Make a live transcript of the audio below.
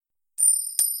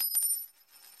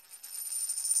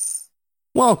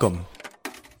Welcome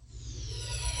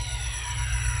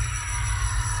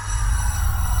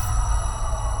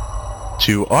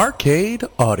to Arcade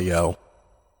Audio.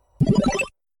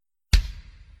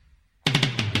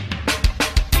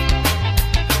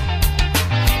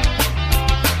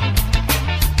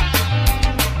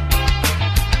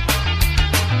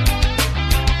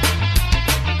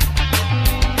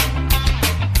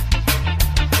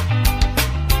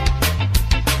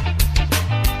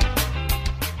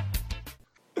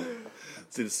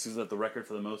 See, this is at the record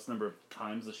for the most number of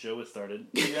times the show has started.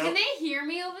 Can they hear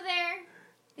me over there?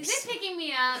 Is it picking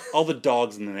me up? All the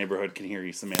dogs in the neighborhood can hear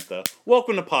you, Samantha.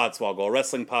 Welcome to Podswoggle, a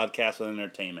wrestling podcast with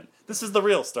entertainment. This is the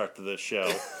real start to this show.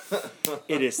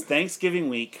 It is Thanksgiving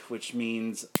week, which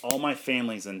means all my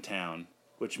family's in town,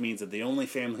 which means that the only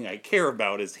family I care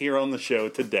about is here on the show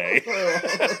today.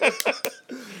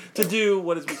 To do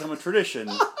what has become a tradition,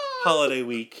 holiday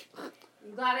week.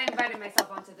 I'm glad I invited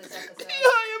myself onto this episode.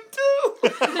 I am too!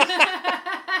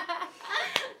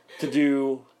 To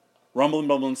do Rumble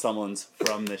Bumble and Stumblins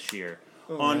from this year.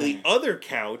 On the other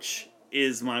couch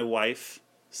is my wife,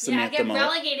 Samantha get Mullet.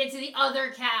 relegated to the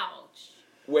other couch.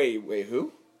 Wait,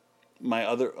 who? My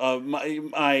other, I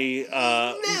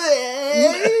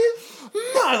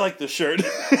like the shirt.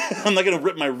 I'm not gonna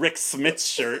rip my Rick Smith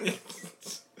shirt.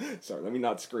 Sorry, let me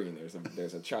not scream.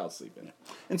 There's a child sleeping.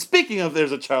 And speaking of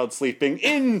there's a child sleeping,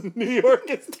 in New York,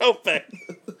 it's Tope.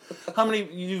 How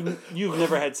many, you've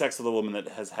never had sex with a woman that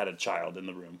has had a child in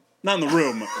the room? Not in the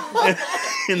room.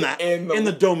 in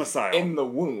the domicile. In the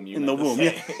womb, In the womb,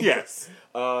 yes.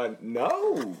 No.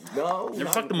 Never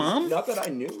fucked a mom? Not that I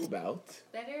knew about.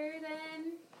 Better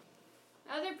than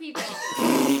other people.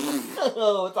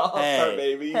 Oh, it's a hot start,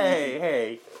 baby.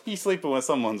 Hey. He's sleeping with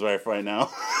someone's wife right now.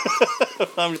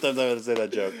 How many times I have to say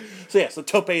that joke? So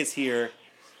Tope is here.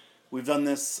 We've done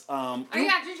this. Are you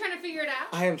actually trying to figure it out?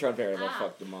 I am trying to figure out if I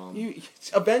fucked the mom.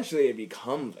 Eventually, it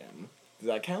become them. Does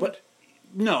that count? But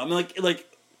no, I mean like.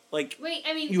 Wait,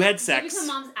 I mean, you had if sex. you become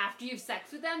moms after you have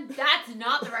sex with them? That's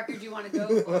not the record you want to go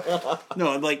for.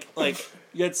 No, like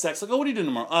you had sex. Like, oh, what are you doing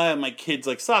tomorrow? My kids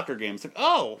like soccer games. Like,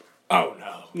 oh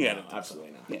no. Yeah, No,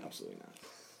 absolutely not. Yeah. Absolutely not.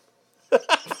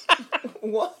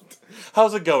 What?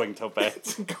 How's it going, Tope?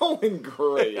 It's going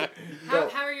great. How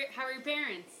are your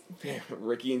parents?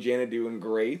 Ricky and Janet doing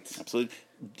great. Absolutely.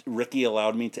 Ricky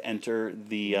allowed me to enter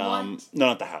the What? No,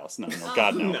 not the house. No,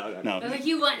 God no. No. They're like,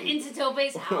 you went into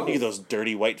Tope's house? Get those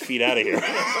dirty white feet out of here.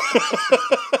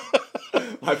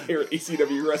 My favorite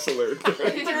ECW wrestler.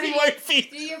 Dirty white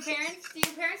feet. Do your parents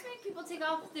make people take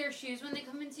off their shoes when they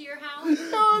come into your house?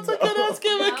 No, it's a good ass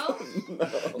gimmick.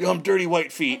 No? Yo, I'm dirty white I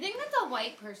feet. think that's a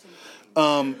white person.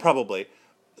 Probably.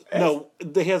 No,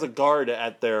 he has a guard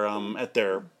at their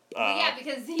Yeah,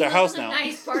 because he their lives house in a now.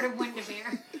 nice part of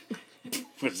Windermere.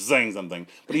 Which is saying something.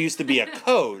 But it used to be a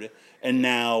code, and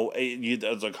now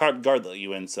there's a guard that let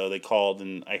you in. So they called,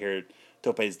 and I hear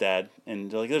Tope's dad,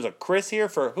 and they're like, "There's a Chris here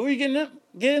for who are you getting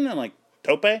in?" I'm like,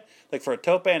 "Tope," like for a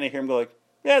Tope, and I hear him go like,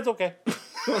 "Yeah, it's okay."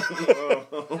 I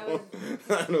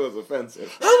know it was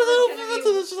offensive. I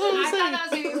thought that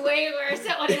was going to be way worse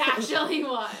than what it actually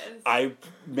was. I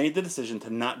made the decision to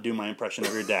not do my impression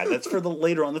of your dad. That's for the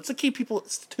later on. That's to keep people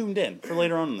tuned in for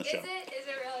later on in the show. Is it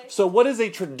really? So what is a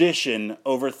tradition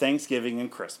over Thanksgiving and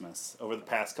Christmas over the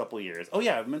past couple of years? Oh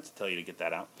yeah, I meant to tell you to get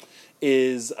that out.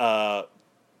 Is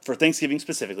for Thanksgiving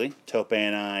specifically, Tope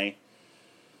and I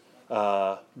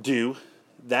do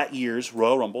that year's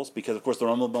Royal Rumbles because of course the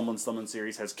Rumble Bumble and Stumblin'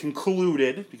 series has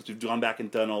concluded because we've gone back and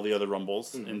done all the other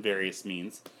Rumbles in various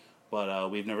means, but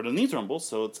we've never done these Rumbles.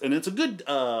 So it's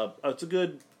a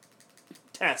good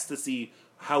test to see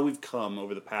how we've come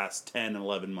over the past 10 and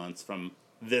 11 months from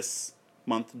this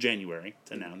month, January,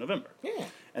 to now November. Yeah.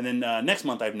 And then next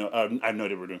month I've no idea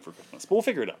what we're doing for Christmas, but we'll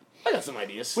figure it out. I got some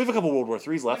ideas. We have a couple World War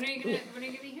III's left. When are you gonna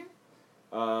be here?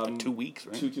 Like 2 weeks,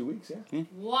 right? 2 weeks, yeah.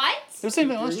 What? It was the same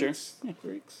thing 3 last year. weeks?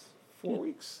 3 weeks? 4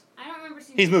 weeks? I don't remember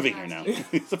seeing He's you moving last here now.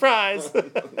 year. Surprise!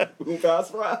 Who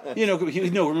passed right?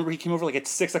 Remember he came over like at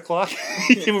 6 o'clock?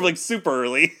 He came over like super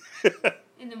early.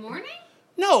 In the morning?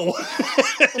 No!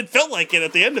 It felt like it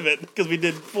at the end of it because we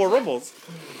did 4 Rumbles.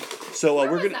 So Where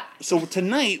we're was gonna. that? So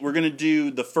tonight we're gonna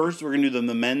do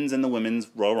the men's and the women's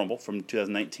Royal Rumble from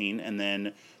 2019, and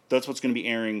then that's what's gonna be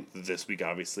airing this week,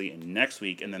 obviously, and next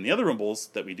week, and then the other Rumbles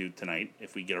that we do tonight,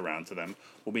 if we get around to them,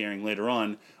 will be airing later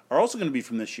on. Are also going to be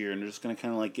from this year, and they're just going to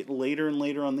kind of like get later and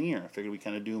later on the year. I figured we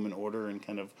kind of do them in order and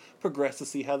kind of progress to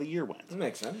see how the year went. That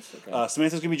makes sense. Okay.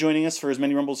 Samantha's going to be joining us for as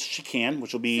many Rumbles as she can,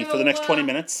 which will be for the next 20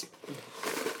 minutes.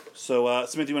 So,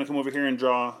 Samantha, you want to come over here and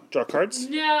draw cards?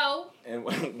 No.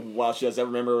 And while she doesn't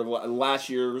remember, last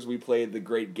year's we played the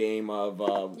great game of...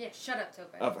 yeah, shut up,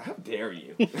 Tope. How dare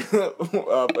you? If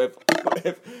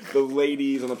the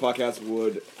ladies on the podcast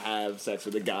would have sex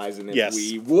with the guys, and if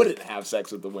we wouldn't have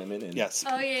sex with the women. And yes.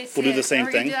 Oh, yes. We'll do the same Are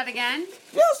we thing. Are we going to do that again?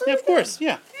 Yes, yeah, of course,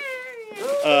 yeah.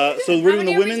 So we're doing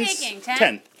the women's...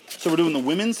 10? So we're doing the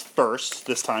women's first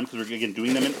this time, because we're, again,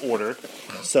 doing them in order.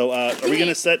 So are we going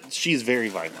to set... She's very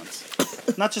violent.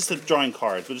 Not just at drawing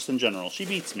cards, but just in general. She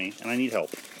beats me, and I need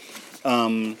help.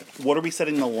 What are we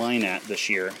setting the line at this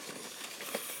year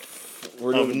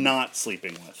of not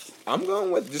sleeping with? I'm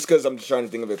going with, just because I'm just trying to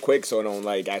think of it quick so I don't,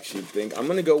 actually think. I'm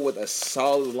going to go with a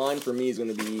solid line for me is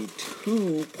going to be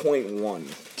 2.1.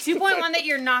 2.1 that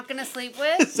you're not going to sleep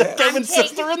with? Is that Kevin's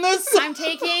sister in this? I'm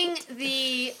taking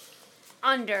the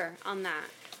under on that.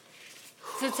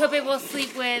 So Tope will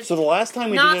sleep with... So the last time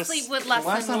we not did this... sleep with less the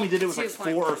last than time we did it was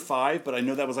 2.1. 4 or 5, but I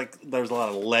know that was there was a lot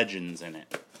of legends in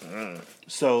it.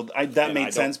 So that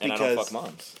made sense because... And I don't fuck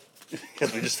moms.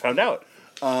 Because we just found out.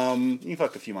 You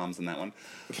fucked a few moms in that one.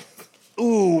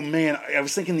 Ooh, man, I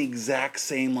was thinking the exact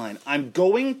same line. I'm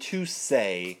going to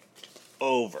say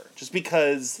over, just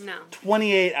because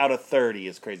 28 out of 30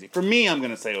 is crazy. For me, I'm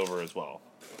going to say over as well.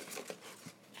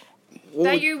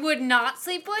 That you would not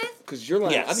sleep with? Because you're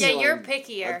like... Yes. Yeah, you're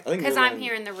pickier. Because I'm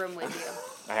here in the room with you.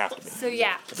 I have to be. So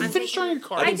yeah. I'm finished drawing your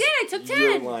cards. I did, I took 10.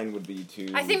 Your line would be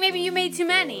 2... I think maybe you made too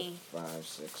many. 5,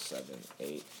 6, 7,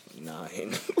 8,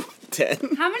 9,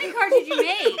 10. How many cards did you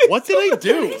make? What did I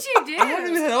do? What did you do? I haven't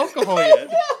even had alcohol yet.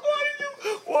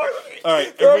 What? All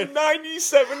right, there everyone, are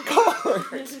 97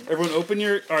 cards. Everyone open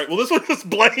your... All right, well, this one was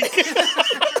blank.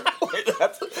 Wait,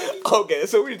 okay,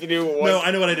 so we need to do one. No,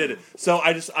 I know what I did. So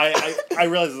I realized,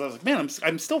 I was like, man,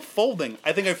 I'm still folding.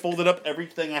 I think I folded up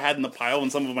everything I had in the pile,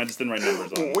 and some of them I just didn't write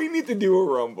numbers on. We need to do a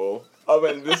rumble.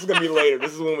 And this is going to be later.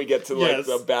 This is when we get to,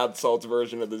 the bad salts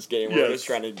version of this game. We're just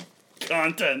trying to...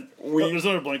 Content. There's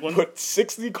another blank one. Put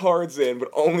 60 cards in, but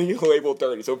only label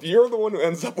 30. So if you're the one who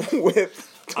ends up with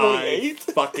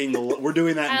 28... We're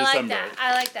doing that in December.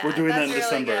 I like that. We're doing that in really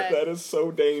December. Good. That is so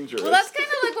dangerous. Well, that's kind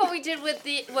of like what we did with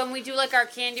when we do our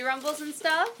candy rumbles and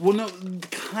stuff. Well, no,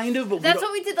 kind of. But that's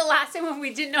what we did the last time when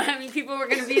we didn't know how many people were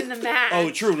going to be in the match.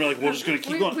 Oh, true. And we're like, we're just going to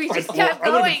keep going. We just kept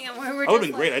going, and we were. I would have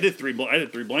been great. I did three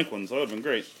blank ones. That would have been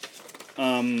great.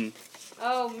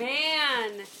 Oh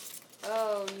man.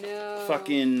 Oh no.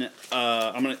 Fucking.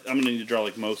 I'm gonna need to draw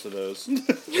most of those.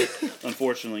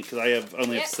 Unfortunately, because I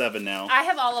only have 7 now. I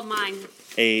have all of mine.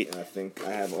 8. I think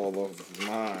I have all of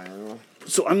mine.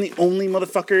 So I'm the only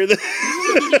motherfucker that.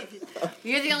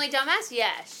 You're the only dumbass?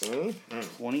 Yes.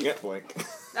 20. Get blank.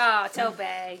 Oh, Tope.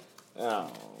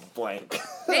 Oh, blank.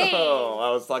 Hey. Oh, I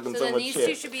was talking so then much these shit.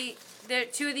 2 should be.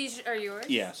 2 of these are yours.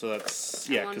 Yeah. So that's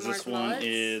And because this one bullets?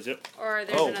 is. Yep. Or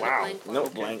there's another blank one. No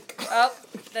blank. Oh,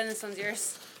 then this one's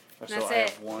yours. So That's I it.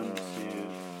 have 1, 2, 3,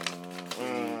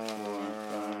 4,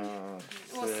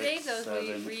 5, We'll 6, save those when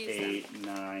you 7, reuse 8,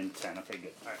 9, 10. Okay,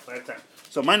 good. All right, so I have 10.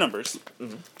 So my numbers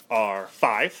are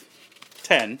 5,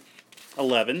 10,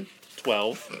 11,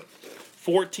 12,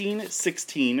 14,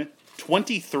 16,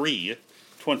 23,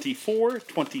 24,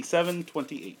 27,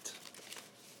 28.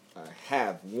 I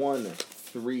have 1,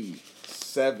 3,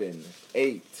 7,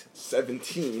 8,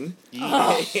 17,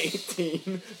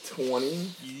 18,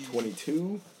 20,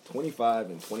 22, 25,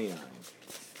 and 29.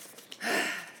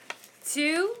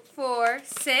 2, 4,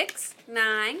 6,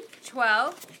 9,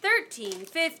 12, 13,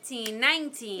 15,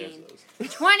 19,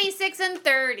 26, and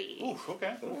 30. Ooh,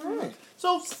 okay. All right.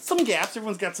 So some gaps.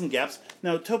 Everyone's got some gaps.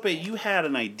 Now, Tope, you had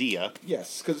an idea.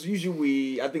 Yes, because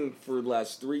usually I think for the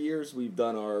last 3 years, we've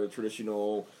done our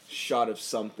traditional shot of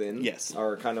something. Yes.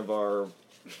 Our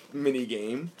mini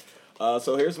game.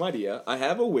 So here's my idea. I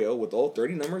have a wheel with all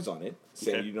 30 numbers on it,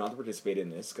 saying you do not have to participate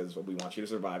in this because we want you to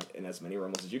survive in as many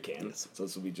rumbles as you can. Yes. So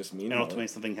this will be just me and ultimately,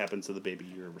 if something happens to the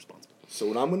baby, you're responsible. So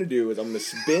what I'm going to do is I'm going to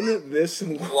spin this...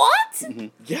 What? Mm-hmm.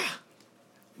 Yeah.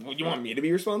 Well, you want me to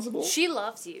be responsible? She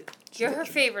loves you. You're her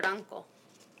favorite uncle.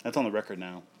 That's on the record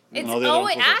now. It's All the other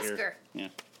uncles are ask here. her. Yeah.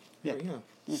 Yeah.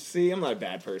 See, I'm not a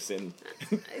bad person.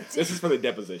 This is for the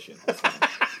deposition.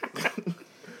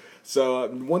 So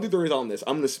 1 through 30 is on this.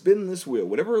 I'm going to spin this wheel.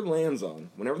 Whatever it lands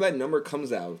on, whenever that number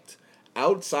comes out,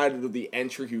 outside of the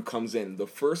entry who comes in, the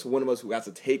first one of us who has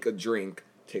to take a drink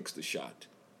takes the shot.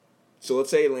 So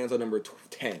let's say it lands on number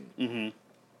 10. Mm-hmm.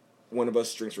 One of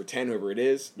us drinks for 10, whoever it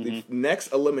is. Mm-hmm. The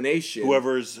next elimination...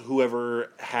 Whoever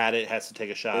had it has to take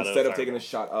a shot instead of Fireball. taking a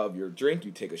shot of your drink,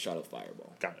 you take a shot of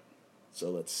Fireball. Got it. So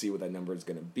let's see what that number is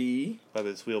going to be. By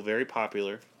this wheel, very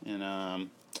popular in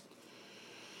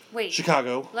Wait.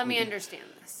 Chicago. Let me understand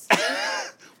this.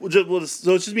 So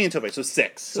it's just me and Tope. So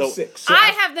 6. So 6. So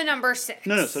I have the number 6.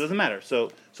 No, so it doesn't matter.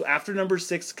 So after number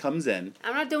 6 comes in,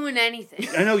 I'm not doing anything.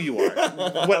 I know you are.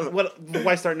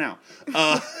 Why start now?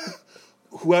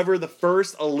 Whoever the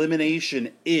first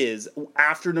elimination is,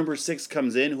 after number 6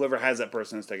 comes in, whoever has that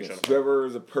person has to take a shot. Whoever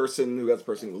is a person who gets the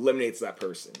person who eliminates that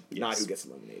person, not Yes. who gets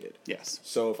eliminated. Yes.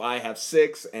 So if I have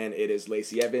 6 and it is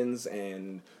Lacey Evans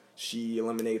and she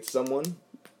eliminates someone,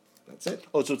 that's it.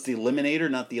 Oh, so it's the eliminator,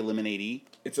 not the eliminatee?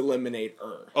 It's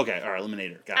eliminator. Okay, all right,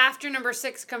 eliminator. Got it. After number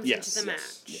 6 comes Yes, into the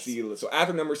yes, match. See, so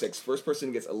after number 6, first person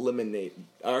who gets who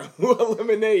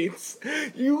eliminates.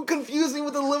 You confuse me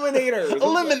with eliminator.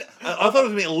 I thought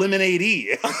it was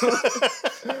eliminatee.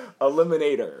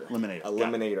 Eliminator. Eliminator.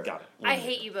 Eliminator. Got it. I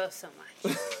hate you both so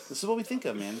much. This is what we think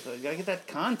of, man. So you gotta get that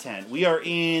content. We are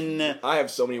in I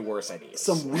have so many worse ideas.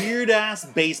 some weird ass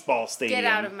baseball stadium.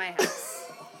 Get out of my house.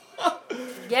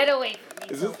 Get away from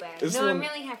me Is so this- bad. this No, I'm one-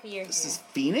 really happy you're This is here.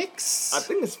 Phoenix. I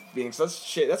think it's Phoenix. That's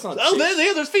shit. That's not Oh,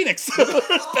 Chase. there's Phoenix. There's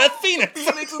Beth Phoenix.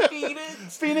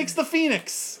 Phoenix. Phoenix the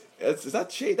Phoenix. Is that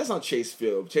Chase? That's not Chase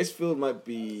Field. Chase Field might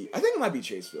be. I think it might be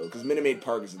Chase Field because Minute Maid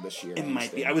Park is this year. It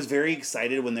might be. I was very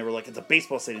excited when they were like, it's a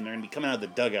baseball stadium. They're going to be coming out of the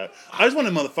dugout. I was one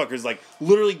of the motherfuckers, like,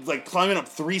 literally, like, climbing up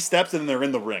 3 steps and then they're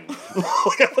in the ring.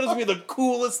 Like, I thought it was going to be the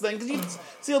coolest thing. Because you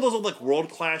see all those old, like,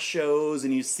 world-class shows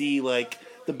and you see, like,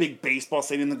 the big baseball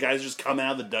stadium, the guys just coming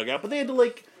out of the dugout. But they had to,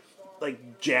 like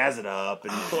jazz it up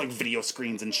and put, like, video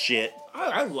screens and shit.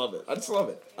 I love it. I just love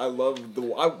it. I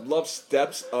love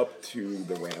steps up to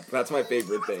the ramp. That's my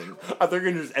favorite thing. I thought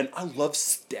going to just, and I love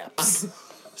steps.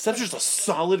 Steps are just a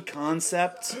solid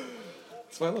concept.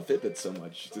 That's why I love Fitbit so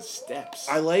much. The steps.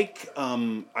 I like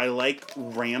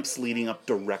ramps leading up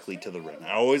directly to the ring.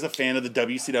 I'm always a fan of the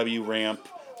WCW ramp.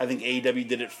 I think AEW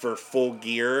did it for Full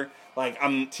Gear. Like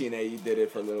TNA did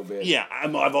it for a little bit. Yeah,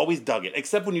 I've always dug it.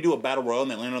 Except when you do a battle royal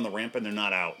and they land on the ramp and they're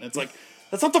not out. And it's like,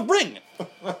 that's not the ring.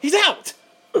 He's out.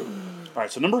 All right,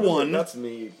 so number 1, That's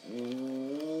me.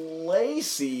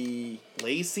 Lacey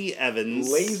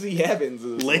Evans. Lazy Evans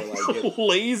is more like it.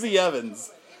 Lazy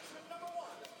Evans.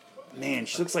 Man,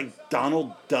 she looks like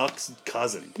Donald Duck's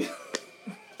cousin.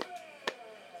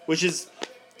 Which is...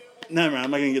 Never mind,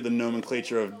 I'm not going to get the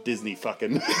nomenclature of Disney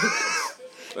fucking...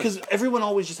 Because everyone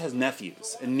always just has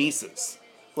nephews and nieces.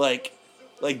 Like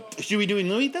Huey, Dewey, and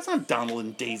Louie, that's not Donald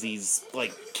and Daisy's,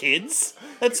 like, kids.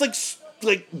 That's,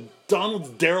 like Donald's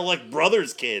derelict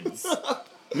brother's kids.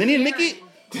 Minnie and Mickey?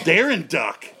 Darren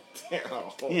Duck.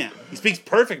 Yeah, he speaks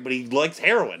perfect, but he likes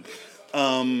heroin.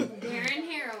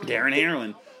 Darren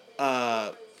Heroin.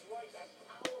 But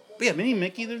yeah, Minnie and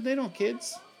Mickey, they don't have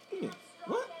kids.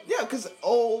 What? Yeah, because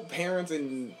old parents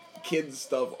and kids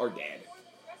stuff are dead.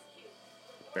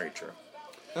 Very true.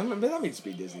 I mean, that needs to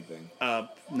be a Disney thing.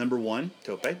 Number 1,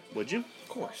 Tope, would you? Of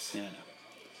course. Yeah,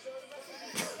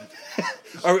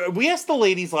 I know. We asked the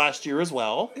ladies last year as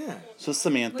well. Yeah. So What did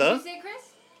Samantha. you say,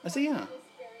 Chris? I said, yeah.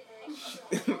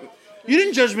 You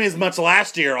didn't judge me as much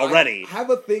last year already. I have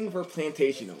a thing for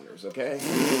plantation owners, okay?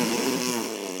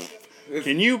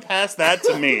 Can you pass that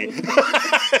to me?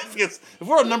 Because if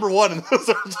we're on number 1 and those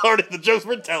are already the jokes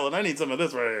we're telling, I need some of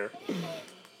this right here.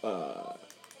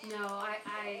 No,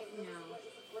 I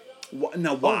no.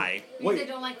 Now, why? Because Wait. I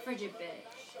don't like frigid bitch.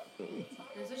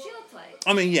 That's what she looks like.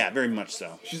 I mean, yeah, very much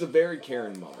so. She's a very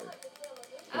caring mother.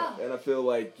 Oh. And I feel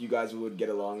like you guys would get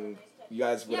along. You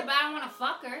guys would. Yeah, but I don't want to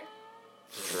fuck her.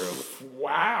 True.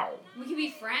 Wow. We can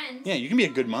be friends. Yeah, you can be a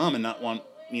good mom and not want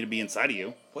me to be inside of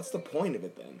you. What's the point of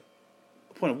it then?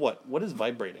 The point of what? What is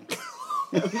vibrating?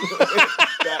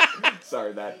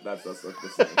 Sorry, that's the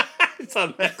thing. It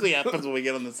automatically happens when we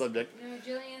get on the subject. No,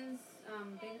 Jillian's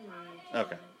big mom.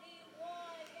 Okay.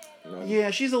 No.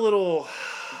 Yeah, she's a little...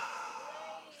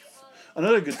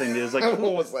 Another good thing is, like...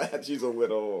 What was that? She's a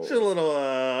little. She's a little,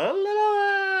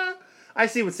 I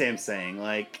see what Sam's saying,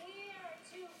 like...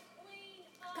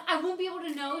 I won't be able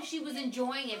to know if she was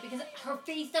enjoying it because her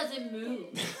face doesn't move.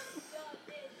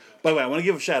 By the way, I want to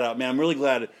give a shout out, man. I'm really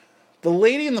glad. The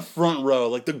lady in the front row,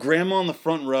 like the grandma in the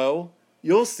front row,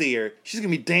 you'll see her. She's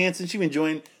going to be dancing. She'll be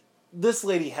enjoying. This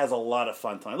lady has a lot of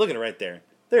fun time. Look at her right there.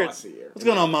 There. I see her. What's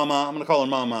going on, Mama? I'm going to call her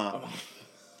Mama.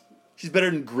 She's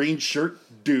better than green shirt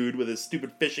dude with his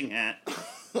stupid fishing hat.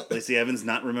 Lacey Evans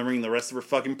not remembering the rest of her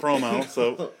fucking promo,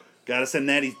 so gotta send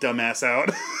Natty's dumbass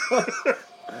out.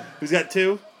 Who's got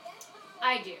 2?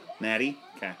 I do. Natty?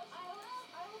 Okay.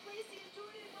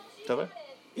 Tova?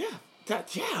 Yeah.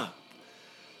 Yeah.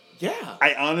 Yeah.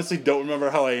 I honestly don't remember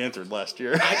how I answered last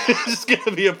year. It's just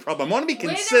gonna be a problem. I want to be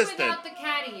consistent. With or without the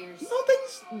cat ears?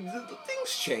 No,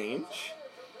 things change.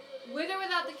 With or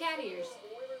without the cat ears?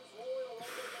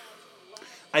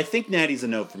 I think Natty's a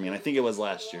no for me, and I think it was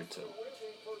last year too.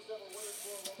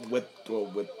 with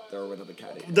the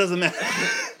caddy. Doesn't matter.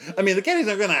 I mean, the caddies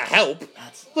aren't gonna help.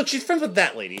 Look, she's friends with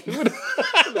that lady. Is that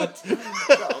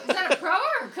a pro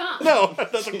or a con? No,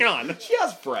 that's a con. She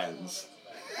has friends.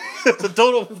 It's a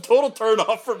total turn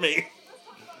off for me.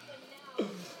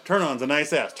 Turn on's a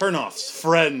nice ass. Turn offs,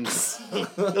 friends. You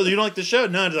don't like the show?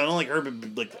 No, I don't like her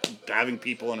like having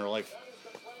people in her life.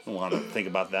 I don't want to think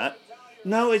about that.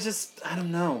 No, it's just I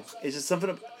don't know. It's just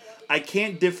something. I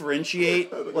can't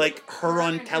differentiate like her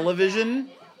on television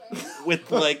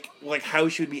with like how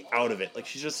she would be out of it. Like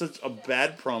she's just such a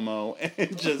bad promo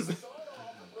and just.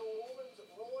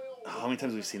 Oh, how many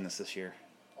times have we seen this year?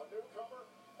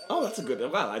 Oh, that's a good.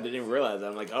 Wow, I didn't even realize that.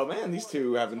 I'm like, oh man, these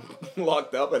two haven't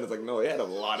locked up, and it's like, no, they had a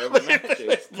lot of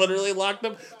matches. Literally locked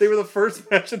up. They were the first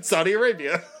match in Saudi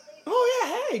Arabia. Oh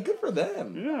yeah, hey, good for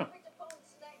them. Yeah.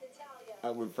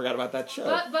 I forgot about that show.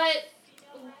 But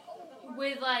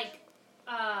with like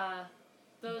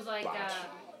those like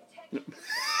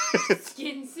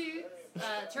skin suits,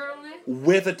 turtleneck.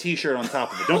 With a T-shirt on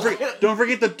top of it. Don't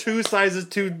forget the 2 sizes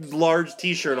too large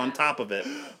T-shirt on top of it.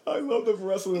 I love the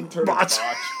wrestling turtleneck. Botch.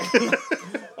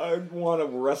 I want a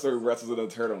wrestler who wrestles in a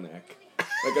turtleneck,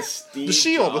 like a Steve The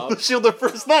Shield. Jobs. The Shield the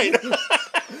first night.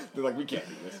 They're like, we can't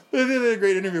do this. They did a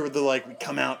great interview where they're like, we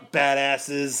come out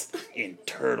badasses in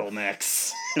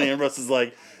turtlenecks. And Ambrose is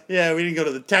like, yeah, we didn't go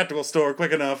to the tactical store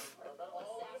quick enough.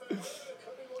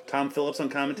 Tom Phillips on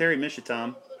commentary. Miss you,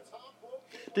 Tom.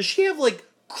 Does she have, like,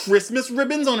 Christmas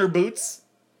ribbons on her boots?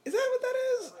 Is that what that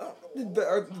is?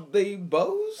 Are they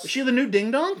bows? Is she the new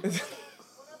Ding Dong? I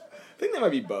think they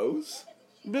might be bows.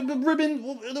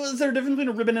 Ribbon? Is there a difference between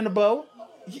a ribbon and a bow?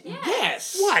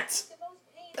 Yes. What?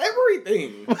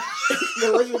 Everything. Is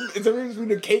there a difference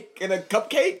between a cake and a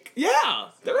cupcake? Yeah,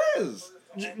 there is.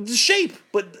 The shape,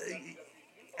 but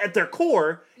at their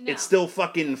core, No. it's still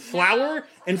fucking flour No.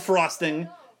 and frosting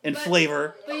and But-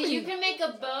 flavor. But you can make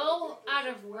a bow out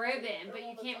of ribbon, but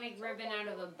you can't make ribbon out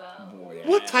of a bow. Oh, yeah.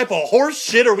 What type of horse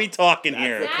shit are we talking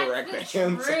here? That's correct That's the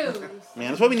answer. truth. Man,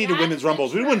 that's why we needed That's women's the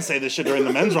rumbles. We truth. wouldn't say this shit during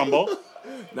the men's rumble.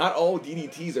 Not all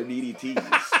DDTs are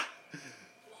DDTs.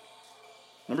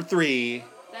 Number 3,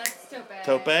 That's Tope.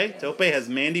 Tope. Tope has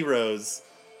Mandy Rose.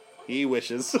 He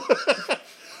wishes.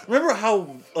 Remember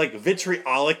how, like,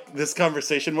 vitriolic this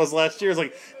conversation was last year? It's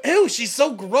like, ew, she's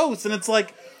so gross. And it's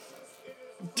like,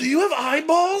 do you have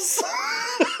eyeballs?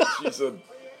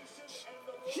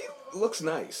 She looks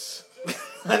nice.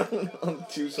 I don't know. I'm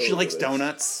too so. She likes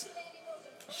donuts.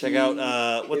 Check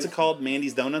out, what's it called?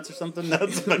 Mandy's Donuts or something?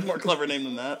 That's a more clever name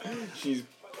than that. She's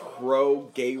pro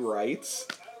gay rights.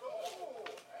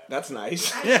 That's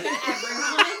nice. Should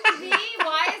everyone be?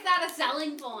 Why is that a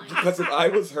selling point? Because if I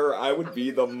was her, I would be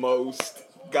the most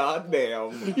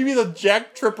goddamn. You be the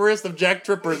Jack Tripperest of Jack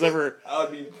Trippers ever. I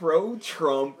would be pro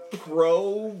Trump,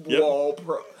 pro Yep. wall,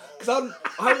 pro. Because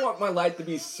I want my life to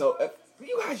be so.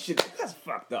 You guys should. That's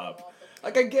fucked up.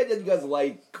 Like I get that you guys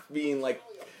like being like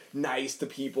nice to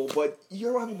people, but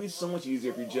your life would be so much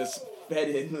easier if you just fed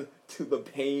in to the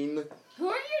pain. Who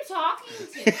are you talking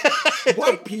to?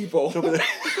 White people. Oh.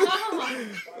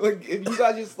 Like if you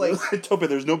guys just like. Tope,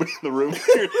 there's nobody in the room.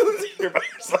 You're by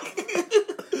yourself.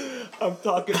 I'm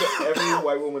talking to every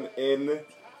white woman in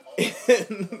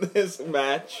this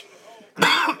match.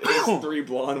 It's 3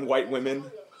 blonde white women.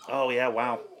 Oh, yeah,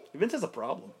 wow. Vince has a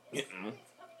problem.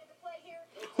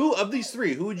 Who, of these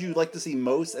 3, who would you like to see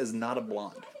most as not a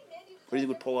blonde? What do you think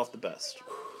would pull off the best?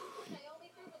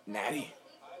 Natty.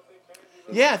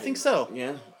 Yeah, I think so.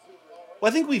 Yeah. Well,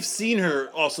 I think we've seen her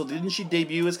also. Didn't she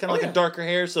debut as kind of like yeah. a darker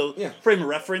hair? So, Yeah. frame of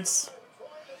reference.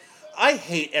 I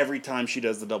hate every time she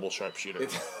does the double sharpshooter.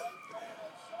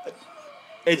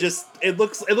 It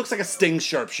looks like a Sting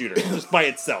sharpshooter just by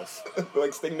itself.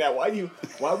 Like Sting that. Why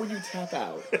would you tap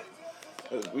out?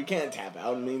 We can't tap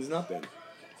out. It means nothing.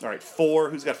 All right, 4.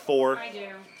 Who's got 4? I do.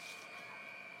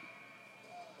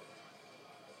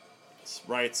 It's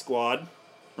Riot Squad.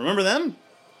 Remember them?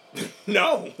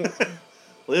 No.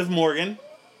 Liv Morgan,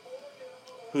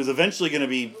 who's eventually going to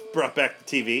be brought back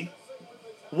to TV.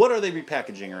 What are they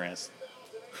repackaging her as?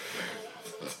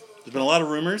 There's been a lot of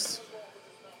rumors. It's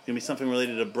going to be something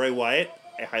related to Bray Wyatt.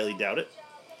 I highly doubt it.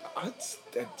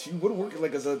 She would work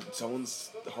like as someone's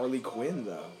Harley Quinn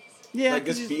though. Yeah, Like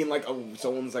 'cause just being like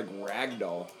someone's like rag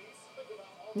doll.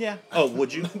 yeah. Oh,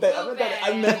 would you?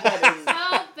 I meant that in.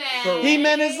 Tope. He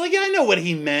meant as like, yeah, I know what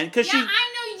he meant because Yeah, she. I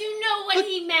know you know what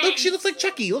he meant. Look, she looks like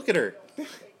Chucky. Look at her.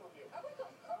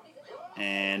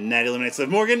 And Natty eliminates Liv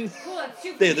Morgan. Cool, that's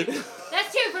 2 for They're, me. they're,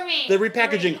 That's 2 for me. they're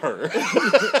repackaging her.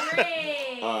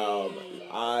 Great.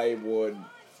 I would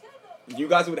You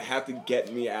guys would have to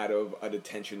get me out of a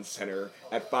detention center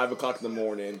at 5 o'clock in the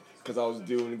morning because I was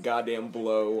doing a goddamn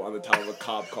blow on the top of a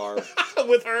cop car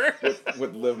With her.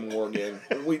 with Liv Morgan.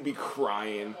 We'd be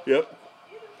crying. Yep.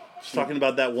 She's talking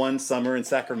about that one summer in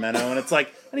Sacramento, and it's like,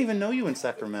 I didn't even know you in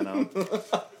Sacramento.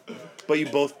 But you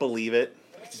both believe it.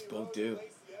 We just both do.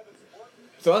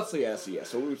 So that's the SES.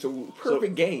 So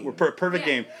perfect game. We're perfect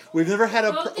Yeah. game. We've never had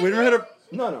a. Both We've never had a.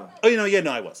 No. Oh, no,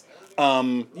 I was.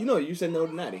 You said no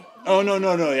to Natty. Oh no,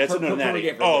 that's Per- no per- Natty.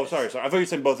 per- per- Oh, sorry. I thought you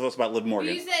said both of us about Liv But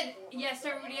Morgan. you said yes to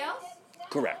everybody else?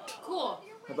 Correct. Cool.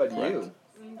 How about Correct. you?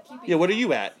 Keep it- Yeah, what are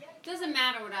you at? Doesn't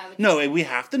matter what I would No, we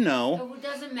have to know. do. It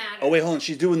doesn't matter. Oh wait, hold on.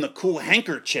 She's doing the cool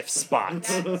handkerchief spot.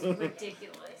 That's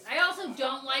ridiculous. I also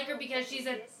don't like her because she's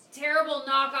a terrible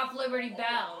knockoff Liberty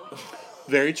Bell.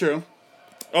 Very true.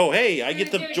 Oh hey, I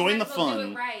get Do to it join the correct, we'll do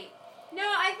fun. it right. No,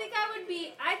 I think I would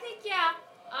be. I think yeah.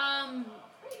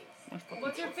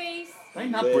 What's her face? Did I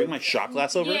not Liv. bring my shot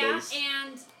glass over? Yeah, Face.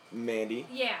 and Mandy.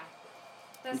 yeah.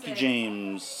 That's Mickey it.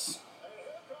 James.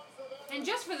 And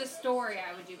just for the story,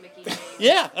 I would do Mickey James.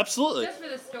 Yeah, absolutely. Just for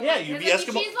the story. Yeah, you'd be 'Cause,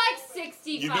 Eskimo- She's like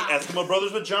 65. You'd be Eskimo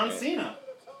Brothers with John Cena.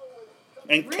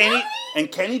 And Really?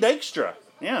 Kenny Dykstra.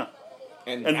 Yeah.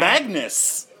 And And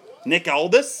Magnus. Nick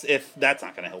Aldis, if that's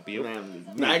not going to help you. Man,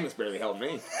 Magnus barely helped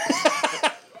me.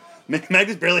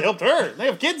 Magnus barely helped her. They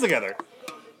have kids together.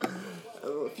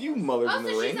 A few mothers Oh, in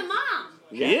the so ring. she's a mom.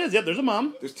 He is. Yep, there's a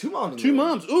mom. There's two moms. In Two the ring.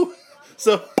 moms. Ooh.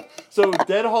 So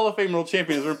dead Hall of Fame world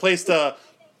champions replaced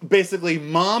basically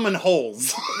mom and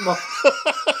holes.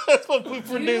 That's what we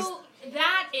produced.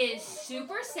 That is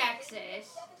super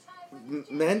sexist.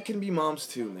 Men can be moms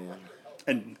too, man.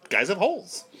 And guys have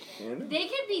holes. And They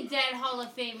could be dead Hall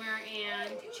of Famer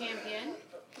and champion.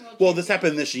 Well, this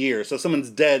happened this year, so if someone's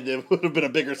dead, it would have been a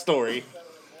bigger story.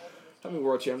 how many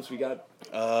world champs we got?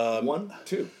 1,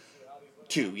 2.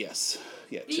 2, yes.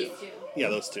 Yeah, These 2. two. Yeah,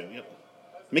 those 2, yep.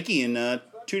 Mickey in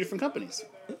 2 different companies.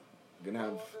 Gonna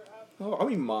have. Oh, how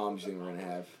many moms do you think we're gonna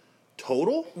have?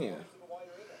 Total? Yeah.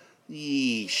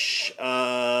 Yeesh.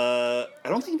 I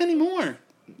don't think many more.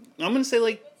 I'm going to say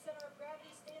like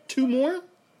 2 more?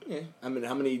 Yeah. I mean,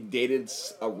 how many dated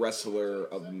a wrestler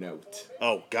of note?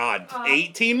 Oh, God.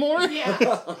 18 more?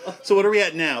 Yeah. So what are we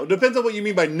at now? Depends on what you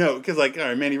mean by note, because like, all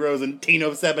right, Mandy Rose and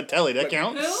Tino Sabatelli, that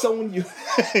counts? Who? Someone you,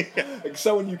 like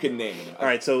someone you can name. All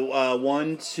right, so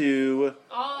 1, 2.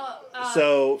 All,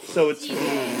 So it's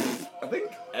TJ. I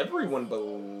think everyone but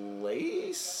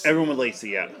Lace. everyone with Lacey,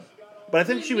 yeah. But I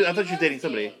think she was. I thought she was dating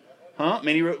somebody. Huh?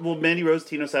 Mandy Rose,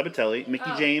 Tino Sabatelli. Mickey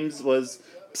Oh. James was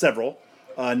several.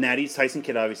 Natty's Tyson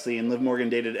Kidd, obviously, and Liv Morgan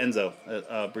dated Enzo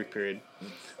a brief period.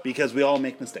 Because we all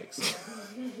make mistakes.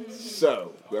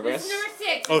 So whoever This has is number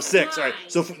 6. Oh, 6. All right.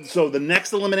 Mine. So the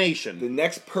next elimination. the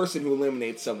next person who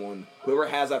eliminates someone, whoever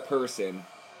has that person,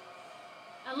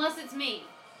 Unless it's me.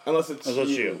 unless it's Unless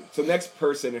it's you. you. So next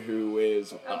person who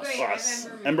is Oh, us. great. Us.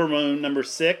 Ember Moon. Ember Moon, number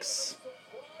 6.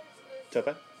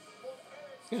 Topa?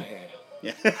 Yeah.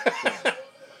 Yeah.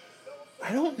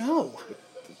 I don't know.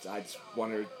 I just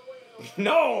want to.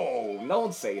 No,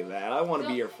 don't say that. I want to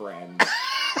be your friend.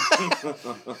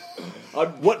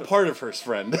 What part of her's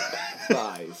friend?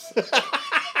 Thighs.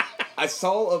 I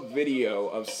saw a video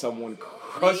of someone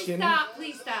crushing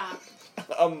Please stop.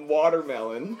 a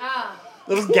watermelon Ah.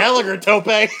 That was Gallagher, Tope.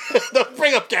 Don't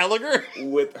bring up Gallagher.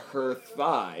 with her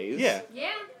thighs. Yeah.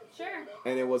 Yeah, sure.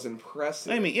 And it was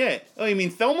impressive. I mean, yeah. Oh, you mean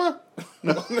Thelma?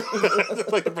 No.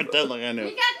 Like to pretend like I knew.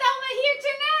 We got Thelma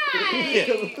here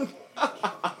tonight.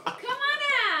 Come on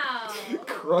out.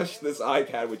 Crush this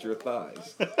iPad with your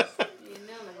thighs. You know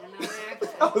that, not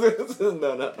my iPad.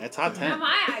 No. That's hot 10. Not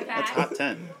my iPad. That's hot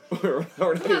 10. We're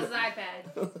not Who even- else's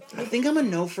iPad? I think I'm a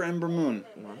no for Ember Moon.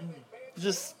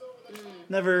 Just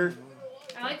never.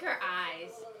 I like her eyes.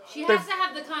 She They're- has to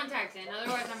have the contacts in,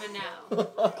 otherwise I'm a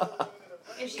no.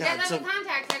 If she God, doesn't have so- the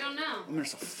contacts, I don't know. Women are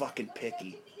so fucking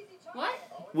picky. What?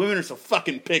 Women are so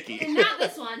fucking picky. Not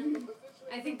this one.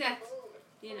 I think that's,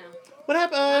 you know. What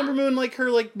happened? Ember Moon, like her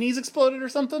knees exploded or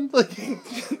something. Like,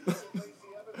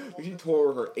 She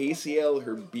tore her ACL,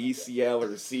 her BCL,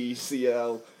 her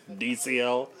CCL.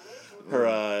 DCL.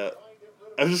 Her.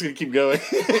 I'm just gonna keep going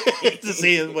to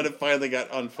see when it finally got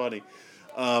unfunny.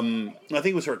 I think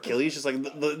it was her Achilles. Just like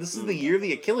this is the year of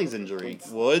the Achilles injury.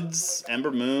 Woods,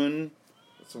 Ember Moon,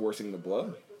 It's worsening the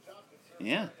blood.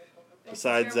 yeah.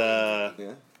 Besides Yeah.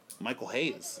 Michael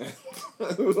Hayes.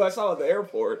 Who I saw at the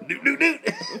airport.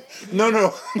 No.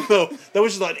 That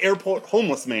was just an airport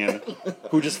homeless man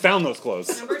who just found those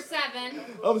clothes. Number 7.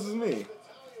 Oh, this is me.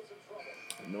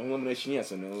 No elimination yet,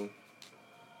 so no.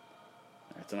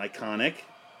 It's an iconic,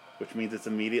 which means it's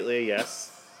immediately a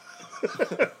yes.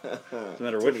 No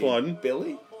matter which one.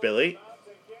 Billy? Billy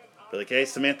Kay.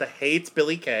 Samantha hates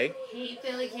Billy Kay. Hate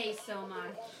Billy Kay so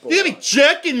much. You gotta be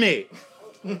checking me!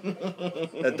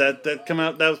 that come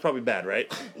out, that was probably bad,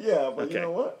 right? Yeah, but Okay. you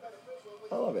know what?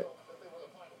 I love it.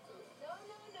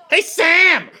 Hey,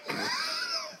 Sam!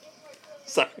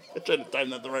 Sorry, I tried to time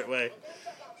that the right way.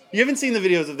 You haven't seen the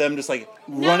videos of them just like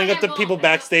running I up to won't. people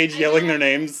backstage I yelling their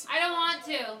won't. names? I don't want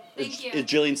to. Thank you. Is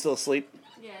Jillian still asleep?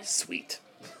 Yes. Sweet.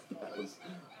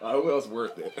 I hope it was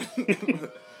worth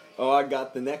it. Oh, I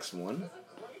got the next one.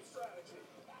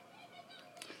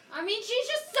 I mean, she's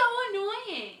just so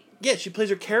annoying. Yeah, she plays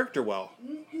her character well.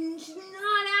 She's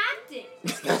not acting.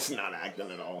 That's not acting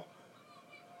at all.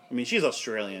 I mean, she's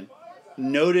Australian.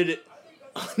 Noted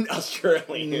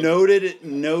Australian.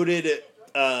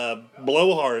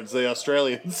 blowhards, the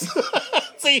Australians.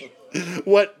 See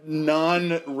what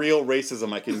non-real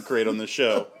racism I can create on this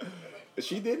show. Is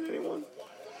she dating anyone?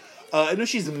 I know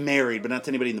she's married, but not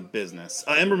to anybody in the business.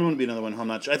 Ember Moon would be another one. I'm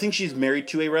not sure. I think she's married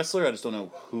to a wrestler. I just don't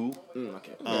know who.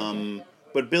 Okay.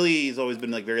 But Billy's always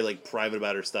been like very like private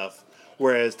about her stuff,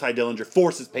 whereas Ty Dillinger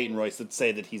forces Peyton Royce to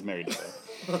say that he's married to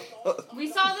her. We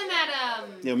saw them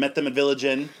at Met them at Village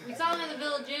Inn. We saw them at the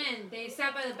Village Inn. They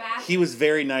sat by the bathroom. He was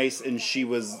very nice, and she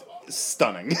was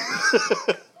stunning.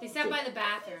 They sat by the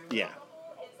bathroom. Yeah.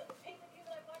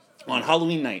 On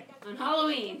Halloween night, On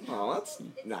Halloween. Oh, that's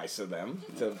nice of them.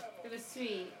 It was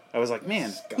sweet. I was like,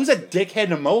 man, who's that dickhead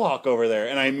in a mohawk over there?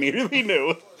 And I immediately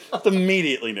knew. Just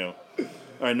immediately knew.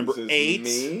 All right, number This is 8.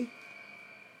 me.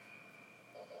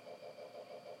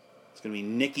 It's going to be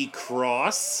Nikki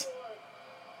Cross.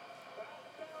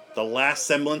 The last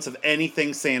semblance of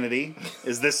anything sanity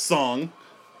is this song.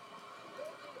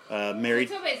 Married.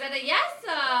 Tobe, is that a yes?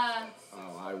 Oh,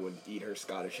 I would eat her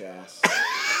Scottish ass.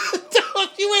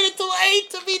 You waited till 8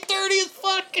 to be dirty as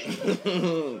fuck.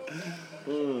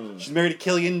 She's married to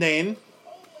Killian Dane.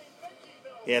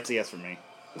 Yeah, it's a yes for me.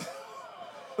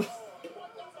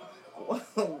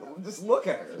 Just look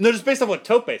at her. No, just based on what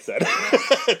Tope said.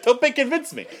 Tope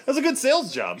convinced me. That was a good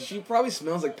sales job. She probably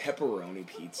smells like pepperoni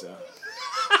pizza.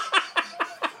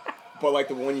 But like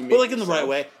the one you make. But like in the yourself. right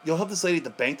way. You'll help this lady at the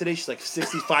bank today. She's like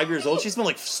 65 years old. She smelled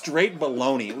like straight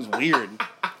baloney. It was weird.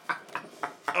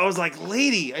 I was like,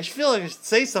 lady, I feel like I should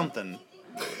say something.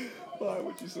 Why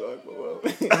would you suck below?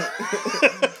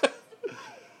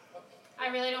 I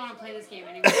really don't want to play this game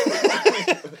anymore.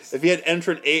 If you had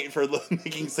entrant 8 for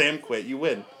making Sam quit, you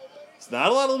win. It's not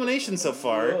a lot of elimination so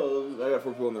far. Oh, I got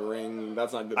 4 people in the ring.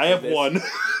 That's not good. I have business.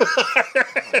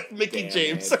 1. Mickey Damn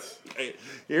James. it.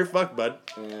 You're fucked, bud.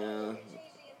 Yeah.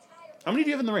 How many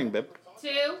do you have in the ring, babe? 2.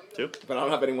 2? But I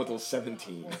don't have anyone until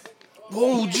 17.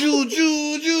 Whoa,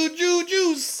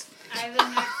 juice. I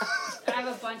have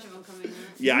a bunch of them coming in.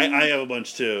 Yeah, I have a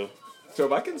bunch too. So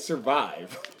if I can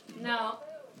survive No,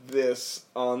 this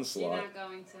you're onslaught, not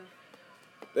going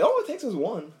to. all it takes is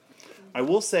 1. I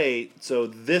will say, so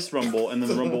this Rumble and then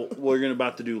the Rumble we're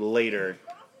about to do later,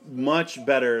 much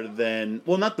better than,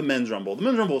 well, not the men's Rumble. The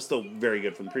men's Rumble was still very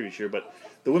good from the previous year, but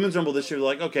the women's Rumble this year,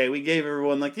 like, okay, we gave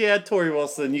everyone, like, yeah, Tori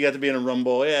Wilson, you got to be in a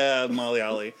Rumble, yeah, Molly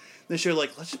Holly. This year,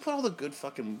 like, let's just put all the good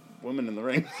fucking women in the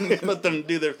ring. Let them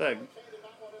do their thing.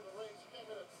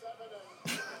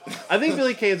 I think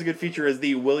Billie Kay is a good feature as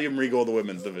the William Regal of the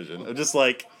women's division. Of just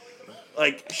like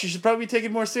she should probably be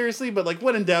taken more seriously, but like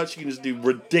when in doubt, she can just do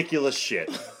ridiculous shit.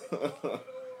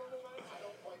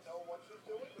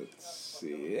 Let's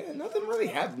see. Yeah, nothing really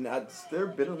happened. Has there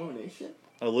been elimination?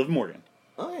 Liv Morgan,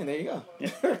 Oh, yeah, there you go.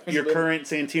 your current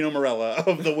Santino Marella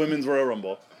of the women's Royal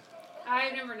Rumble. I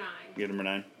have number 9. You have number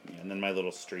 9, yeah, and then my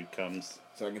little streak comes.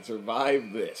 So I can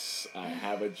survive this. I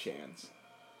have a chance.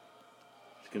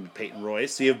 It's gonna be Peyton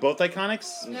Royce. So you have both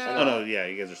Iconics? No. Oh no, yeah,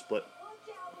 you guys are split.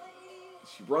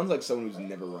 She runs like someone who's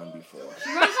never run before. She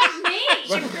runs like me.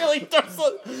 She really does.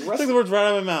 Took the words right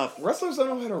out of my mouth. Wrestlers don't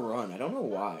know how to run. I don't know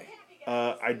why.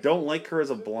 I don't like her as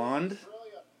a blonde.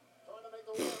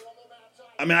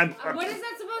 I mean, What is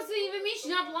that supposed to even mean?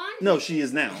 She's not blonde? No, she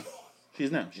is now. She's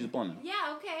blonde now.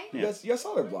 Yeah, okay. Yeah. Yes, you guys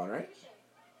saw her blonde, right?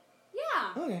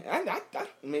 Yeah. Okay. I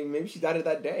maybe she died it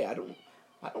that day. I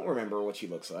don't remember what she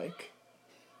looks like.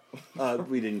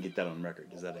 We didn't get that on record.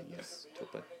 Is that a yes,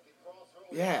 Tope?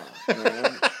 Yeah,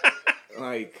 man.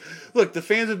 Like, Look, the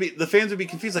fans would be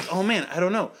confused. Like, oh man, I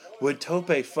don't know. Would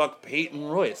Tope fuck Peyton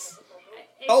Royce?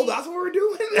 oh, that's what we're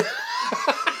doing.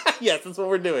 Yes, that's what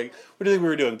we're doing. What do you think we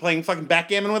were doing? Playing fucking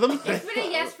backgammon with him? It's been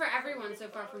a yes for everyone so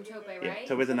far from Tope, right? Yeah,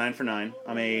 Tope's a 9 for 9.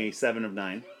 I'm a 7 of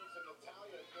 9.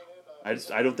 I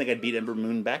don't think I'd beat Ember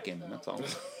Moon backgammon. That's all.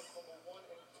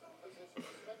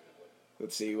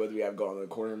 Let's see what we have going on in the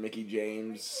corner. Mickey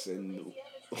James and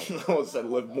I almost said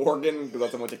Liv Morgan because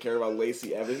that's how much I care about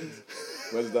Lacey Evans,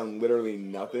 who has done literally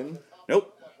nothing.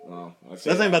 Nope. Well,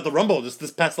 Nothing about the Rumble, just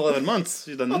this past 11 months.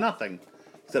 She's done nothing.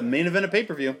 Except main event of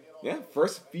pay-per-view. Yeah,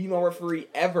 first female referee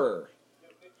ever.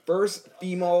 First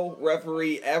female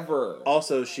referee ever.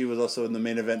 Also, she was also in the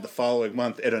main event the following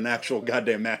month in an actual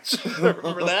goddamn match.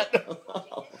 Remember that?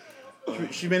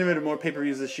 She main evented more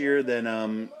pay-per-views this year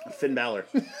than Finn Balor.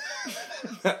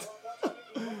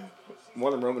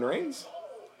 More than Roman Reigns?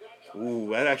 Ooh,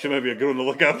 that actually might be a good one to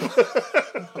look up.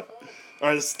 All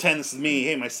right, this is 10. This is me.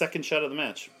 Hey, my second shot of the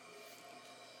match.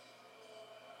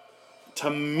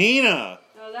 Tamina.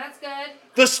 Oh, that's good.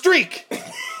 The streak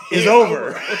is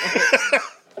over.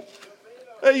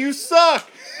 Hey, you suck.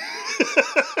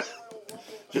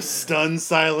 Just stunned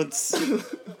silence.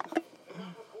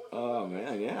 Oh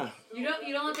man, yeah. You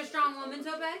don't like a strong woman,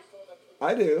 Tope?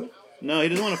 I do. No, he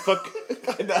doesn't want to fuck.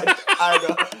 I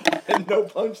know. And no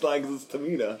punchline because it's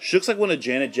Tamina. She looks like one of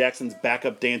Janet Jackson's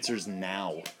backup dancers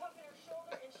now.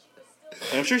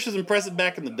 And I'm sure she was impressive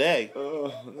back in the day.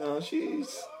 Oh, no,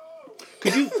 she's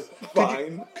Could you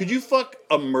fine. Could you fuck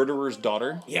a murderer's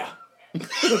daughter? Yeah.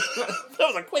 That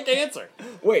was a quick answer.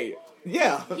 Wait,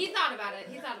 yeah. He thought about it.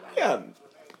 Yeah.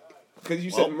 Because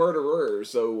you Well- said murderer,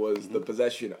 so was the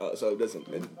possession, so it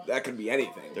doesn't, that could be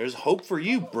anything. There's hope for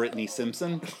you, Brittany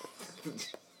Simpson. I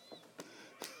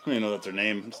don't even know that's her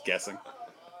name. I'm just guessing.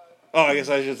 Oh, I guess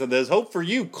I should have said there's hope for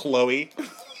you, Chloe.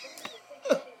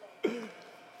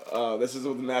 This is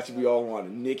the match we all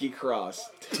wanted. Nikki Cross.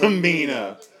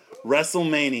 Tamina.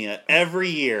 WrestleMania every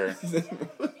year.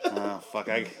 Oh, fuck.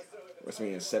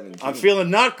 WrestleMania 17. I'm feeling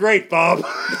not great, Bob.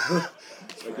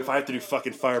 If I have to do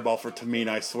fucking Fireball for Tamina,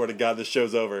 I swear to God, this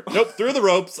show's over. Nope, through the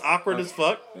ropes. Awkward as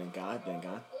fuck. Thank God.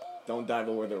 Don't dive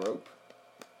over the rope.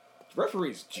 The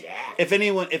referee's jacked. If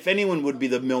anyone would be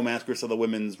the Mil Masquerade of the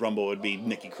Women's Rumble, it would be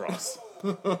Nikki Cross.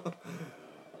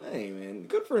 Hey, man.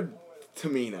 Good for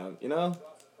Tamina, you know?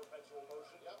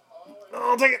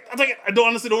 I'll take it. I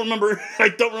honestly don't remember. I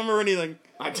don't remember anything.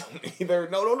 I don't either.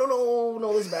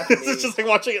 No, this is bad for me. This is just like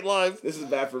watching it live. This is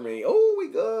bad for me. Oh, we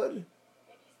good.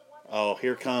 Oh,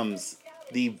 here comes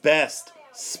the best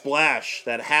splash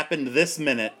that happened this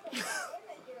minute.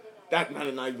 That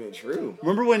might not even true.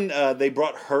 Remember when they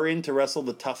brought her in to wrestle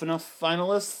the Tough Enough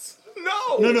finalists?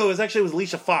 No! No, it was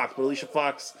Alicia Fox, but Alicia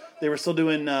Fox, they were still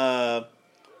doing, No,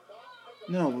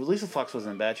 Alicia Fox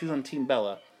wasn't bad. She was on Team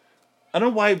Bella. I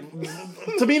don't know why.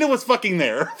 Tamina was fucking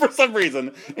there for some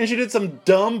reason. And she did some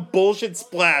dumb bullshit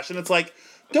splash. And it's like,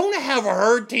 don't have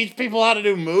her teach people how to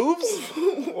do moves?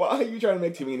 Why are you trying to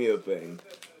make Tamina a thing?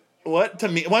 What?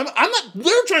 Tamina? Well, I'm not.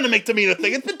 They're trying to make Tamina a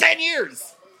thing. It's been 10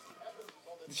 years.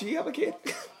 Did she have a kid?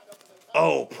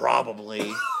 Oh,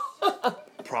 probably.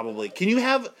 Probably. Can you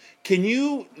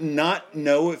not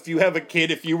know if you have a kid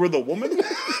if you were the woman?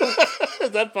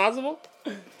 Is that possible?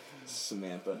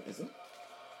 Samantha, is it?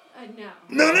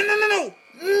 No.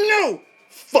 No!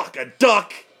 Fuck a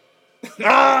duck!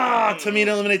 Tamina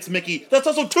eliminates Mickey. That's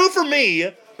also 2 for me!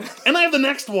 And I have the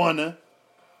next one,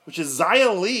 which is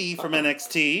Xia Li from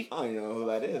NXT. I don't know who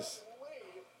that is.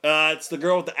 It's the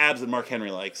girl with the abs that Mark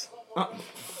Henry likes.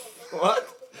 What?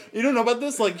 You don't know about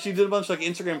this? Like, she did a bunch of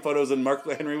Instagram photos and Mark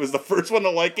Henry was the first one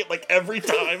to like it, every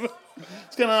time.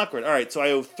 It's kind of awkward. Alright, so I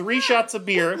owe 3 shots of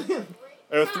beer.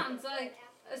 Sounds like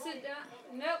a sit down.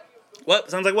 Nope.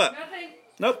 What? Sounds like what? Nothing.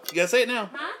 Nope, you gotta say it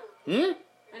now. Huh? Hmm?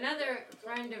 Another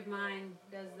friend of mine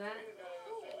does that.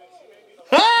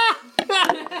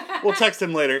 We'll text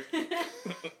him later.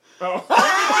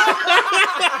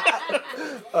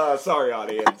 Sorry,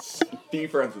 audience. Be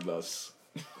friends with us.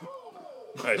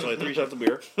 Alright, so I have 3 shots of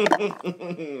beer.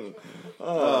 Happy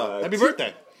Two-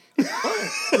 birthday.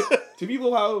 2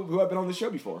 people who have been on the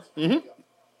show before. Alright,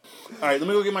 let me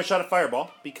go get my shot of Fireball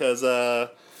because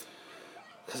of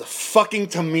fucking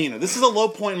Tamina. This is a low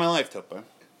point in my life, Topa.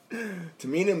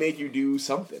 Tamina made you do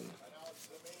something.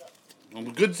 Well,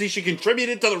 good to see she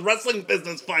contributed to the wrestling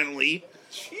business finally.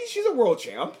 She's a world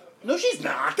champ. No, she's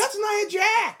not. That's Nia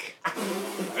Jax.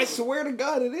 I swear to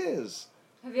God, it is.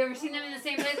 Have you ever seen them in the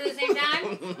same place at the same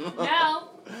time? No.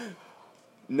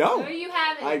 No. No, you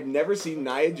haven't. I've never seen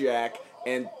Nia Jax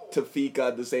and Tafika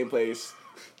at the same place.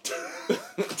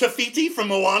 Tafiti from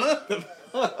Moana?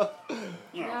 No,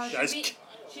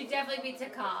 she definitely beat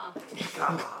Taka.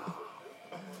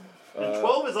 And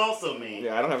 12 is also me.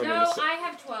 Yeah, I don't have No, any. I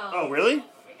have 12. Oh, really?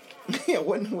 Yeah,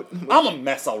 what I'm a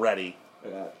mess already.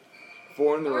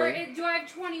 4 in the Or ring. do I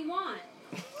have 21?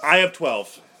 I have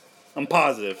 12. I'm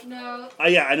positive. No.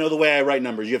 Yeah, I know the way I write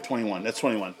numbers. You have 21. That's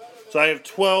 21. So I have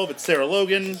 12. It's Sarah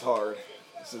Logan. It's hard.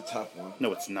 This is a tough one.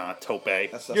 No, it's not, Tope.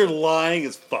 That's You're lying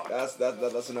as fuck. That's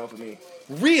a no for me.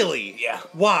 Really? Yeah.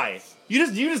 Why? You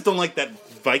just don't like that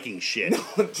Viking shit.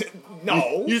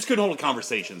 No. You just couldn't hold a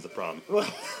conversation is the problem.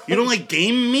 You don't like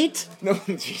game meat? No,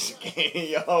 jeez.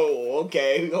 Yo,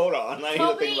 okay, hold on. I need to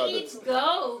Toby think about eats this.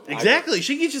 goat. Exactly.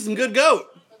 She gets you some good goat.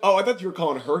 Oh, I thought you were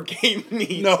calling her game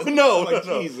meat. No. Like,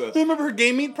 no. Jesus. Remember her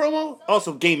game meat promo?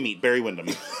 Also, game meat, Barry Windham.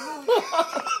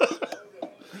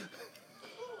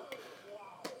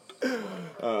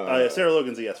 Yeah, Sarah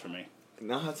Logan's a yes for me.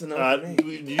 No, that's enough for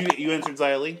me. You answered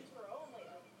Xia Li?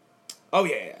 Oh,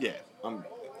 yeah. Yeah. I'm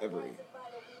every...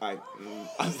 I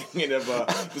was thinking of,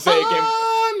 to say again...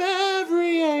 I'm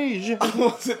every Asian. I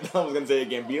was going to say a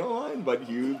Gambino line, but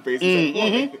you basically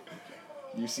said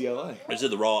UCLA. I just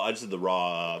did the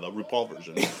raw, the RuPaul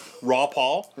version. Raw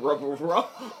Paul? Raw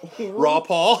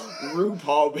Paul?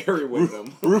 RuPaul Barry Windham.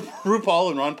 RuPaul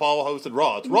and Ron Paul hosted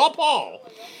Raw. It's Raw Paul.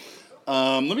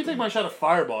 Let me take my shot of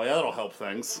Fireball. Yeah, that'll help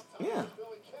things. Yeah.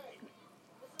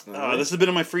 This has been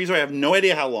in my freezer. I have no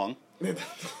idea how long. It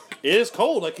is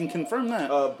cold. I can confirm that.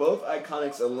 Both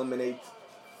Iconics eliminate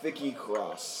Vicky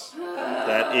Cross.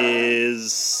 That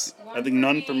is, I think,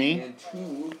 none for me. And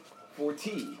 2 for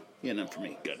T. Yeah, none for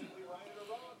me. Good.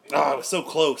 Oh, it was so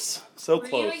close. So Were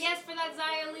close. you a yes for that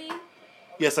Xia Li?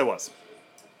 Yes, I was.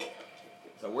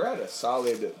 So we're at a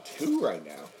solid 2 right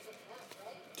now.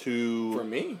 2. For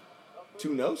me.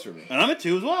 2 no's for me. And I'm at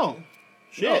 2 as well.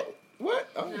 Shit. No. What?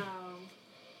 Oh. No.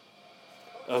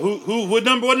 What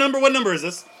number is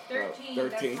this? 13. 13.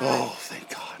 That's fine. Oh, thank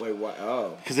God. Wait, what?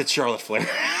 Oh. Because it's Charlotte Flair.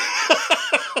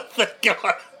 Thank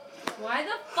God. Why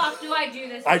the fuck do I do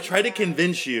this? I tried to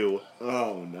convince you.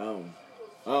 Oh, no.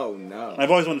 Oh, no. I've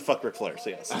always wanted to fuck Ric Flair, so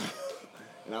yes.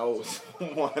 And I always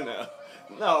wanna...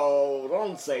 No,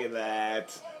 don't say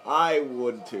that. I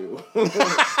would too.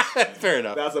 Fair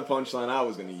enough. That's a punchline I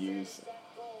was gonna use.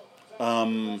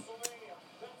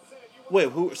 Wait,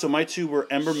 who? So my 2 were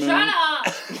Ember Moon. Shut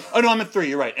up! Oh no, I'm at 3.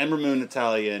 You're right. Ember Moon,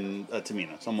 Natalia, and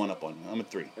Tamina. So I'm 1 up on you. I'm at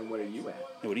 3. And what are you at?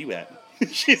 Hey, what are you at?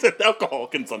 She's at alcohol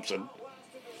consumption.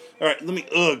 All right, let me.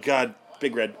 Oh God,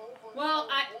 Big Red. Well,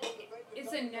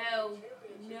 it's a no.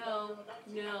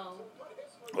 No.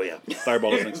 Oh yeah,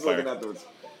 Fireball doesn't Just looking expire. at those.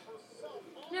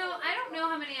 No, I don't know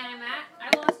how many I'm at.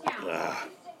 I lost count. Ah,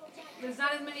 There's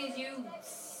not as many as you.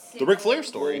 the Ric Flair We'll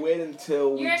story. wait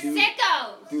until we You're do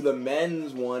sickos! the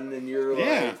men's one, and you're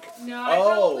Yeah. like, No, I Oh.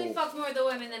 probably fuck more the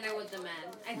women than I would the men.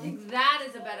 I think that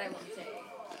is a bet I would take.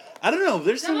 I don't know.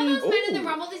 There's Some of some. those men in the Ooh.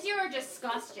 Rumble this year are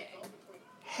disgusting.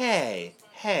 Hey,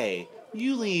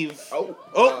 you leave.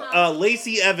 oh,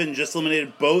 Lacey Evans just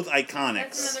eliminated both Iconics.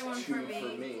 That's another one 2 for for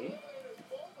me. me.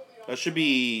 That should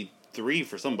be 3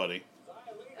 for somebody.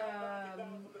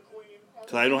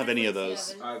 Because I don't have any of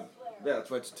those. Lacey Evans. Yeah,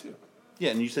 that's why it's 2.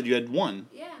 Yeah, and you said you had 1.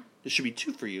 Yeah. It should be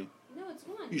 2 for you. No, it's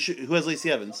one. Who has Lacey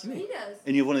Evans? He does.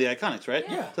 And you have one of the Iconics, right?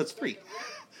 Yeah. So that's 3.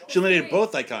 She eliminated 3.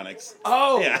 both Iconics.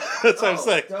 Oh! Yeah, that's what I'm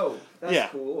saying. Dope. That's Yeah.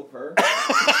 cool of her.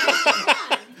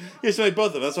 Yeah, she made both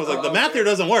of them. That's why I was like, the Oh, math okay. here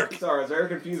doesn't work. Sorry, I was very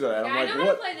confused with that. Yeah, I'm I like, know how to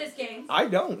what? play this game. I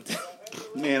don't.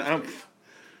 Man,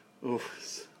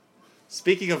 Oof.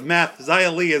 Speaking of math,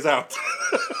 Xia Li is out.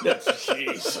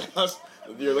 Jeez.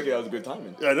 You're lucky that was good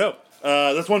timing. I know.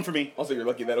 That's 1 for me. Also, you're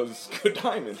lucky that it was good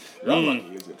timing. You're unlucky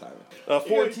it was good timing.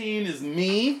 14 is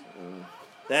me.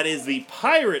 That is the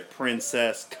Pirate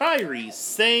Princess, Kairi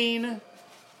Sane.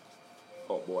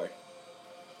 Oh, boy.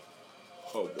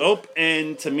 Oh, boy. Oh,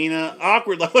 and Tamina,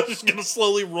 awkward. Like, we're just gonna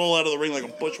slowly roll out of the ring like a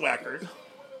bushwhacker.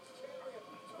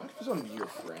 Why does want to be your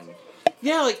friend?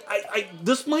 Yeah, like I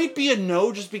this might be a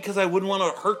no, just because I wouldn't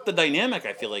want to hurt the dynamic.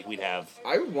 I feel like we'd have.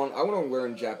 I want to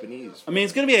learn Japanese. I mean,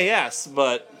 it's gonna be a yes,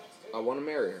 but I want to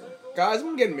marry her. Guys,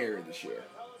 I'm getting married this year.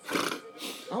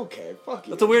 Okay, fuck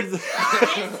you. that's a weird. This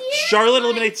year? Charlotte Like,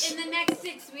 eliminates. in the next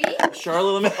 6 weeks? Charlotte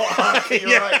eliminates. You're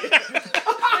yeah. right. Or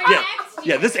Yeah. next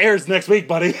year? Yeah, this airs next week,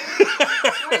 buddy.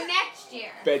 Or next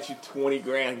year? Bet you 20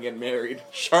 grand and get married.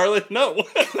 Charlotte, no.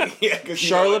 Yeah, 'cause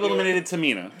Charlotte you know, eliminated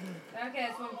Tamina. Okay,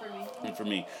 that's one for me. And for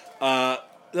me.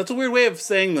 That's a weird way of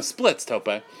saying the splits, Tope.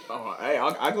 Oh, hey,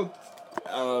 I'll go.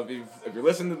 If you're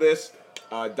listening to this,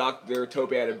 Dr.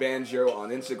 Tope at a Banjo on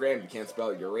Instagram. If you can't spell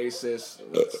it, you're racist.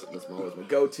 That's my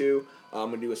go-to. I'm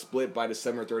going to do a split by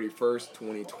December 31st,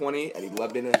 2020 at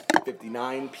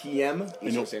 11:59 p.m.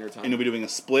 Eastern Standard Time. And you'll be doing a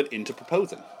split into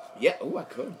proposing. Yeah, oh, I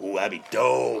could. Ooh, that'd be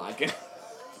dope. I can.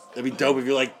 That'd be dope if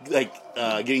you're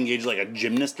getting engaged like a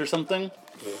gymnast or something.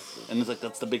 And it's like,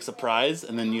 that's the big surprise.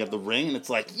 And then you have the ring and it's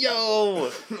like,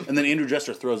 yo! And then Andrew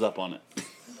Jester throws up on it.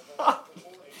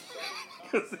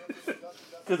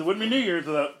 Because it wouldn't be New Year's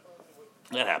without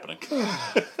That happening.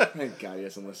 Thank God he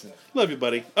doesn't listen. Love you,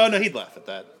 buddy. Oh, no, he'd laugh at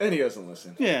that. And he doesn't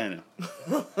listen. Yeah, I know.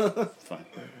 It's fine.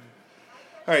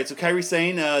 All right, so Kairi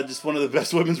Sane, just one of the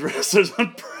best women's wrestlers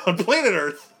on planet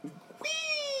Earth.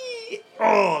 Whee!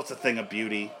 Oh, it's a thing of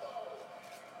beauty.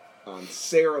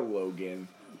 Sarah Logan.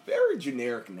 Very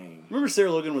generic name. Remember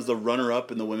Sarah Logan was the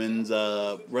runner-up in the women's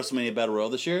WrestleMania Battle Royal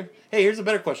this year? Hey, here's a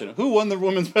better question. Who won the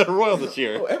women's Battle Royal this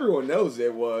year? Oh, everyone knows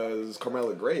it was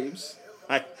Carmella Graves.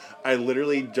 I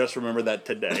literally just remembered that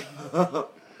today.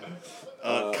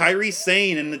 Kairi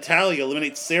Sane and Natalya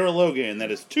eliminate Sarah Logan.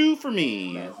 That is 2 for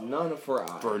me. That's none for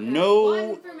I. For no...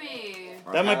 1 for me.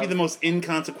 That might be the most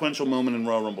inconsequential moment in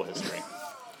Royal Rumble history.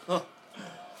 All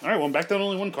right, well, I'm back down to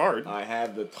only 1 card. I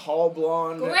have the tall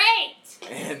blonde. Great!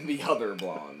 And the other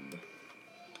blonde.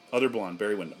 Other blonde,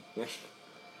 Barry Windham.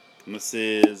 And this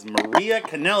is Maria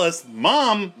Kanellis.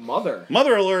 Mom! Mother.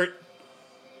 Mother alert!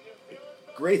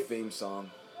 Great theme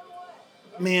song.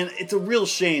 Man, it's a real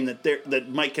shame that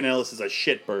Mike Kanellis is a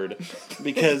shitbird.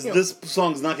 Because this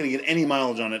song's not going to get any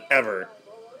mileage on it, ever.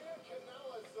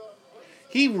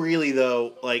 He really,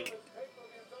 though, like...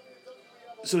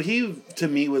 So he, to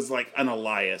me, was like an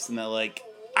Elias. And that, like,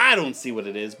 I don't see what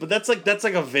it is. But that's like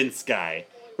a Vince guy.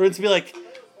 Where it's be like,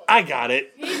 I got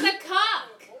it. He's a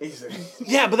cock.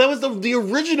 Yeah, but that was the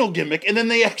original gimmick, and then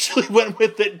they actually went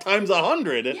with it times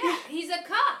 100. Yeah, he's a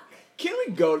cock. Can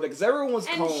we go to that? Because everyone's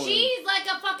And calling. she's like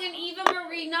a fucking Eva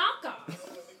Marie knockoff.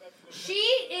 She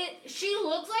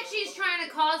looks like she's trying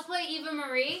to cosplay Eva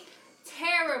Marie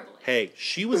terribly. Hey,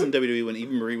 she was in WWE when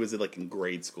Eva Marie was in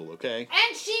grade school, okay?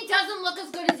 And she doesn't look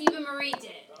as good as Eva Marie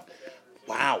did.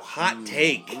 Wow, hot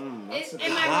take. Am I wrong?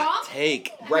 Hot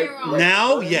take. Am I Right wrong?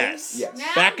 Now, yes. Yes.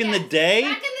 Now, Back in the yes. day?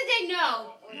 Back in the day,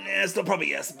 no. Still probably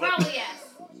yes. But Probably yes.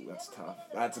 Ooh, that's tough.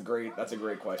 That's a great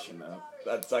question, though.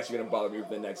 That's actually going to bother me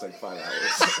for the next, 5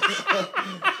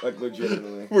 hours.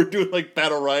 Legitimately. we're doing,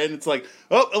 Battle Riot, and it's like,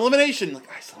 oh, elimination.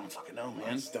 I still don't fucking know, man.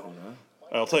 I just don't know.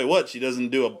 I'll tell you what, she doesn't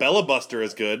do a Bella Buster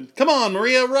as good. Come on,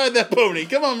 Maria, ride that pony.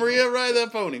 Come on, Maria, ride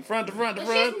that pony. Front to front to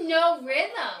But she front. has no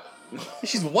rhythm.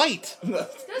 She's white.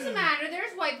 Doesn't matter.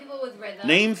 There's white people with rhythm.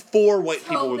 Name 4 white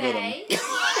people with rhythm. Tobey.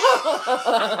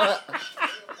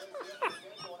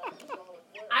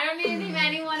 I don't need to name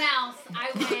anyone else. I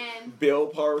win. Bill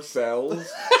Parcells.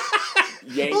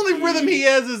 The only rhythm he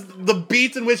has is the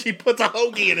beats in which he puts a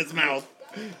hoagie in his mouth.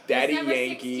 Daddy Number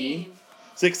Yankee.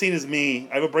 16. 16 is me.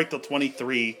 I have a break till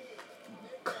 23.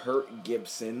 Kurt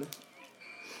Gibson.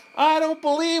 I don't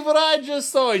believe what I just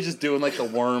saw. He's just doing the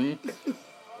worm.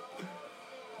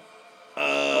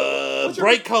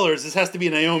 Bright colors. This has to be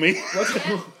Naomi.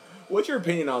 What's your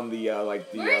opinion on the Where's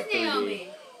 3D? Naomi?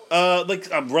 A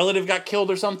relative got killed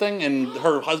or something, and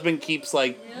her husband keeps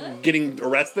getting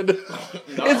arrested.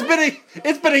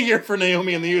 It's been a year for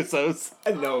Naomi and the Usos.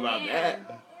 I know about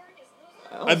that.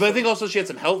 But I think also she had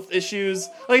some health issues.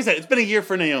 Like I said, it's been a year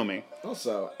for Naomi.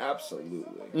 Also,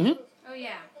 absolutely. Oh,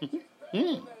 yeah.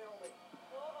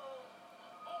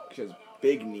 She has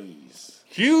big knees.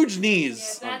 Huge Yeah,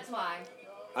 knees. that's why.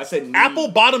 I said knee. Apple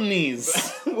bottom knees.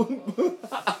 Boots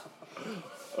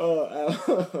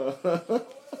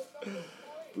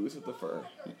with the fur.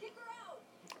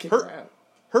 Kick Her- her out.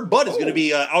 Her butt is going to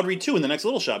be Audrey 2 in the next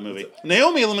Little Shop movie.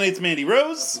 Naomi eliminates Mandy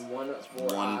Rose. One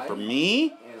For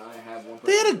me. And I have one for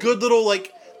They had a good little,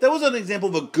 that was an example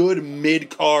of a good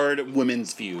mid-card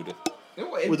women's feud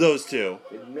with those two.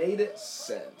 It made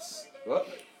sense. What?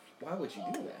 Why would you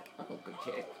do that? Oh, good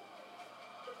kick.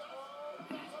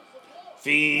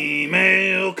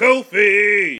 Female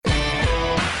Kofi.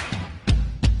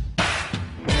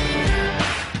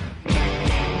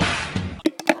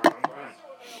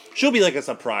 She'll be a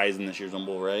surprise in this year's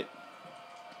Rumble, right?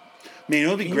 Man, it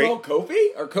would be great. Female Kofi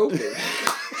or Kofi?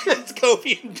 It's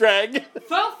Kofi and drag.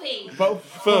 Fofi. Both.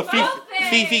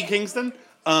 Fifi Kingston.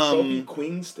 Kofi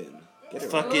Queenston. Get it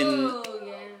Fucking. Oh,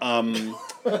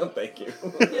 yeah. Thank you.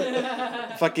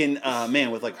 Fucking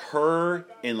man, with her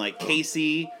and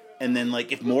Casey, and then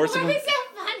if Morrison. Why is that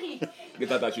funny?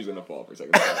 Because I thought she was gonna fall for a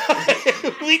second.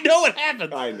 We know what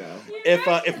happens. I know.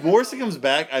 If Morrison comes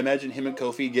back, I imagine him and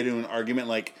Kofi get into an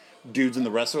argument dudes in the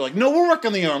wrestler no, we're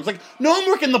working the arms. No, I'm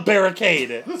working the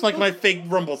barricade. It's my fake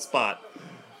Rumble spot.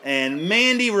 And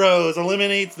Mandy Rose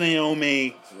eliminates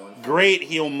Naomi. Great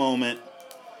heel moment.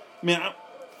 Man,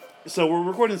 so we're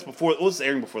recording this before. Well, this is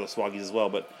airing before the Swaggies as well.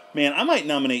 But man, I might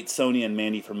nominate Sonya and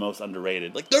Mandy for most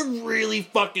underrated. They're really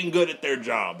fucking good at their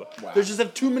job. Wow. They just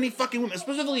have too many fucking women,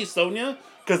 especially Sonya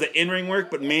because of in-ring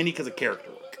work, but Mandy because of character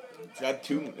work. They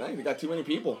got too many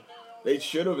people. They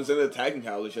should have, instead of the tag team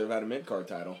title, they should have had a mid-card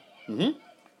title. Maybe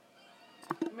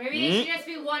it should just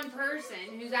be one person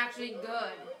who's actually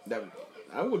good.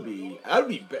 That would be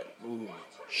Ooh.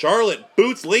 Charlotte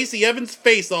boots Lacey Evans'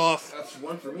 face off. That's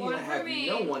one for me. One I for have me.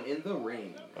 no one in the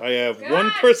ring. I have God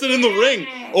one person in the damn ring.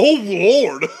 it. Oh,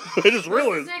 Lord. I just What's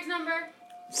realized. this next number?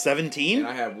 17? And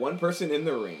I have one person in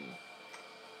the ring.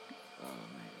 Oh,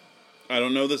 man. I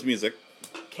don't know this music.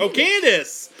 Oh,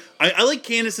 Candace! I like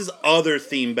Candace's other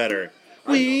theme better.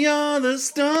 We are the I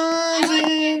stars. like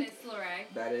in- Candice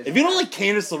LeRae. That is. If you don't like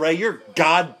Candace LeRae, you're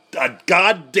a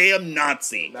goddamn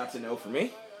Nazi. That's a no for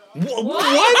me. What?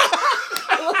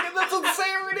 Look at the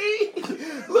sincerity!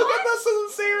 Look at the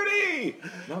sincerity!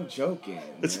 No, I'm joking,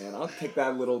 man. I'll take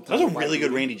that little. That was a really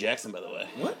good Randy Jackson, by the way.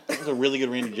 What? That was a really good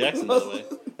Randy Jackson, by the way.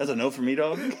 That's a no for me,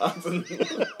 dog. Did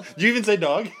No, you even say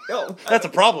dog? That's a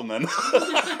problem, then.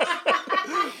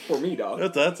 for me, dog.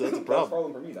 That's a That's a problem.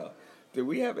 problem for me, dog. Do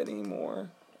we have any more?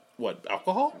 What,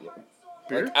 alcohol?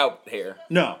 Beer? Like out here.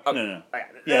 No.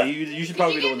 Yeah, you should Could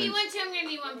probably you be the give one me that... one too? I'm gonna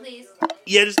need one, please.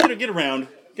 Yeah, just get a round.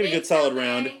 Get a good It's solid okay.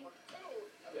 round.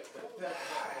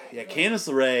 Yeah, Candice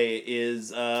LeRae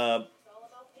is, Candice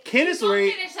Don't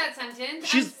LeRae... finish that sentence.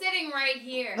 She's- I'm sitting right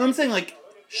here. I'm saying, like,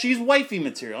 she's wifey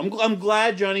material. I'm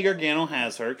glad Johnny Gargano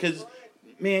has her, because,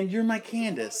 man, you're my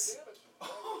Candice.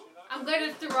 I'm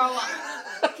gonna throw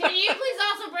up. Can you please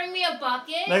also bring me a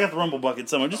bucket? I got the rumble bucket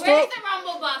somewhere. Just Where's throw, the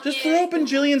rumble bucket? just throw up in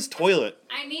Jillian's toilet.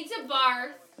 I need to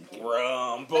barf.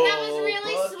 Rumble. But that was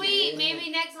really sweet. Maybe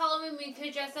next Halloween we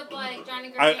could dress up like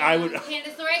Johnny Gargano I would- and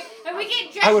Candice LeRae. And we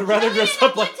could dress I would rather Jillian dress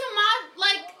up like-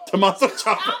 like Tommaso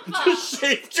Ciampa. Ciampa. Just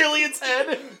shave Jillian's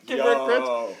head. Give her a crutch.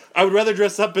 Yo. I would rather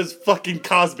dress up as fucking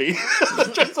Cosby.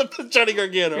 Dress up as Johnny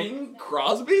Gargano. Bing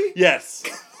Crosby? Yes.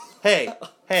 Hey.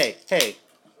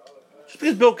 Just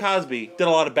because Bill Cosby did a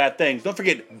lot of bad things, don't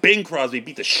forget Bing Crosby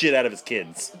beat the shit out of his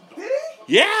kids. Did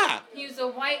Yeah. he was a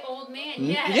white old man.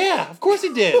 Yes. Yeah, of course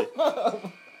he did.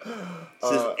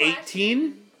 This is 18.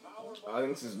 he? I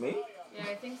think this is me. Yeah,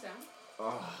 I think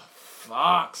so.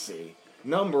 Foxy.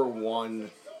 Number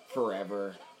one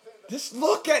forever. Just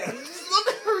look at her. Just look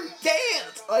at her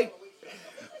dance. Like,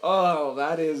 oh,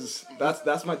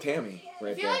 that's my Tammy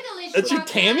right I feel there. like Alicia That's your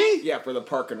Fox Tammy? Yeah, for the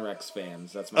Park and Recs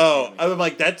fans, that's my Oh, Tammy. I'm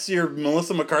like, that's your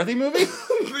Melissa McCarthy movie?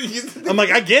 You think, I'm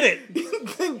like, I get it. you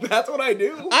think that's what I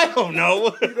do? I don't know.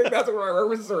 You think that's where my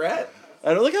references are at?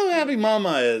 I don't look how happy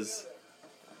Mama is.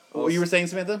 What you were saying,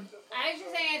 Samantha? I was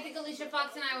just saying, I think Alicia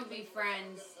Fox and I would be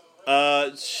friends.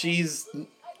 She's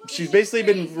basically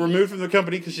been removed from the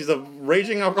company because she's a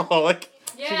raging alcoholic.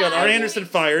 Yeah, She got I Arn think- Anderson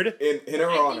fired. In her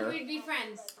I honor, think we'd be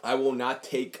friends. I will not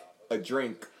take a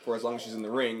drink for as long as she's in the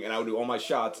ring, and I will do all my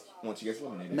shots once she gets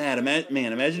eliminated. Man,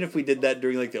 imagine if we did that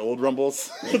during like the old Rumbles.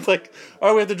 It's like,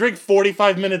 oh, we have to drink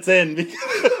 45 minutes in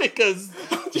because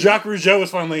Jacques Rougeau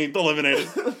was finally eliminated.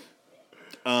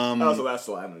 Also, that's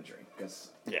still having a drink, because,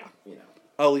 Yeah. you know.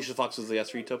 Oh, Alicia Fox was the yes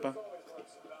for you, Topo?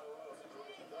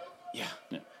 Yeah.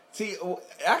 Yeah. See,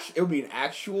 actually, it would be an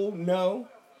actual no,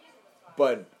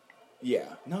 but yeah.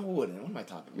 No, it wouldn't. What am I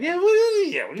talking about? Yeah, what are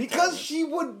you Because talking she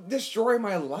would destroy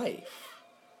my life.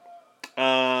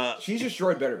 about? She's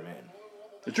destroyed better,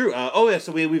 man. True.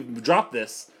 So we've dropped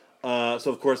this. So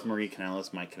of course Marie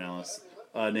Kanellis, Mike Kanellis,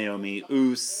 Naomi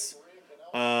Oos,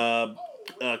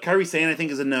 Kairi Sane I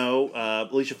think is a no.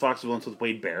 Alicia Fox was once with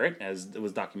Wade Barrett, as it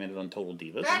was documented on Total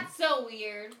Divas. That's so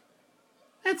weird.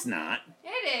 That's not. It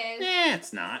is. Yeah,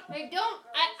 it's not. Like,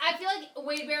 I feel like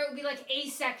Wade Barrett would be like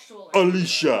asexual.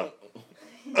 Alicia.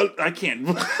 I can't.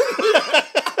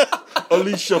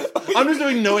 Alicia. I'm just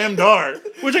doing Noam Dar,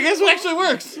 which I guess actually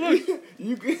works.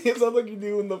 It sounds like you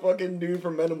do in the fucking dude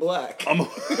from Men in Black. I'm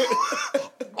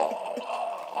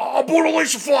born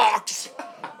Alicia Fox.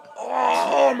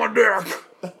 Oh, my dick.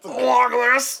 Look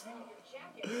at this.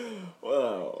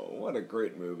 Whoa, what a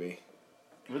great movie.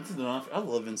 Vincent D'Onofrio. I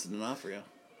love Vincent D'Onofrio.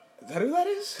 Is that who that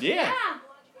is? Yeah.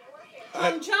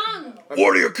 Chung Chung. Why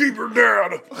do you keep your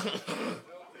dad?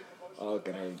 Oh, look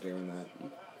at her doing that.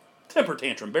 Temper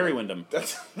tantrum. Barry Windham.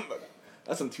 That's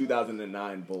some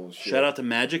 2009 bullshit. Shout out to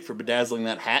Magic for bedazzling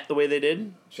that hat the way they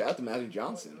did. Shout out to Magic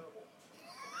Johnson.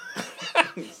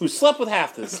 Who slept with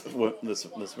half this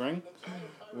ring?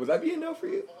 Would that be a no for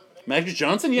you? Magic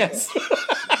Johnson? Yes.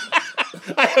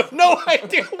 I have no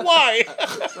idea why.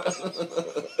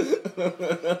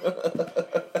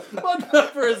 What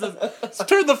number is this?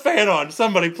 Turn the fan on,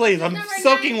 somebody, please. I'm Number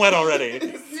soaking 19. wet already.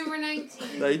 This is number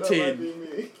 19.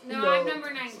 19. No, I'm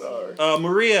number 19. Sorry.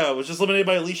 Maria was just eliminated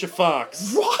by Alicia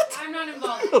Fox. What? I'm not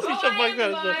involved. Alicia I Fox am got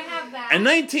involved. it. I have that. And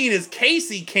 19 is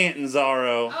Casey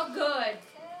Cantanzaro. Oh, good.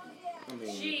 I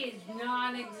mean, She's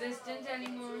non-existent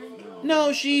anymore.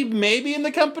 No, she may be in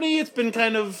the company. It's been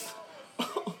kind of,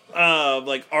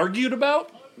 argued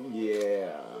about.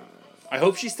 yeah. I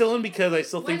hope she's still in because I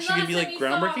still think When's she could the be, last like,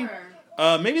 time you saw groundbreaking. her?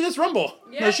 Maybe this Rumble.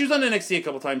 Yeah. No, she was on NXT a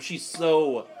couple times. She's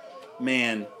so,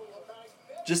 man,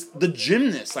 just the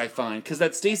gymnast, I find. Because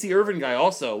that Stacey Irvin guy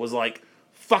also was like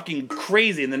fucking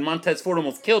crazy. And then Montez Ford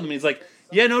almost killed him. He's like,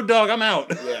 yeah, no, dog, I'm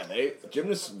out. Yeah,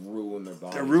 gymnasts ruin their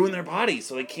body. They ruin their bodies,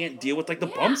 so they can't deal with like the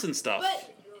bumps and stuff.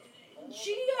 But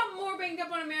she got more banged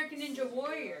up on American Ninja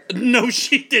Warrior. No,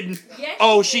 she didn't. Yes,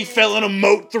 Oh, she she did. fell in a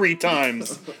moat 3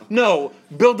 times. No,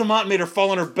 Bill DeMott made her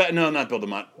fall on her back. No, not Bill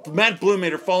DeMott. Matt Bloom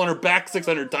made her fall on her back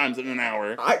 600 times in an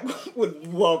hour. I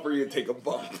would love for you to take a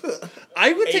bump.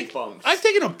 I would 8 take bumps. I've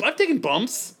taken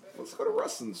bumps. Let's go to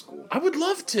wrestling school. I would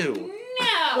love to.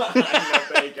 No.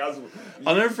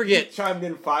 I'll never forget. Chimed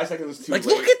in 5 seconds too Like,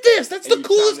 late. look at this. That's And the you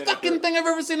coolest chimed in fucking after- thing I've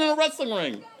ever seen in a wrestling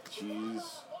ring. Jeez.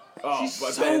 Oh, She's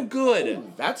but so then- good.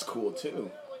 Ooh, that's cool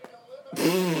too.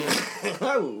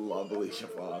 I love Alicia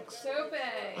Fox. So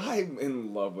bad. I'm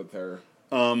in love with her.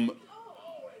 Never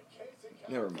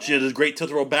mind. She had a great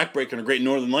tilt-a-roll backbreaker and a great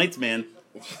Northern Lights, man.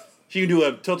 She can do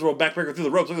a tilt-a-roll backbreaker through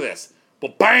the ropes. Look at this.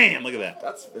 Well, bam! Look at that.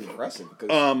 That's impressive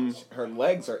because her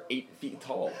legs are 8 feet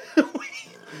tall.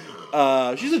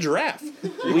 She's a giraffe.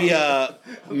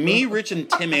 Me, Rich, and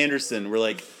Tim Anderson were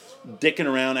like dicking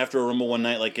around after a Rumble one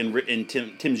night, like in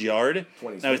Tim's yard.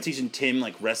 And I was teaching Tim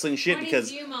like wrestling shit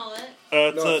because you mullet.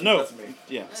 That's me.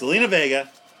 yeah, Selena Vega.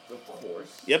 Of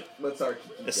course. Yep, Let's keep going.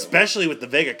 especially with the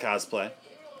Vega cosplay.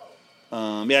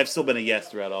 Yeah, I've still been a yes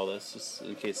throughout all this, just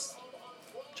in case.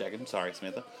 Checking. Sorry,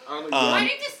 Samantha. Why do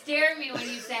you just stare at me when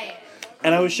you say it?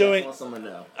 And I was showing. Unless I'm a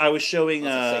no. I was showing.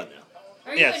 Unless I say no.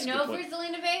 Are you Yes, a no good for point.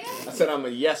 Selena Vega? I said I'm a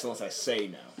yes unless I say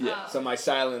no. Yeah. So my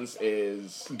silence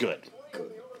is good,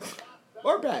 good.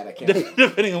 Or bad, I can't.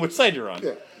 depending on which side you're on.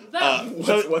 Yeah.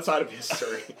 Both. What side of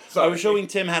history? So I was showing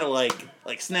Tim how to like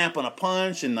snap on a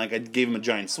punch, and like I gave him a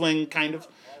giant swing, kind of.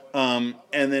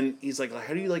 And then he's like,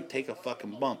 "How do you like take a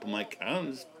fucking bump?" I'm like, "I don't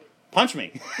know, just punch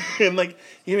me." And like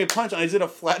he gave me a punch, and I did a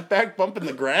flat back bump in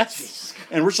the grass,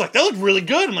 and Rich's like, "That looked really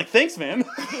good." I'm like, "Thanks, man."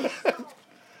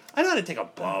 I know how to take a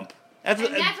bump. After,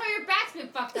 And that's why your back's been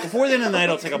fucked up. before the end of the night,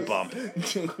 I'll take a bump.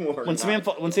 Or When not. Sam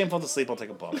falls asleep, I'll take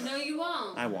a bump. No, you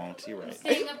won't. I won't. You're I'm right.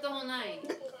 staying up the whole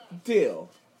night. Deal.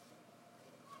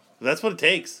 That's what it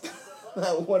takes. You think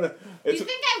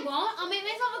I won't? I'll make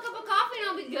myself a cup of coffee and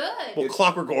I'll be good. Well,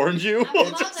 Clockwork Orange you. I'm a I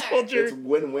just mother. told you. It's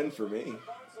win-win for me.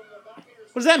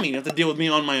 What does that mean? You have to deal with me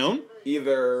on my own?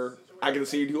 Either I can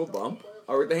see you do a bump,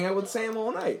 or we can hang out with Sam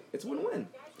all night. It's win-win.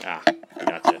 Ah,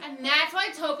 gotcha. And that's why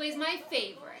Tope's my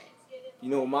favorite. You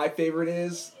know what my favorite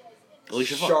is?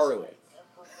 Alicia Fox. Charlotte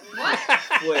What?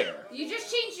 Flair. You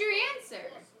just changed your answer.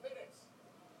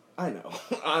 I know.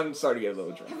 I'm starting to get a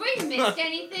little Have drunk. we missed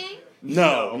anything?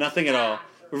 No, nothing at all.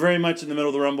 We're very much in the middle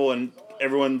of the Rumble, and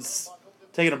everyone's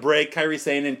taking a break. Kyrie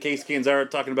Sane and Case Canzaro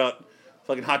talking about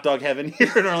fucking hot dog heaven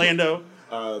here in Orlando.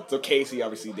 So Casey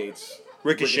obviously dates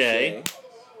Ricochet.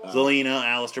 Zelina,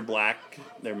 Aleister Black,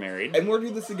 they're married. And we'll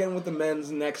do this again with the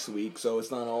men's next week, so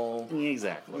it's not all,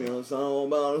 Exactly. it's not all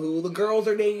about who the girls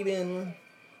are dating.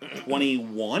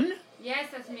 21? Yes,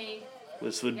 that's me.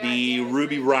 This would God be damn it,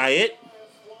 Ruby Ruby. Riot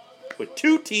with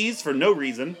 2 T's for no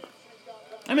reason.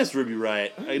 I miss Ruby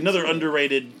Riot. Another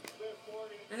underrated.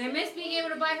 And I miss being able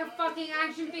to buy her fucking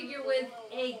action figure with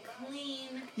a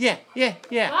clean Yeah.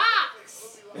 box.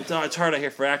 It's hard out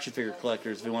here for action figure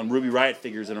collectors if they want Ruby Riot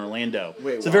figures in Orlando.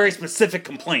 Wait, it's a why? very specific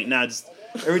complaint. Now, just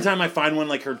every time I find one,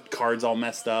 like her card's all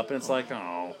messed up, and it's like,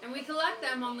 oh. And we collect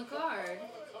them on the card.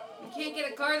 You can't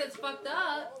get a card that's fucked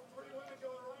up.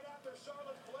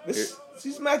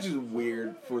 These matches are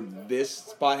weird for this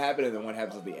spot happening and then what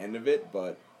happens at the end of it,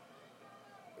 but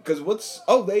because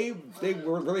they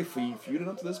were really feuding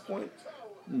up to this point.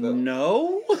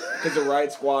 No? Because the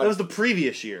Riot Squad. That was the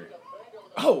previous year.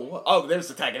 They're just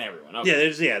attacking everyone.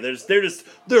 Okay.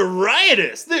 They're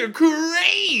riotous. They're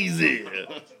crazy.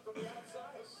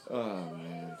 Oh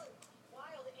man.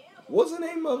 What's the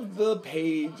name of the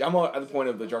page? I'm at the point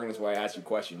of the drunkenness where I ask you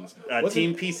questions. What's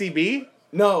Team it? PCB?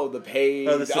 No, the page.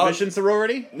 Oh, the submission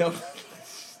sorority? No.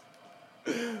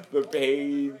 The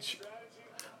page.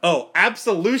 Oh,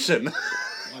 Absolution.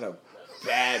 What a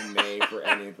bad name for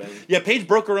anything. Yeah, Paige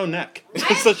broke her own neck, I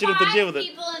have so she didn't have to 5 deal with it.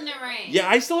 people in the ring. Yeah,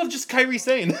 I still have just Kyrie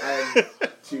Sane. I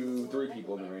have 3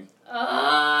 people in the ring.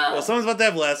 Well, someone's about to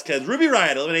have less because Ruby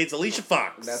Riot eliminates Alicia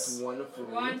Fox. That's 1 for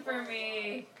me. 1 for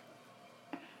me.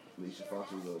 Alicia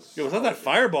Fox was Yo, without that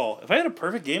fireball, if I had a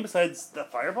perfect game besides the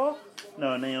fireball,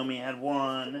 no, Naomi had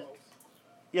 1.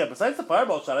 Yeah, besides the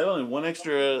fireball shot, I only had 1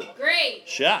 extra Great.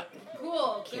 shot.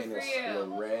 Cool. Good Candice for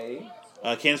you. LeRae.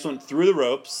 Candice went through the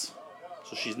ropes,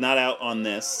 so she's not out on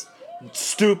this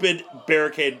stupid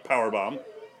barricade powerbomb.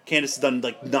 Candice has done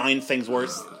like 9 things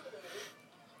worse.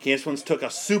 Candice once took a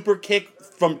super kick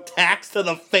from Tax to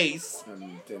the face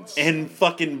and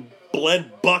fucking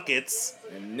bled buckets.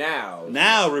 And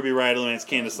now Ruby Riott eliminates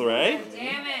Candice LeRae.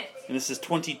 Damn it. And this is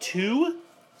 22.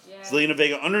 Yeah. Zelina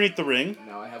Vega underneath the ring.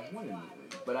 I have one in the ring.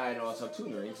 But I also have two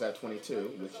in the ring because I have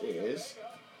 22, which is...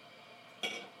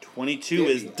 22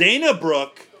 is Dana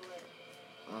Brooke.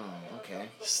 Oh, okay.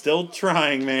 Still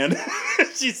trying, man.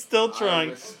 She's still I trying.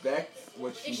 respect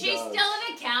what she Is does. she still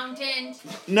an accountant?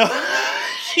 No,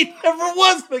 she never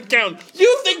was an accountant.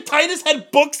 You think Titus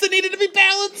had books that needed to be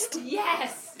balanced?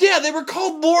 Yes. Yeah, they were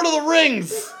called Lord of the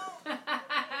Rings.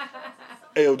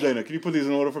 Hey, yo, Dana, can you put these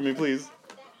in order for me, please?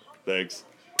 Thanks.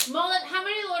 Mullet, how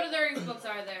many Lord of the Rings books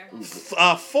are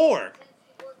there? 4.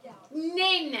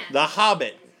 Name them. The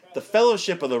Hobbit, The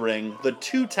Fellowship of the Ring, The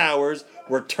Two Towers,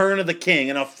 Return of the King,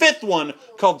 and a 5th one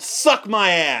called Suck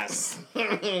My Ass.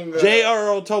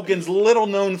 J.R.R. Tolkien's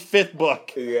little-known 5th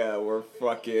book. Yeah, where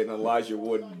fucking Elijah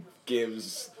Wood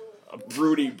gives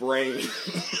Rudy brain.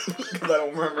 Because I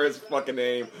don't remember his fucking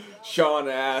name. Sean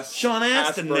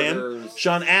Astin, man. Asperger's.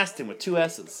 Sean Astin with 2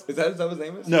 S's. Is that what his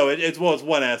name is? No, it's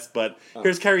 1 S, but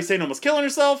here's Kairi Sane almost killing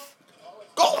herself.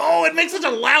 Oh, it makes such a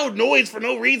loud noise for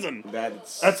no reason.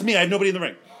 That's me. I had nobody in the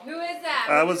ring. Who is that?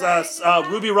 It was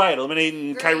Ruby Riott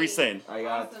eliminating Great. Kairi Sane. I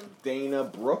got Awesome. Dana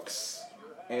Brooks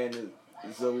and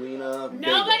Zelina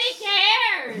Nobody Vegas.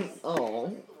 cares.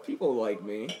 Oh, people like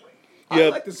me. Yeah. I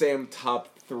like to say I'm top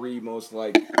 3 most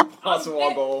like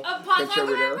Podswoggle Of Podswoggle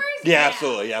contributor. members? Yeah,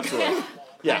 absolutely. Yeah.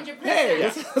 100%. Hey,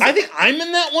 Yeah. I think I'm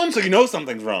in that one, so you know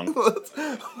something's wrong.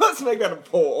 let's make that a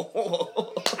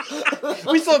poll.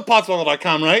 We still have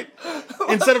potswoggle.com, right?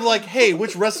 Instead of like, hey,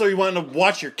 which wrestler you want to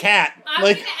watch your cat? I'm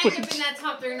Like, gonna end up in that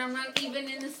top 3 and I'm not even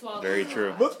in the swallow. very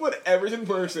true. Let's put every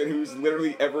single person who's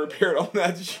literally ever appeared on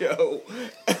that show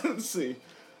and see.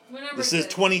 What number This is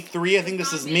is 23. I think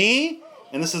this is me.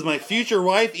 And this is my future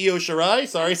wife, Io Shirai.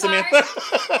 Sorry, I'm sorry.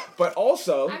 Samantha. But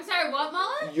also, I'm sorry, what,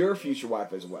 Mullet? your future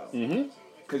wife as well. Mm-hmm.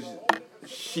 Because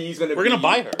she's gonna. We're gonna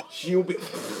buy her. She'll be.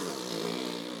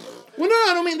 Well, no,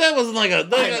 I don't mean that wasn't like a.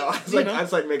 I know. It's you like, know.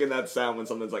 it's like making that sound when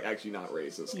something's like actually not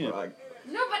racist. Yeah. But like,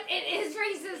 No, but it is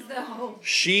racist, though.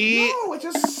 She. no, it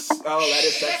just. Oh, that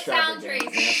is sex That sounds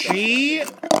trafficking. racist. She.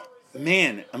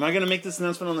 Man, am I gonna make this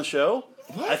announcement on the show?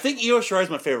 What? I think Io Shirai is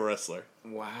my favorite wrestler.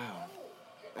 Wow.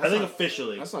 I think not-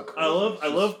 officially. that's not I love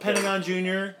cool. Pentagon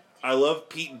Jr. I love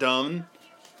Pete Dunne.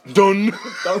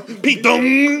 Pete Pete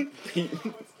Dunne.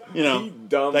 You know, Pete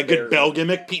Dunne that good Barry. bell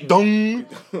gimmick, Pete Dunne.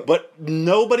 But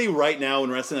nobody right now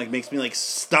in wrestling like makes me like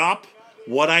stop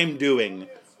what I'm doing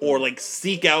or like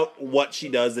seek out what she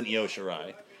does in Io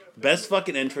Shirai. Best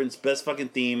fucking entrance, best fucking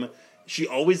theme. She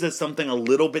always does something a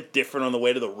little bit different on the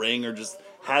way to the ring or just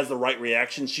has the right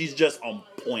reaction. She's just on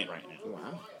point right now.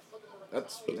 Wow.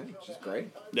 That's she's great.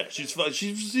 Yeah, she's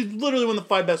literally one of the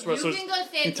 5 best You wrestlers can go in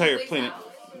stay the entire at planet. house.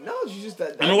 No, she's just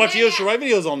that. I'm gonna watch Io Shirai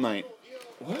videos all night.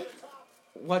 What?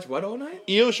 Watch what all night?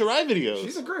 Io Shirai videos.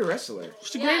 She's a great wrestler.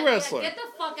 She's a great wrestler. Get the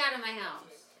fuck out of my house.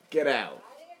 Get out.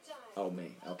 Oh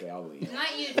me. Okay, I'll leave.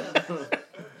 Not you, though.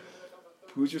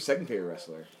 Who's your second favorite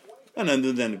wrestler? And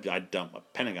then I'd dump a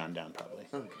Pentagon down probably.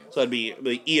 Okay. So it'd be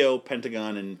Io,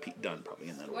 Pentagon, and Pete Dunne probably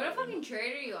in that What order. a fucking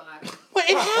traitor you are. Well,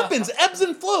 it happens. Ebbs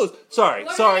and flows. Sorry.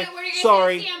 What Sorry. are you gonna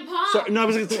Sorry. say, CM Punk? Sorry. No, I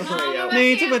was going to No, what about No,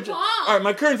 you took CM my- Punk? All right,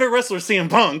 my current favorite wrestler is CM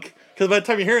Punk. Because by the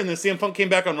time you're hearing this, CM Punk came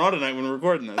back on Raw tonight when we're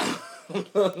recording this.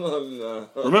 Oh,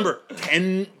 no. Remember,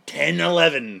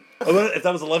 10-11. If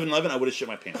that was 11-11, I would have shit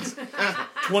my pants.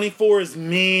 24 is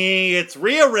me. It's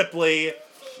Rhea Ripley,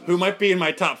 who might be in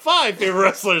my top 5 favorite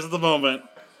wrestlers at the moment.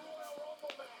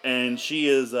 And she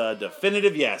is a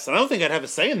definitive yes. And I don't think I'd have a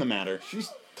say in the matter. She's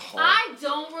tall. I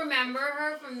don't remember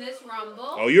her from this Rumble,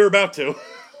 Oh, you're about to.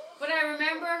 but I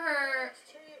remember her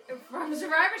from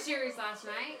Survivor Series last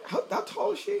night. How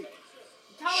tall is she?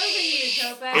 Taller than you,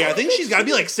 Tope. Yeah, I think she's got to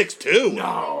be like 6'2".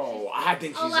 No, I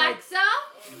think she's like. Alexa,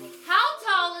 how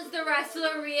tall is the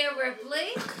wrestler Rhea Ripley?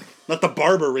 Not the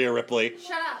barber Rhea Ripley.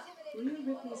 Shut up. Rhea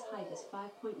Ripley's height is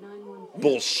 5.91 feet.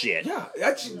 Bullshit. Yeah,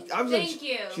 that's. I was Thank like,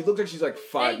 you. She looks like she's like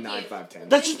 5'9", Thank you. 5'10".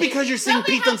 That's just because you're seeing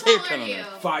Tell me Pete how Dunne's tall haircut are on you?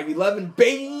 her. 5'11",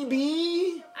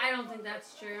 baby. I don't think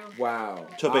that's true. Wow.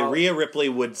 Tope, I'll- Rhea Ripley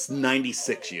would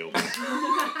 96 you.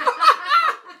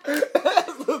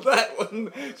 that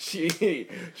one, she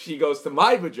goes to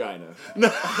my vagina. No,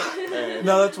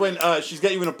 that's when she's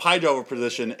got you in a pie driver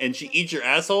position and she eats your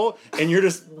asshole and you're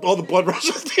just, all the blood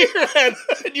rushes to your head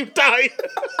and you die.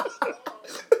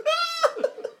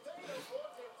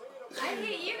 I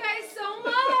hate you guys so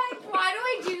much. Why do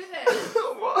I do this?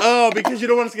 Oh, because you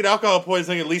don't want us to get alcohol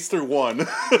poisoning at least through one.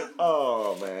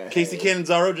 Oh, man. Casey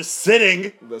Cannizzaro just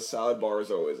sitting. The salad bar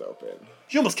is always open.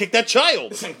 She almost kicked that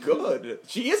child. Isn't good.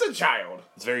 She is a child.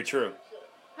 It's very true.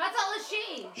 How tall is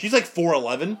she? She's like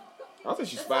 4'11". I don't think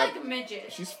she's That's 5. like a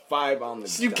midget. She's 5 on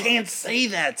the You dot. can't say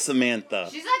that, Samantha.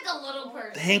 She's like a little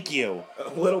person. Thank you. A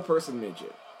little person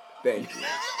midget. Thank you.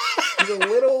 She's a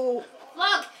little...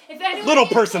 Look, if anyone Little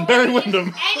is person, authority- Barry Windham.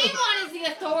 If anyone is the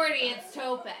authority, it's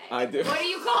Tope. I do. What do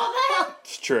you call that?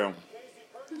 It's true.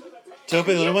 Tope,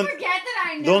 the You only one, forget that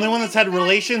I know the only one that's had everybody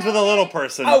relations with a Tope? little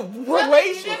person. Oh,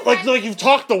 relation. Like you've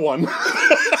talked to one.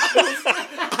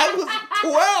 I was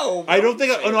 12. I don't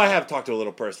think. Oh no, I have talked to a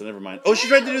little person. Never mind. Oh, she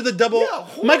tried to do the double. Yeah,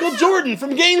 Michael Jordan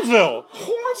from Gainesville.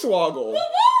 Hornswoggle.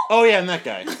 Oh yeah, and that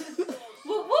guy.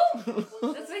 Whoop, whoop.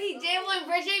 That's what he did when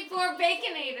Bridge ate 4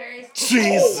 Baconators.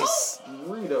 Jesus.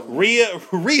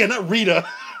 Rita. Not Rita.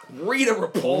 Rita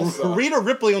Repulsa. Rita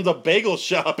Ripley owns a bagel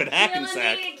shop in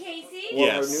Hackensack. Eliminated Casey. Well,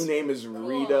 Yes. her new name is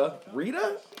Rita.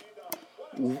 Rita?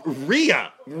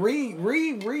 Rhea.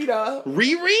 Rita.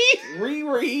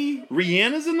 Riri?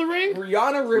 Rihanna's in the ring?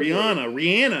 Rihanna Ripley.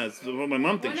 Rihanna is what my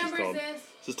mom What thinks she's number is called. this?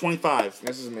 This is 25.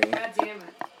 This is me. God damn it.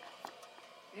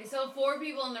 They sold 4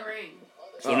 people in the ring.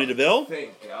 Sonya Deville?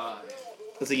 Thank God.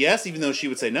 That's a yes, even though she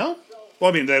would say no?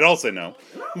 Well, I mean, they'd all say no.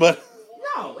 But,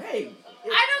 No, hey.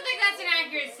 I don't think that's an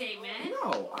accurate statement.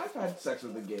 No, I've had sex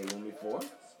with a gay woman before.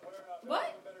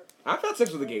 What? I've had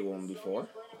sex with a gay woman before.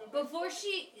 Before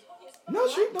she... No,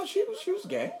 she was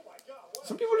gay.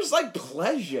 Some people just like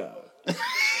pleasure. Why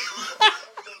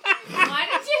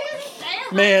did you say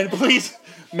it man, like please.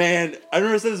 Man, I've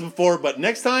never said this before, but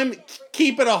next time,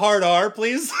 keep it a hard R,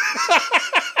 please.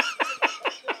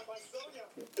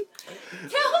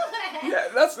 that? Yeah,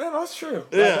 that's true.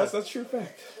 Yeah. That's true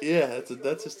fact. Yeah,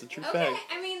 that's just a true Okay, fact.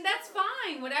 I mean, that's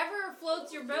fine. Whatever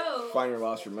floats your boat. Find your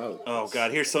lost remote. Oh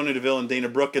God! Here's Sonya Deville and Dana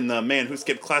Brooke and the man who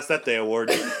skipped class that day award.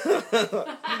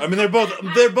 I mean, they're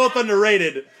both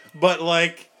underrated, but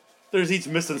like, there's each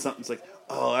missing something. It's like,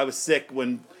 oh, I was sick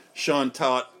when Sean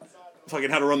taught fucking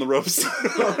how to run the ropes.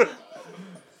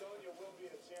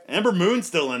 Amber Moon's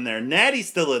still in there. Natty's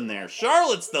still in there.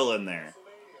 Charlotte's still in there.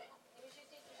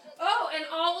 Oh, and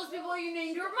all those people you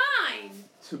named were mine.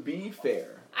 To be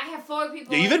fair, I have 4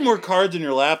 people. Yeah, you've in had more there. cards in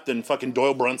your lap than fucking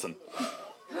Doyle Brunson.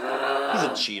 He's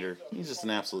a cheater. He's just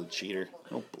an absolute cheater. I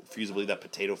don't refuse to believe that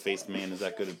potato-faced man is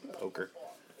that good at poker.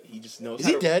 he just knows. Is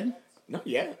he dead? Not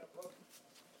yet.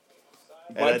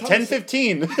 At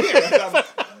 10:15.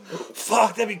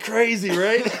 Fuck, that'd be crazy,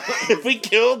 right? If we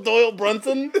killed Doyle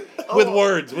Brunson with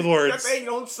words. That's why you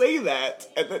don't say that.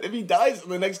 And then if he dies in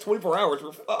the next 24 hours,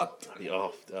 we're fucked.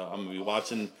 Oh, I'm gonna be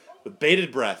watching with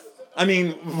bated breath. I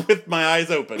mean, with my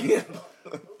eyes open.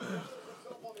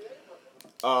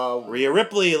 Rhea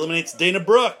Ripley eliminates Dana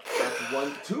Brooke.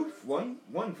 That's 1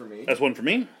 for me. That's one for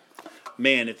me.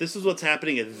 Man, if this is what's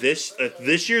happening at this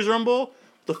year's Rumble, what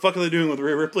the fuck are they doing with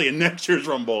Rhea Ripley in next year's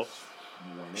Rumble?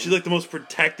 She's like the most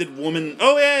protected woman.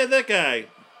 Oh yeah, that guy.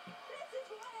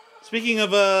 Speaking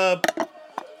of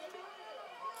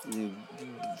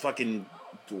fucking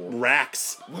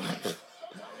racks.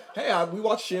 Hey, we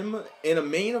watched him in a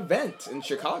main event in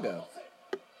Chicago.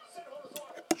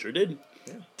 Sure did.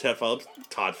 Yeah. Todd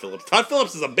Phillips. Todd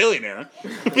Phillips is a billionaire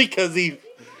because he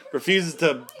refuses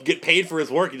to get paid for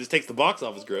his work. He just takes the box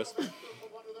office gross.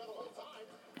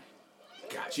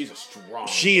 God, she's a strong.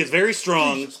 She is very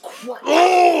strong. Jesus Christ.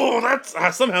 Oh,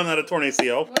 that's somehow not a torn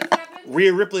ACL. What's happened?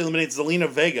 Rhea Ripley eliminates Zelina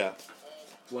Vega.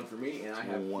 It's 1 for me, and I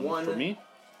have One for me.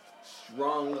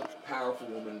 strong, powerful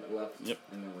woman left Yep.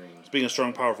 in the ring. Speaking of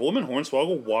strong, powerful woman,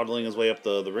 Hornswoggle waddling his way up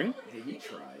the ring. Hey, he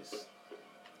tries.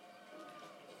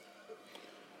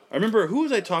 I remember, who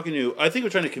was I talking to? I think we're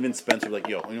trying to convince Spencer, like,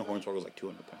 yo, you know Hornswoggle's like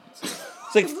 200 pounds.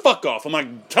 It's like, fuck off. I'm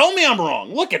like, tell me I'm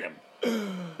wrong. Look at him.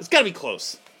 It's got to be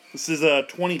close. This is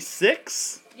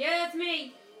 26. Yeah, that's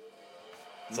me.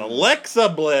 It's Alexa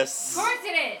Bliss. Of course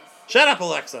it is. Shut up,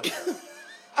 Alexa.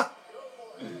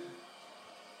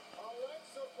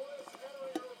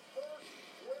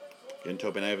 Again,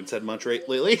 Tobin, I haven't said much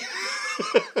lately.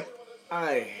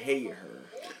 I hate her.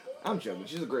 I'm joking.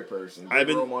 She's a great person. I've Great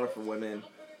been- role model for women.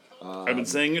 I've been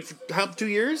saying it for how, 2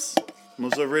 years?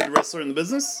 Most overrated wrestler in the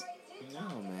business. No,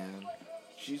 man.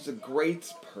 She's a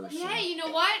great person. Yeah, you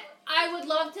know what? I would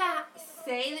love to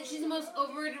say that she's the most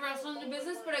overrated wrestler in the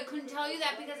business, but I couldn't tell you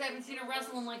that because I haven't seen her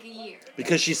wrestle in like a year.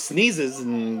 Because she sneezes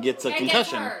and gets a And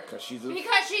concussion. gets hurt. Because she's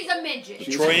Because she's a midget.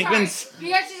 She's- Troy Sorry, Aikman's-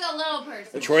 Because she's a little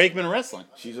person. Troy Aikman in wrestling.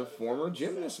 she's a former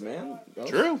gymnast, man. Those-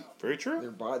 True. Very true.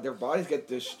 Their bodies get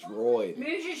destroyed.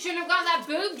 Maybe she shouldn't have got that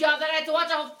boob job that I had to watch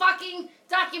a whole fucking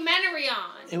documentary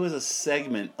on. It was a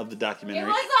segment of the It documentary.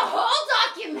 was the whole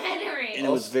and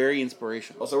it was very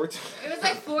inspirational. Also, It was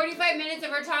like 45 minutes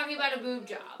of her talking about a boob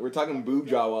job. we're talking boob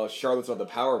job while Charlotte's on the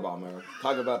powerbomb her.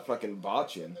 Talk about fucking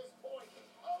botching.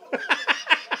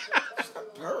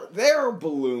 They're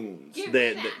balloons. Give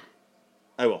They- me that.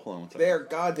 I will. Hold on one second. They're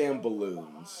goddamn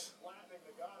balloons.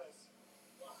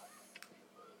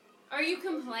 Are you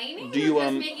complaining? Do you, or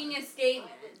just making a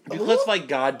statement? Do you classify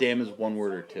goddamn as one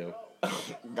word or two?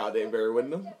 Goddamn Barry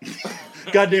Windham.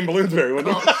 Goddamn balloons, Barry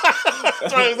Windham.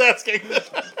 That's what I was asking.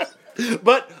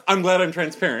 But I'm glad I'm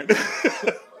transparent.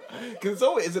 Because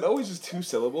is it always just 2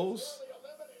 syllables?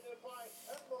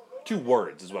 2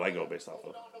 words is what I go based off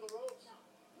of.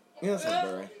 Yeah, that's not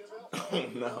Barry. Oh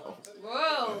no.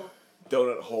 Whoa.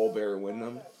 Donut hole Barry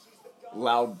Windham.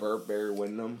 Loud burp Barry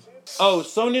Windham. Oh,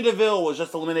 Sonya Deville was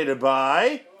just eliminated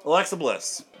by Alexa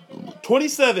Bliss.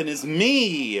 27 is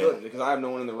me. Good, because I have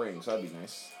no one in the ring, so that'd be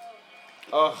nice.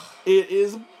 Ugh. It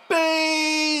is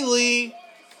Bailey.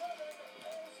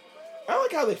 I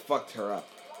like how they fucked her up.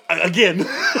 Again.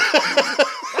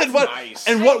 in what, nice.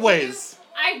 In what ways?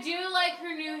 I do like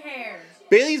her new hair.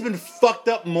 Bailey's been fucked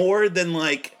up more than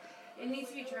like It needs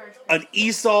to be charged. an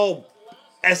Esau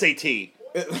SAT.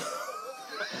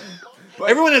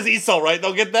 Everyone has Esau, right?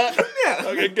 They'll get that? Yeah.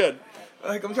 Okay, good.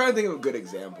 Like, I'm trying to think of a good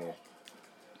example.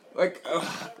 Like,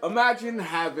 imagine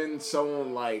having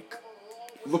someone like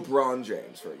LeBron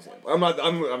James, for example. I'm not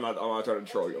trying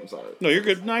to troll you. I'm sorry. No, you're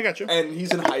good. No, I got you. And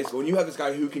he's in high school, and you have this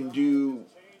guy who can do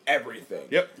everything.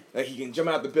 Yep. Like, he can jump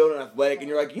out the building, athletic, and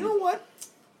you're like, you know what?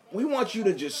 We want you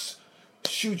to just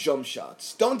shoot jump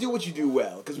shots. Don't do what you do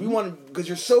well, because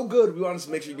you're so good. We want us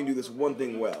to make sure you can do this one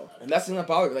thing well. And that's the thing that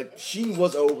bothered me. Like, she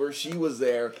was over. She was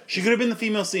there. She could have been the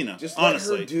female Cena. Just let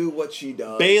honestly. her do what she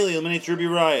does. Bailey eliminates Ruby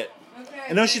Riott. Okay.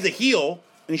 I know she's a heel,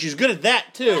 and she's good at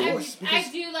that too. I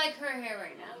do like her hair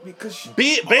right now. Because she...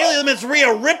 Bailey eliminates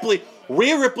Rhea Ripley.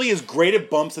 Rhea Ripley is great at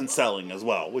bumps and selling as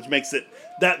well, which makes it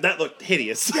that looked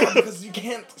hideous. Yeah, because you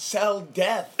can't sell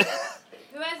death.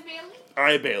 Who has Bailey?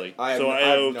 I have Bailey, I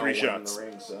owe no 3 one shots. In the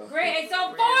ring, so. Great, so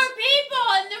 4 people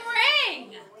in the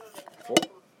ring.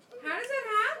 How does that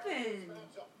happen?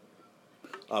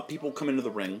 People come into the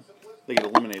ring, they get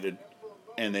eliminated,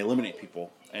 and they eliminate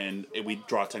people, and we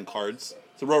draw 10 cards.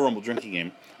 It's a Royal Rumble drinking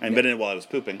game. I invented it while I was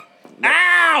pooping.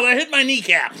 Ow! That hit my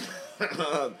kneecap.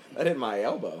 That hit my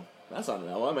elbow. That's not an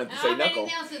elbow. I meant to say How many knuckle.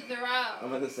 nails to throw? I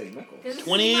meant to say knuckle. 'Cause this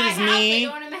 28 is is my house, me. I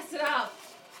don't want to mess it up.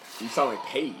 You sound like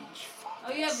Paige.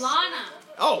 Oh, you have Lana.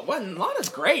 Oh, what? Lana's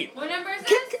great. What number is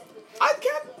Can't, this? I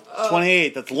can't.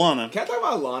 28, that's Lana. Can I talk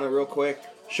about Lana real quick?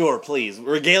 Sure, please.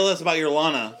 Regale us about your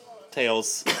Lana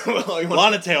tales. Well, you wanna-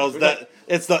 Lana Tales,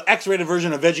 it's the X-rated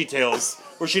version of Veggie Tales,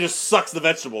 where she just sucks the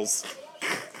vegetables.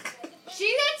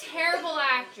 She's a terrible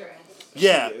actress.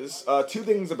 Yeah. She is. 2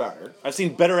 things about her. I've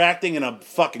seen better acting in a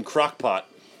fucking crock pot.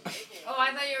 Oh,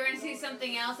 I thought you were going to say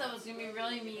something else that was going to be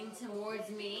really mean towards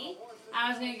me. I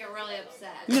was going to get really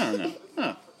upset. No.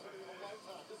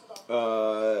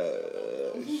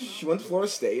 She went to Florida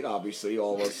State. Obviously,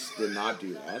 all of us did not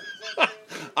do that.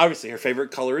 Obviously, her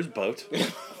favorite color is boat. But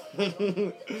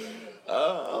you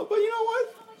know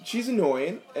what? She's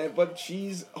annoying, but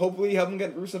she's hopefully helping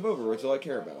get Rusev over, which is all I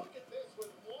care about.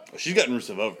 She's gotten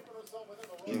Rusev over.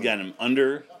 She's gotten him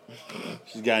under.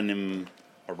 She's gotten him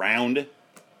around.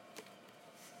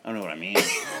 I don't know what I mean.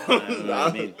 I don't know what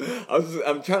I mean. I was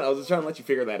just trying to let you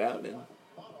figure that out, man.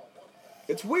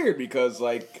 It's weird because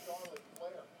like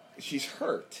she's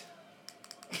hurt.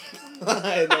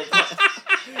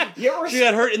 You ever She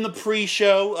got hurt in the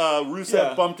pre-show. Rusev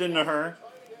Yeah. bumped into her.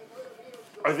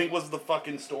 I think was the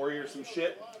fucking story or some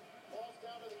shit.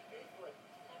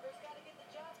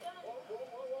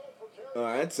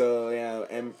 Alright, so yeah,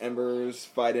 Ember's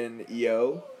fighting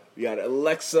Io. We got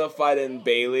Alexa fighting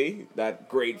Bailey, that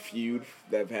great feud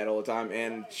that I've had all the time,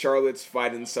 and Charlotte's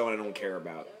fighting someone I don't care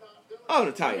about. Oh,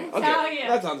 Natalia. Okay, Natalia.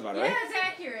 that sounds about Yeah, right. that's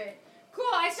accurate. Cool,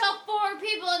 I saw 4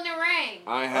 people in the ring.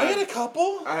 I I had a have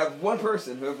couple. I have one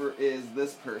person, whoever is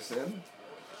this person,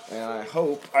 and I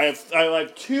hope I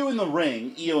have 2 in the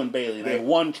ring, Io and Bailey, and I have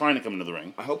 1 trying to come into the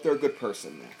ring. they're a good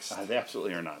person next. They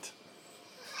absolutely are not.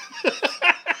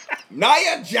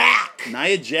 Nia Jack.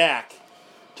 Nia Jax.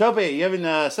 Tope, you haven't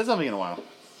said something in a while.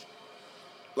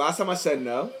 Last time I said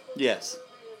no, Yes.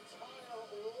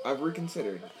 I've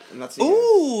reconsidered, and that's a yes.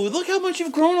 Ooh, look how much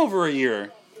you've grown over a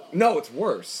year. No, it's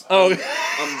worse. Oh, It's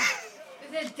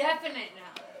a definite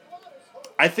now.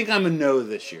 I think I'm a no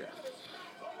this year.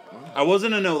 I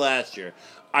wasn't a no last year.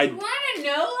 You want to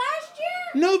know last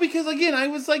year? No, because again, I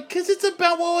was like, because it's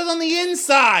about what was on the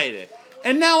inside.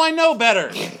 And now I know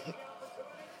better.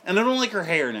 And I don't like her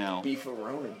hair now.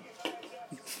 Beefaroni.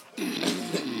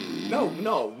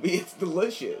 No, it's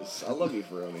delicious. I love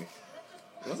beefaroni.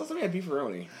 When's the last time you had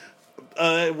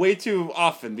beefaroni? Way too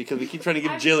often because we keep trying to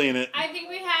give Jillian it. I think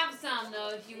we have some though.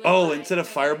 If you would Oh, like. instead of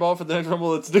Fireball for the next Rumble,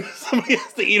 let's do somebody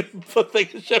has to eat a thing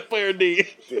of Chef Boyardee.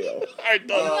 Deal. Alright,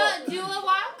 done. Do a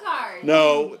wild card.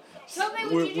 No. Tope,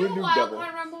 We're- would you we're do a do wild double.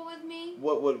 card rumble with me?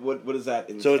 What does that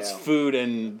entail? So it's food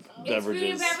and It's beverages.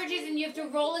 food and beverages, and you have to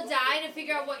roll a die to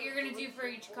figure out what you're gonna do for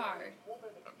each card.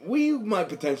 We might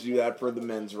potentially do that for the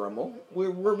men's rumble.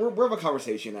 We're have a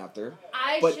conversation after.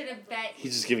 I But- should have bet.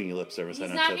 He's just giving you lip service. I He's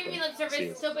know not Tope. giving me lip service. She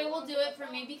is. Tope will do it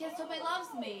for me because Tope loves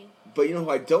me. But you know who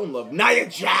I don't love? Nia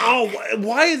Jax! Oh,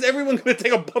 why is everyone going to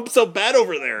take a bump so bad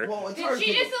over there? Well, it's Did hard, to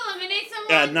she take just eliminate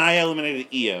someone? Nia eliminated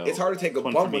EO. it's hard to take a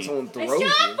One bump for when me. someone I throws still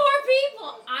have you. 4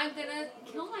 people. I'm gonna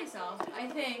kill myself. I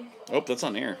think. Oh, that's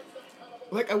on air.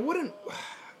 Like, I wouldn't...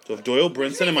 So if Doyle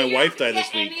Brinson and my You wife don't die get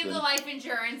this week, Any of the then... life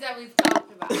insurance that we've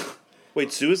talked about.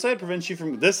 Wait, suicide prevents you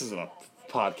from... This isn't a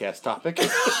podcast topic.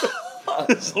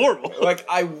 It's horrible. Like,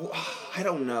 I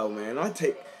don't know, man. I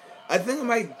think I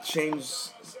might change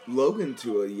Logan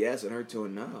to a yes and her to a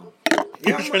no.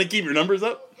 You're trying to keep your numbers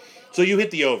up? So you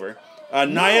hit the over.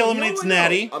 Nia eliminates no.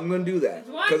 Natty. I'm gonna do that It's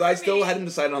one because I for still me. hadn't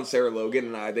decided on Sarah Logan,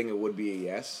 and I think it would be a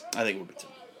yes. I think it would be too.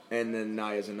 And then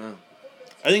Nia's a no.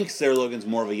 I think Sarah Logan's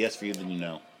more of a yes for you than you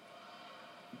know.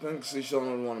 I think she's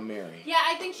someone I want to marry, Yeah,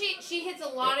 I think she hits a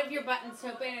lot of your buttons,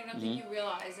 Tope, and I don't think you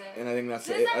realize it. and I think that's Is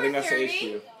the, this I think number that's the 30?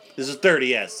 issue. This is 30,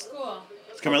 yes. Cool.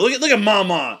 Come on, look at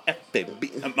Mama.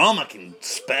 Baby. Mama can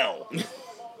spell. Here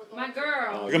My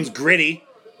girl. comes Gritty.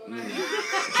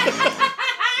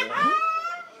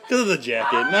 Because of the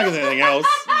jacket, not because of anything else.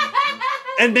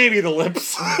 And maybe the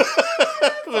lips.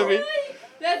 maybe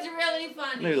That's really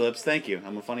funny. the lips. Thank you.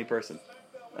 I'm a funny person.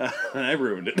 I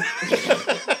ruined it.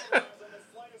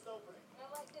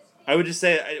 I would just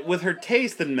say, with her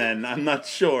taste in men, I'm not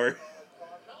sure.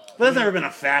 But that's never been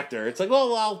a factor. It's like,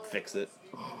 well, I'll fix it.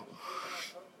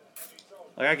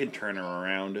 Like, I can turn her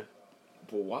around.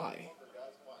 But why?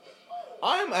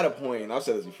 I'm at a point, and I've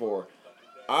said this before,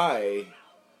 I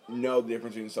know the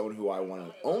difference between someone who I want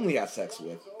to only have sex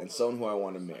with and someone who I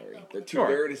want to marry. They're two Sure.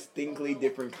 very distinctly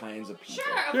different kinds of people.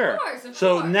 Sure, of course, of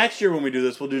So course. next year when we do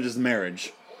this, we'll do just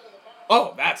marriage.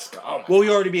 Oh, that's... Oh, my Well, we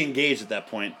already be engaged at that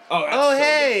point. Oh, that's so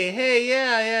hey,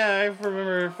 yeah, I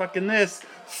remember fucking this.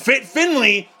 Fit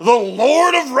Finley, the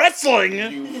Lord of Wrestling.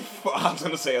 I was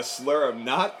going to say a slur. I'm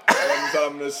not.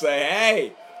 I'm going to say,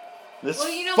 hey. This Well,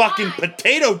 you know fucking why?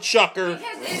 potato chucker,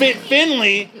 Because Fit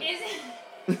Finley.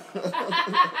 Is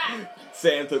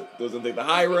Santa doesn't take the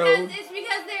high because road. it's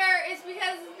because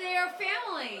they're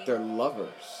family. They're lovers.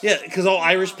 Yeah, because all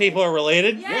Irish people are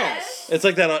related. Yes. It's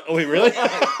like that. Oh, wait, really?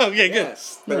 Okay, good.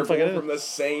 Yes. They're No, fuck born it. from the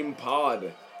same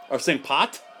pod. Or same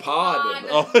pot? Pod. Pod.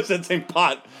 Oh, I said same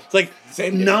pot. It's like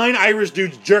Same- 9 Irish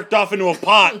dudes jerked off into a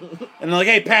pot, and they're like,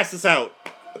 "Hey, pass this out."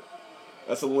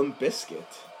 That's a Limp Biscuit.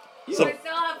 So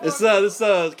I still have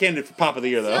this candidate for Pop of the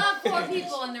Year still though. have 4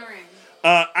 people in the ring.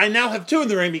 I now have 2 in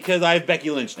the ring because I have Becky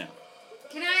Lynch now.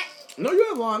 Can I? No, you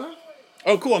have Lana.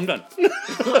 Oh, cool! I'm done.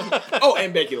 Oh,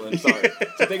 and Becky Lynch. Sorry.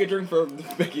 So take a drink for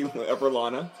Becky for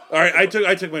Lana. All right, I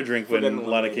took my drink when Forgetting Lana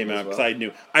Lana came as out because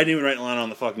well. I knew right Lana on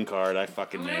the fucking card. I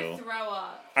fucking I'm knew. gonna throw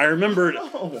up. I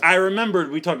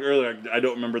remembered. We talked earlier. I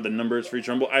don't remember the numbers for each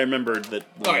rumble. I remembered that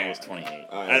Lana yeah. was 28.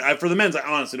 Yeah. For the men's, I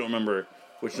honestly don't remember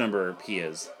which number he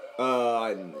is.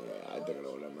 I don't know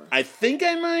what number. I think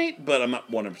I might, but I'm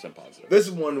not 100% positive. This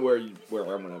is one where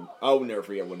I'll never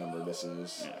forget what number this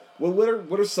is. Yeah. Well,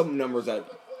 what are some numbers that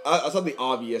I saw the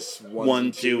obvious ones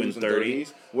 1, 2, and 2s 30.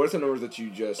 30s. What are some numbers that you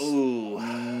just Ooh.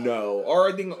 know, or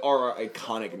I think are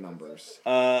iconic numbers?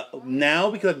 Now,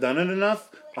 because I've done it enough,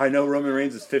 I know Roman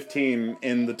Reigns is 15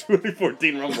 in the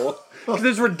 2014 Rumble. Because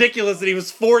it's ridiculous that he was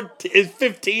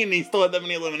 15 and he still had that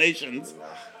many eliminations.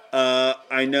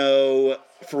 I know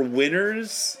for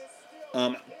winners,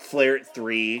 Flair at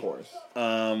 3. Of course. Rey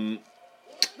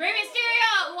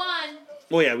Mysterio at 1.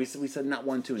 Oh yeah, we said not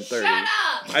 1, 2, and 30. Shut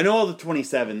up. I know all the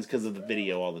 27s because of the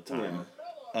video all the time.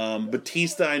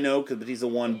 Batista I know because Batista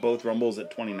won both Rumbles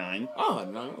at 29. Oh, I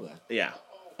did not know that. Yeah.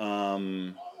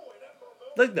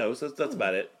 Like those. That's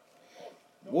about it.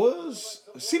 Was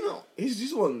Cena?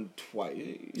 He's won twice.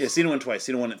 Yeah, Cena won twice.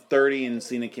 Cena won at 30, and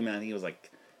Cena came out. I think it was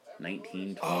like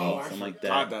 19, 20, Oh, I something like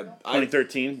forgot that. that.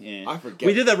 2013. Yeah, I forget.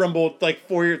 We did that Rumble like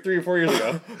 3 or 4 years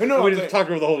ago. No, we I'm just saying- talked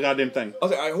over the whole goddamn thing.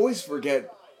 I always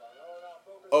forget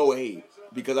 08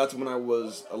 because that's when I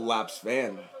was a Laps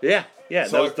fan. Yeah.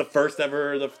 So That was the first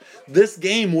ever. This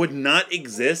game would not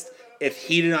exist if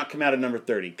he did not come out at number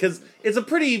 30, because it's a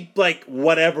pretty like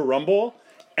whatever Rumble.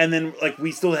 And then like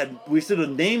we still had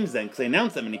names then because they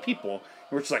announced that many people.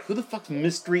 And we're just like, who the fuck's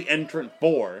mystery entrant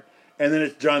 4? and then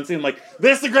it's John Cena. I'm like,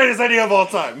 this is the greatest idea of all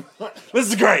time. This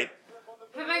is great.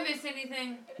 Have I missed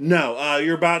anything? No,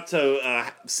 you're about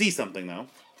to see something though.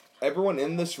 Everyone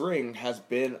in this ring has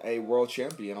been a world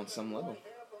champion on some level.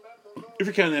 If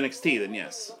you're counting NXT, then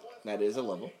yes. That is a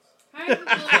level. How many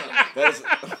people are That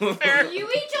is. there? You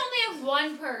each only have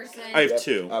one person. I have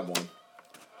two. I have one.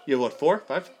 You have what? 4,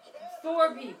 5?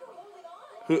 4 people.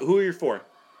 Who are your 4?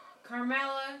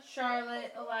 Carmella,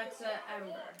 Charlotte, Alexa,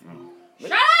 Ember. Oh.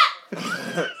 Shut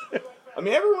up! I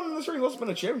mean, everyone in this ring has been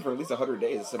a champion for at least 100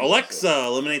 days. It's Alexa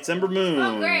eliminates Ember Moon.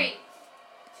 Oh, great.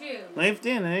 2. I have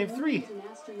 10. I have 3. An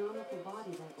astronomical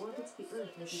body that orbits the Earth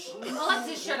as its own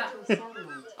Alexa, shut up. satellite.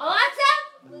 Alexa!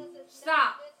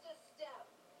 Stop.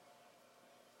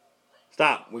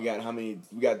 Stop. We got how many?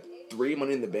 We got 3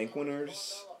 Money in the Bank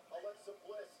winners.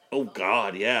 Oh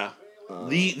God, yeah.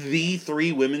 The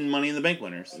 3 women Money in the Bank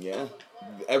winners. Yeah.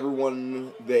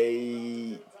 Everyone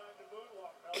they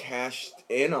cashed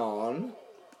in on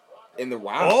in the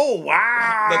wow. Oh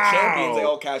wow! The champions they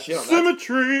all cash in on.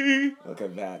 Symmetry. Look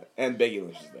at that. And Becky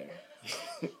Lynch is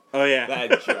there. Oh yeah.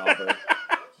 That jobber.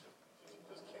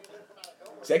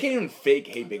 See, I can't even fake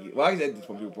hate Becky. Well, I said this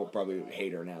one people probably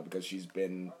hate her now because she's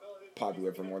been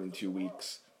popular for more than 2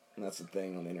 weeks. And that's the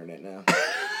thing on the internet now.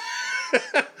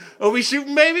 Oh, we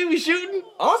shooting, baby? We shooting?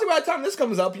 Honestly, by the time this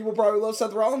comes out, people probably love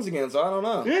Seth Rollins again, so I don't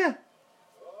know. Yeah.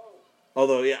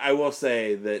 Although, yeah, I will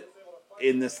say that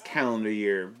in this calendar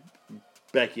year,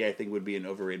 Becky, I think, would be an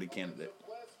overrated candidate.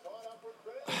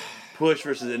 Push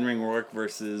versus in-ring work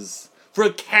versus... For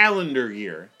a calendar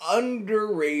year.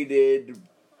 Underrated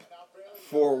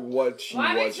for what she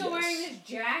Why am I was. still wearing this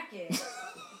jacket?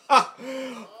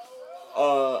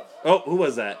 Oh, who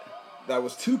was that? That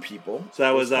was 2 people. So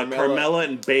that It was Carmella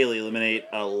and Bailey eliminate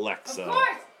Alexa. Of course.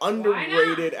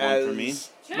 Underrated One for me. as.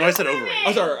 No, I said overrated.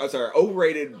 I'm sorry.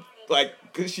 Overrated, like,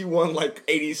 because she won like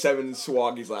 87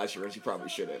 Swaggies last year, and she probably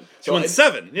shouldn't. She won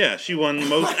 7. Yeah, she won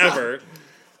most ever.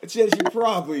 She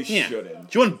probably Yeah.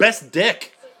 shouldn't. She won Best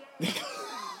Dick.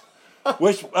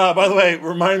 Which, by the way,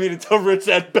 reminded me to tell Rich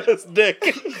that Best Dick.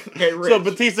 Okay, Rich. So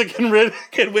Batista can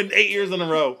win 8 years in a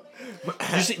row.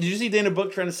 Did you see Dana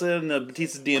Brooke trying to slide into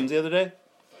Batista's DMs the other day?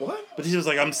 What? Batista was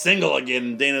like, I'm single again.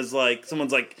 And Dana's like,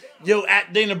 someone's like, yo,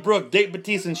 at Dana Brooke, date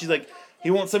Batista. And she's like, he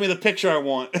won't send me the picture I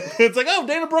want. It's like, oh,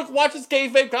 Dana Brooke watches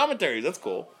kayfabe commentaries. That's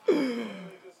cool.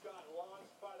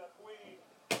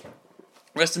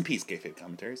 Rest in peace, kayfabe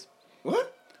commentaries.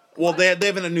 What? Well, they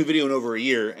haven't a new video in over a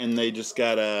year, and they just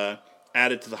got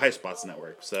added to the High Spots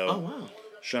network. So, Oh, wow.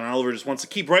 Sean Oliver just wants to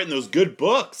keep writing those good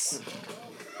books.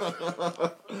 Man, I've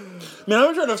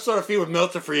been trying to start a feud with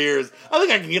Meltzer for years. I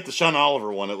think I can get the Sean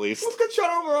Oliver one at least. Let's get Sean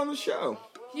over on the show.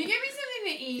 Can you give me something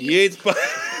to eat? He eats.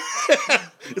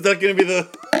 Is that going to be the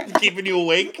keeping you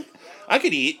awake? I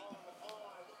could eat.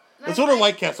 Let's order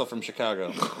White Castle from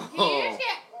Chicago. Can you just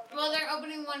get... Well, they're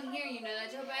opening one here, you know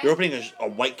that, Joe Bag? They're opening a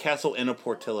White Castle and a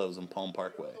Portillo's in Palm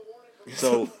Parkway.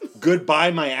 So, goodbye,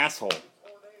 my asshole.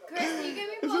 Chris, can you give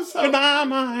me both? Goodbye,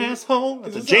 my asshole.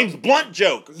 That's a this James Blunt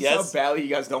joke. This is Yes. how badly you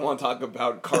guys don't want to talk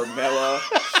about Carmella,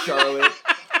 Charlotte,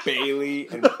 Bailey,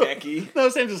 and Becky. No,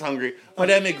 Sam's just hungry. My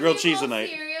dad made grilled Give me cheese both tonight.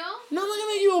 cereal. No, I'm not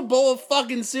gonna make you a bowl of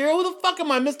fucking cereal. Who the fuck am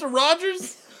I, Mr.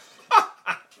 Rogers?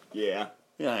 Yeah.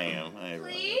 Yeah, I am. I really am.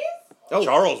 Please? Oh.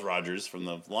 Charles Rogers from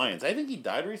the Lions. I think he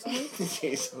died recently.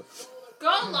 Jesus. Go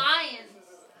Lions.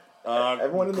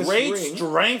 Everyone in this Great ring.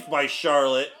 strength by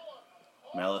Charlotte.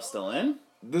 Melo's still in.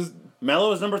 This.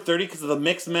 Melo is number 30 because of the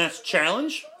mixed match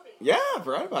challenge. Yeah, I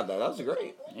forgot about that. That was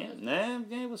great. Yeah,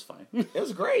 it was fine. It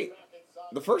was great.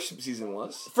 The first season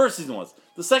was. First season was.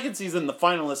 The second season, the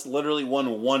finalists literally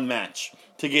won 1 match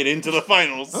to get into the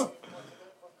finals. Oh.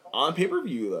 On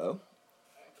pay-per-view, though.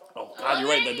 Oh, God, you're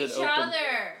right. That did each open.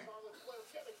 other.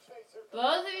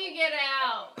 Both of you get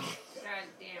out. God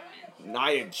damn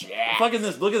it. Nia Jax. Fucking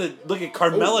this. Look at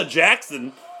Carmella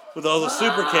Jackson with all the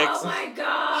super kicks. Oh my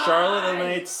god. Charlotte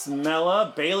eliminates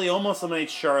Mella. Bailey almost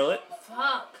eliminates Charlotte.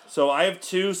 Fuck. So I have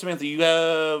 2. Samantha, you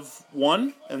have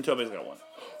 1. And Toby's got 1.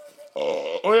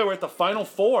 Oh yeah, we're at the final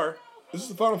 4. This is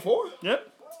the final 4? Yep.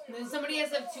 Then somebody has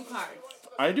to have 2 cards.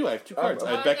 I do. I have 2 cards.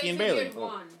 I have Oh, Becky they and said you Bailey. had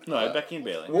 1. No, I have Becky and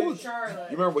Bailey. What was? Charlotte.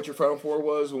 You remember what your final 4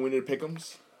 was when we did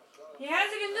pick'ems? He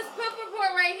has it in this poop report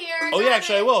right here. Oh yeah,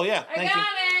 actually I will. Yeah, I thank got you.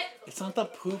 it. It's not the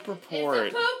poop It's report.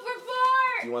 a poop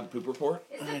report. You want the poop report?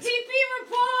 It's the It's- PP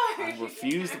report. I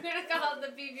refuse. I'm gonna call it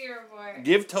the PP report.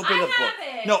 Give Toby I the have book.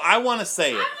 it. No, I want to say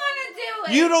I it. want to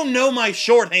do it. You don't know my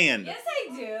shorthand. Yes,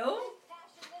 I do.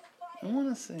 I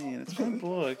want to say it. It's my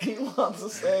book. He wants to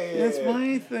say it. It's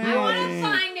my thing. I want to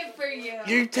find it for you.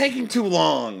 You're taking too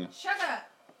long. Shut up.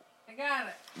 I got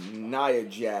it. Nia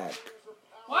Jax.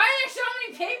 Why are there so many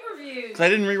many pay-per-views? Because I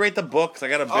didn't rewrite the books. I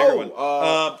got a bigger Oh, one.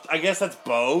 I guess that's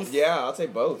both. Yeah, I'll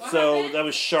take both. So that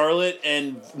was Charlotte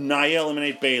and Nia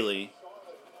eliminate Bailey.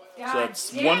 God So that's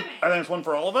damn one. it. I think it's one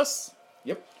for all of us.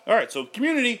 Yep. All right. So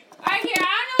community. Alright, here,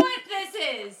 I don't know what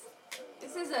this is.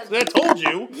 This is a... I told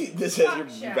you. This says Fuck you're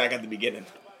show. back at the beginning.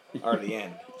 Or the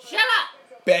end. Shut up!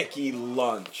 Becky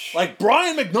Lunch. Like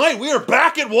Brian McKnight, we are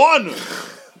back at one.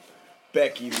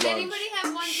 Becky Does Lunch. anybody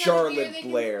have one shot of beer Charlotte they can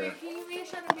Blair. spare? Can you give me a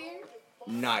shot of beer?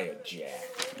 Nia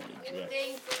Jax.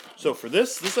 Thanks. So for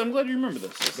this, I'm glad you remember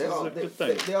this. This They is all, a they, good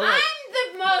they, thing. they all like,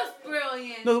 I'm the most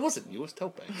brilliant. No, it wasn't you. It was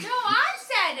Tope. No, I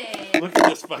said it. Look at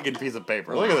this fucking piece of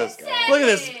paper. Look at this. said Look at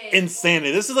this it.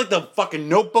 insanity. This is like the fucking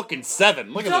Notebook in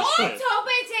 7. Look at Don't this Tope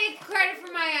shit. take credit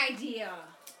for my idea.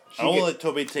 I don't let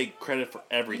Tobe take credit for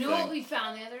everything. You know what we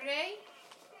found the other day?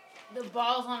 The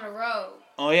balls on a rope.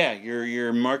 Oh yeah,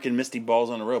 you're marking Misty balls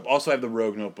on a rope. Also, I have the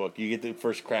Rogue Notebook. You get the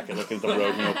first crack at looking at the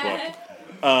Rogue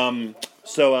Notebook.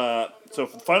 So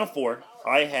for the final four,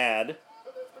 I had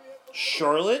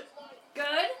Charlotte, Good.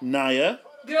 Nia,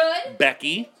 Good.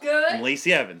 Becky, Good. and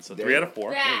Lacey Evans. So 3 out of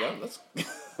 4. Bad. there you go.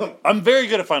 Let's I'm very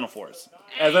good at Final Fours.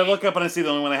 As I look up and I see the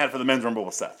only one I had for the men's rumble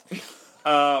was Seth.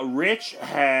 Rich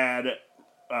had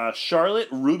Charlotte,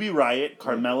 Ruby Riott,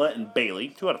 Carmella, and Bailey.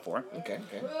 2 out of 4. Okay.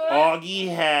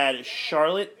 Augie had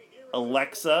Charlotte,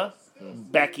 Alexa,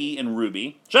 Becky, and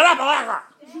Ruby. Shut up, Alexa!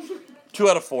 2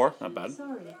 out of 4. Not bad.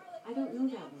 Sorry, I don't know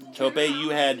that one. Tope, you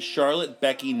had Charlotte,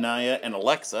 Becky, Nia, and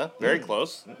Alexa. Very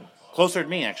close. Closer than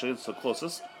me, actually. It's the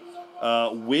closest.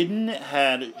 Widden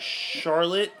had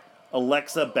Charlotte,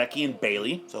 Alexa, Becky, and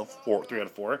Bailey. So 3 out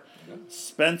of 4.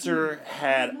 Spencer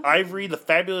had Ivory, the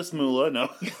Fabulous Moolah. No.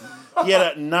 He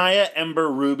had Nia, Ember,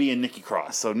 Ruby, and Nikki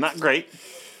Cross. So not great.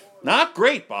 Not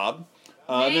great, Bob.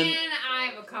 Man, Then, I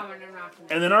have a comment I'm not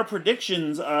gonna and then our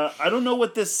predictions. I don't know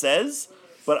what this says,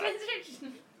 but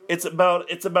it's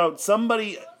about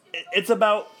somebody. It's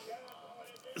about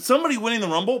somebody winning the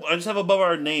Rumble. I just have above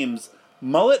our names: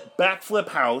 Mullet Backflip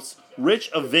House,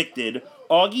 Rich Evicted,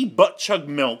 Augie Butt Chug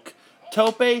Milk,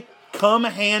 Tope Cum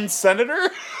Hand Senator.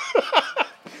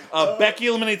 Becky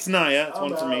eliminates Nia. That's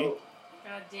one for me.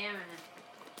 God damn it.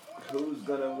 Who's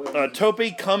gonna win? Tope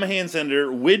Cum Hand Senator,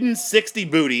 Widden 60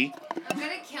 Booty, I'm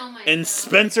gonna kill myself. and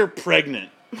Spencer Pregnant.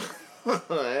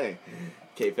 Hey,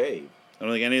 kayfabe. I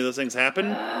don't think any of those things happen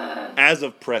as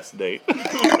of press date.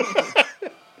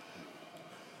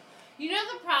 You know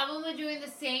the problem with doing the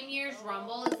same year's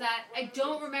Rumble is that I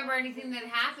don't remember anything that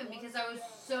happened because I was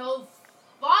so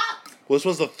fucked. Well, this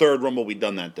was the third Rumble we'd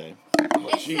done that day.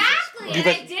 Exactly. And You've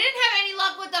I had- didn't have any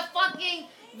luck with the fucking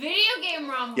video game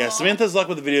Rumble. Yeah, Samantha's luck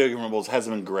with the video game Rumbles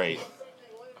hasn't been great.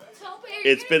 Tope, are you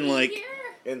It's gonna been be like- here?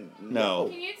 And No.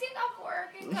 Can you take off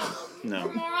work and come No.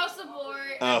 for moral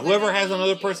support? Whoever has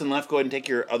another person left, go ahead and take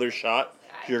your other shot.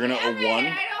 You're going to Damn it, 0-1.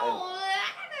 I don't want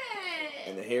it.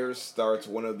 And here starts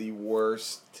one of the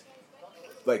worst,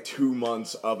 2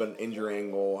 months of an injury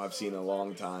angle I've seen in a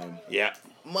long time. Yeah.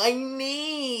 My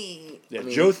knee. Yeah, I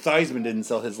mean, Joe Theismann didn't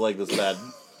sell his leg this bad.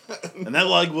 And that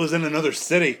leg was in another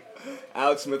city.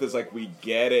 Alex Smith is like, we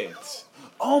get it.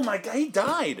 Oh my God, he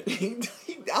died.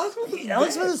 Alex Smith is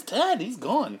Alex dead. Smith is dead. He's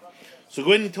gone. So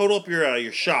go ahead and total up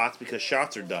your shots because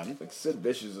shots are done. Like Sid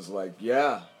Vicious is like,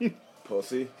 yeah,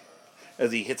 pussy.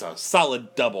 As he hits a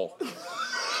solid double.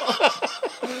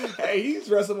 Hey, he's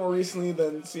wrestled more recently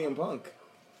than CM Punk.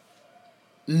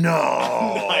 No.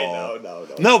 I know, no.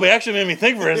 No, but it actually made me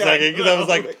think for a Yeah, second because I was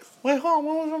no. like, wait, hold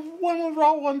on, when was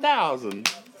Raw 1000?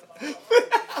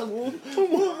 When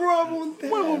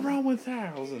was Raw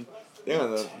 1000? Yeah,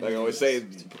 like I always say,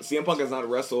 CM Punk has not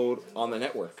wrestled on the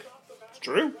network. It's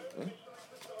true.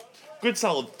 Good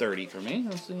solid 30 for me.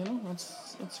 That's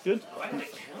good.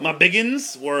 My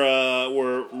biggins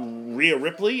were Rhea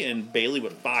Ripley and Bailey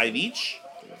with 5 each.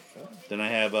 Then I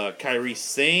have Kairi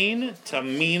Sane,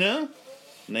 Tamina,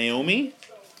 Naomi,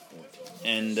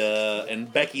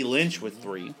 and Becky Lynch with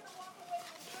 3.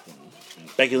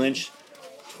 Becky Lynch.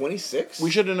 26?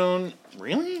 We should have known.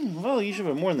 Really? Well, you should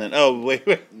have more than that. Oh, wait.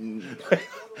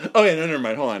 Oh, yeah, no, never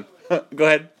mind. Hold on. Go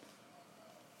ahead.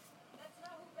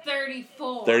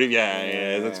 34. 30, yeah,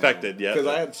 it's expected, yeah. Because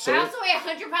I had I so. also weigh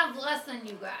 100 pounds less than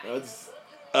you guys. That's,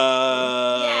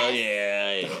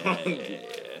 Yeah.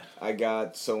 I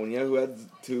got Sonya,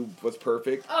 who was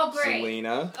perfect. Oh, great.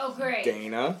 Selena, Oh, great.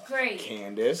 Dana, Great.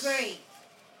 Candice, Great.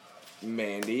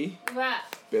 Mandy, Wow.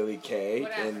 Billy Kay,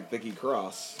 Whatever. and Vicky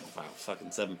Cross. Wow,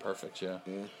 fucking 7 perfect, yeah.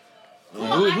 Yeah. Cool,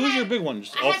 I Who's had- your big one?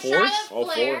 Just I all had 4s? Charlotte All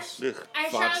Flair. 4s. Ugh. I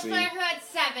had Charlotte Foxy. Flair who had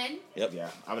 7. Yep. Yeah,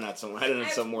 I haven't had some. I didn't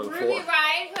have some more than Ruby 4.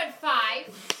 Riott who had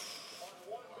 5.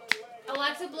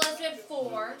 Alexa Bliss had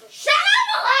 4. Shut up,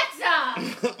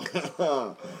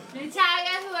 Alexa!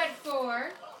 Natalia, who had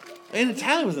 4. And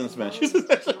Natalia was in this match. She was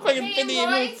actually fucking Peyton 58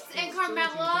 minutes. Royce and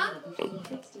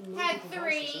Carmella had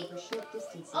 3.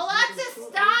 Alexa,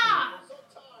 stop!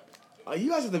 You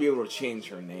guys have to be able to change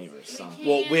her name or something.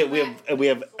 Well, we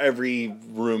have every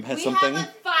room has We something.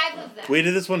 have like 5 of them. We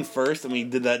did this one first, and we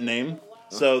did that name.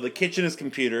 So the kitchen is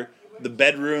computer, the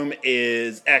bedroom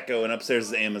is Echo, and upstairs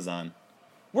is Amazon.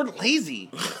 We're lazy.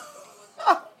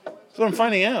 That's what I'm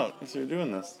finding out as we're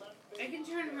doing this. I can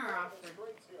turn her off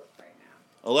right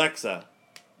now. Alexa,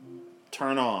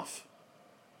 turn off.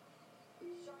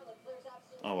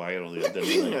 Oh, I gotta leave it there.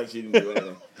 Yeah, she didn't do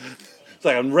anything. It's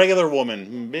like a regular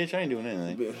woman. Bitch, I ain't doing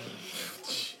anything.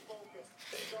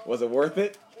 Was it worth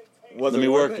it? Was Let me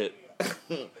worth work it.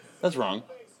 That's wrong.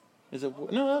 Is it?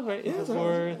 No, that's right. Is it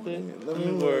worth it? Let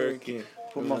me work it.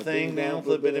 Put my thing down,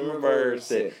 flip it, and reverse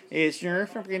it. It's your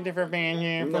fucking different band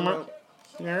here.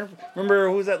 Remember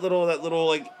who's that little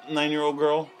like 9-year-old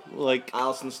girl? Like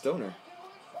Allison Stoner.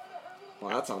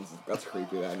 Well, that's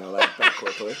creepy that I know that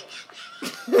quickly.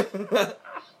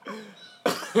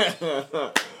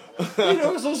 you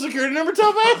know her social security number,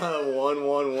 Tope?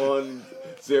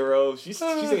 1110. She's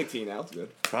 18 now. That's good.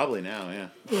 Probably now, yeah.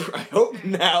 I hope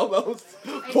now. That was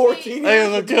 14 I years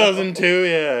was a ago. cousin too.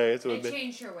 Yeah, it's what I it would be.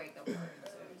 changed her wake up word.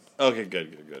 Okay,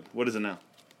 good. What is it now?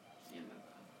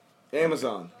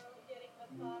 Amazon.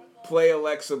 Play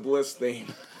Alexa Bliss theme.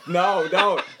 No,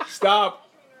 don't. Stop.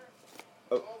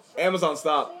 Oh, Amazon,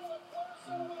 stop.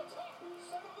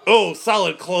 Oh,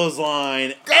 solid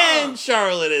clothesline, and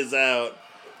Charlotte is out.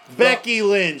 Becky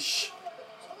Lynch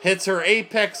hits her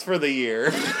apex for the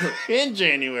year in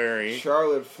January.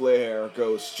 Charlotte Flair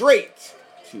goes straight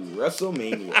to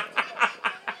WrestleMania. I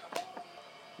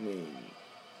mean,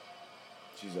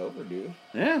 she's over, dude.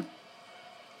 Yeah.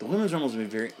 The women's rumble is going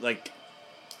to be very, like,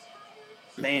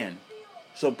 man.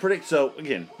 So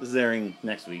again, this is airing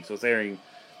next week, so it's airing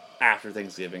after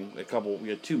Thanksgiving. We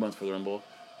got 2 months for the Rumble.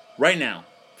 Right now,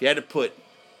 if you had to put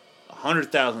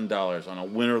 $100,000 on a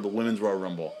winner of the Women's Royal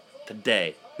Rumble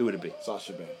today, who would it be?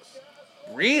 Sasha Banks.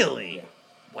 Really? Yeah.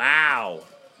 Wow.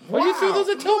 What did you throw those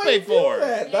at Why'd I Tope do for?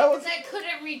 That Yeah, was 'cause I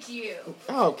couldn't reach you.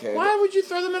 okay. Why would you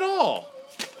throw them at all?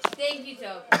 Thank you,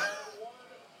 Toby.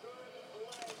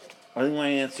 I think my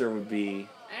answer would be,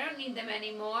 I don't need them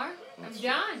anymore. I'm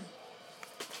done.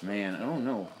 man, I don't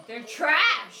know. They're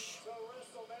trash.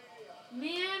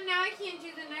 Man, now I can't do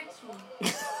the next one.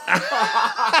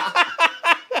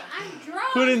 I'm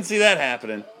drunk. Who didn't see that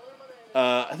happening?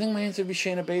 I think my answer would be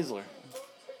Shayna Baszler.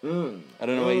 I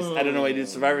don't know why you did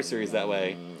Survivor Series that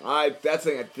way. That's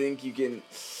the thing. I think you can.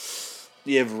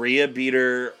 You have Rhea beat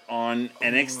her on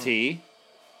NXT,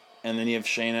 and then you have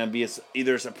Shayna be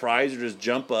either a surprise or just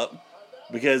jump up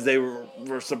because they were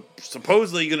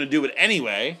supposedly going to do it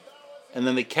anyway, and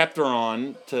then they kept her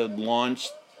on to launch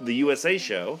the USA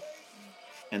show,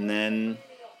 and then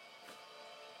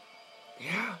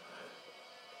Yeah.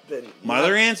 my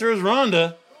other answer is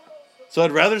Ronda, so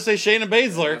I'd rather say Shayna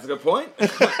Baszler. That's a good point.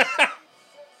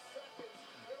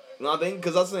 No, I think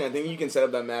because that's the thing. I think you can set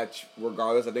up that match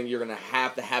regardless. I think you're gonna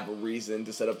have to have a reason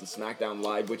to set up the SmackDown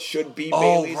Live, which should be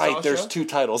Oh, Bayley, right, Sasha. there's 2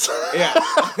 titles. Yeah,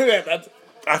 that's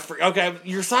Okay,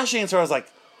 your Sasha answer, I was like,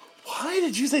 why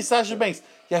did you say Sasha Banks?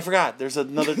 Yeah, I forgot. There's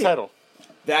another title.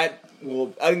 that.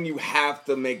 Well, I think you have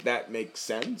to make that make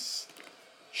sense,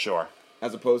 Sure.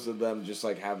 as opposed to them just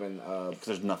like having. Because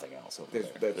there's nothing else over there.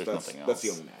 There's That's nothing else. That's the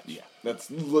only match. Yeah.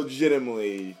 That's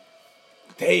legitimately.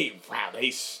 They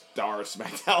star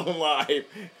SmackDown Live.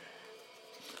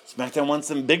 SmackDown wants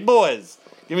some big boys.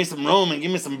 Give me some Roman.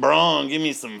 Give me some Braun. Give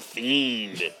me some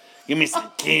Fiend. Give me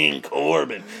some King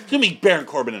Corbin. Give me Baron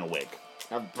Corbin in a wig.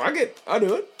 Fuck it, I'll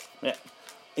do it. Yeah.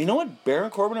 You know what? Baron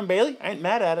Corbin and Bayley? I ain't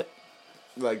mad at it.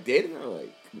 Like dating or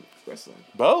like wrestling.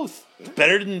 Both. It's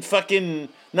better than fucking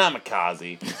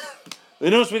Namikaze. You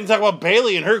notice we didn't talk about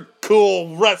Bayley and her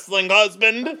cool wrestling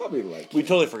husband. Probably like. We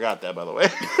totally forgot that, by the way.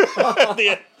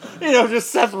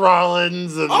 Just Seth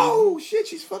Rollins and. Oh shit,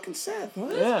 she's fucking Seth. Huh?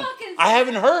 Yeah. fucking I Seth?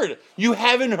 haven't heard. You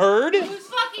haven't heard? Who's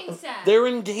fucking Seth? They're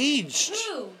engaged.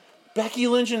 Who? Becky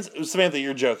Lynch and Samantha.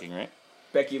 You're joking, right?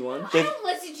 Becky Lynch. I don't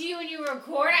listen to you when you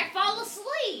record. I fall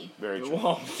asleep. Very true.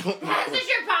 Whoa. That's what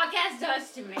your podcast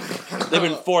does to me. They've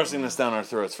been forcing this down our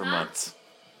throats for months.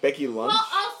 Becky Lynch. Well,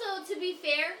 also, to be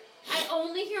fair, I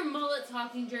only hear Mullet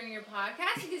talking during your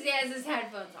podcast because he has his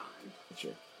headphones on.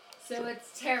 Sure. So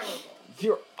it's terrible.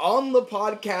 You're on the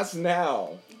podcast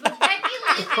now. But Becky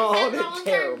Lynch and Oh, Seth they're Rollins are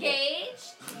terrible.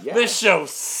 engaged. Yeah. This show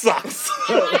sucks.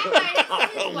 Am I invited to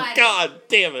his Oh, wedding? God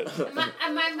damn it. Am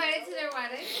I invited to their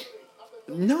wedding?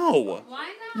 No.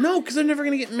 Why No, because they're never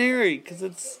gonna get married. Because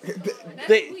it's That's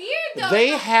they weird though.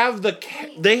 they No. have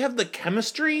the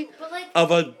chemistry But, like,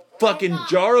 of a fucking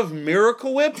jar of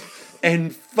Miracle Whip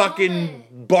and fucking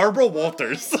Barbara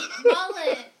Walters.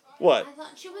 Mullet. What? I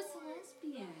thought she was a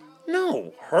lesbian.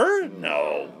 No, her?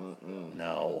 No.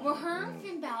 No. Were her and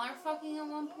Finn Balor fucking at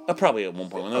one point? Probably at one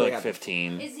point when they're like Yeah.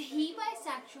 15. Is he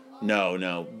bisexual?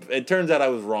 No. It turns out I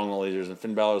was wrong all these years, and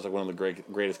Finn Balor is like one of the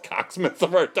greatest cocksmiths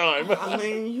of our time. I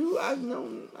mean, I've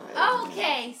known.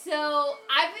 Okay, so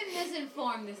I've been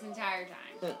misinformed this entire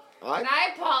time. And I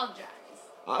I apologize.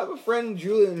 have a friend,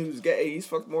 Julian, who's gay. He's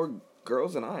fucked more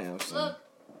girls than I have. So. Look,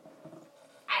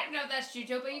 I don't know if that's true,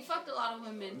 Joe, but you fucked a lot of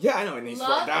women. Yeah, I know, and he's Love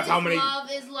fucked. That's is how many. love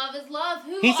is love is love.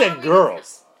 Who He are said we?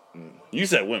 girls. You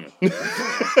said women. you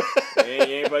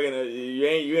ain't fucking a, you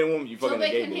ain't a woman. You Joe fucking a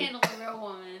gay can dude. handle a real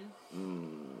woman.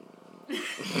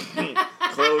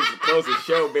 Close the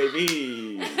show,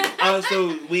 baby.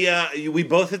 So we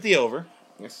both hit the over.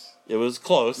 Yes. It was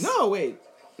close. No, wait.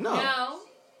 No. No.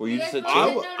 Were you You just guys at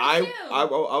both two? did no to two.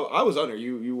 I was under.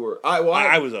 You were.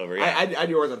 I was over. Yeah. I did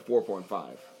yours at 4.5,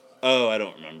 Oh, I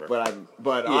don't remember. but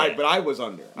I was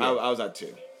under. Yeah. I was at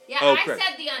 2. Yeah, Oh, I correct.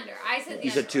 said the under. I said the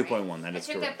You said under, 2.1. That I is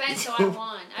took correct. that bet, so I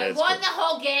won. That I is won correct. the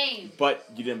whole game. But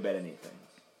you didn't bet anything.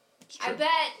 I bet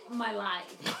my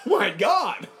life. Oh my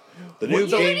God. The new You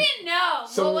game. didn't know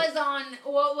So- what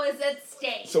was at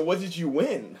stake. So what did you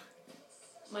win?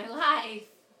 My life.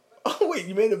 Oh wait,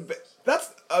 you made a bet. That's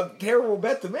a terrible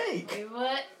bet to make. Wait,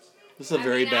 what? This is a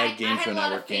very bad game show I had a lot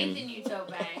network of faith game. in you,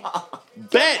 Tobe.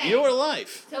 Bet your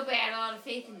life. Tobe, I had a lot of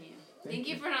faith in you. Thank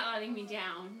you for not letting me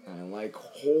down. I like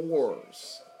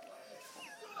whores.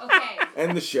 Okay.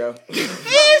 End the show. This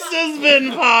has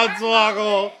been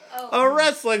Podswoggle, Oh. a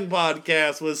wrestling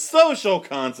podcast with social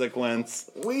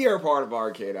consequence. We are part of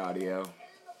Arcade Audio.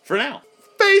 For now.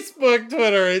 Facebook,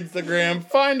 Twitter, Instagram.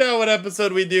 Find out what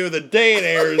episode we do the day it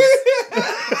airs.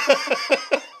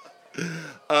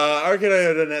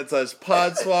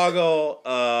 arcadeaudio.net/Podswoggle.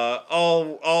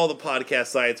 All the podcast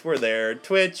sites, we're there.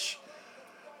 Twitch,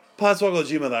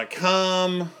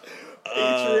 podswoggle@gmail.com.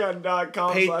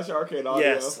 Patreon.com/Arcade Audio.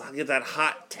 Yes, I'll get that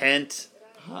hot tent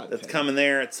that's coming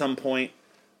there at some point.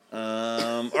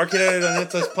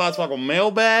 Arcadeaudio.net/Podswoggle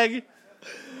mailbag.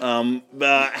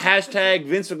 Hashtag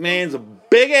Vince McMahon's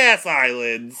big ass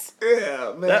eyelids.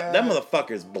 Yeah, man. That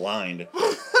motherfucker's blind.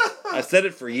 I said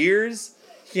it for years.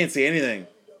 He can't see anything.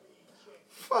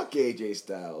 Fuck AJ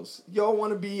Styles. Y'all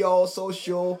want to be all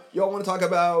social. Y'all want to talk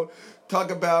about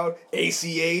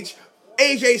ACH.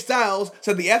 AJ Styles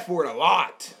said the F word a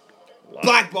lot.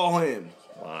 Blackball him.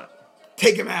 A lot.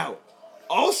 Take him out.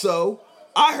 Also,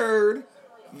 I heard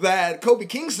that Kofi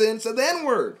Kingston said the N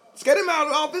word. Let's get him out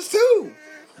of office too.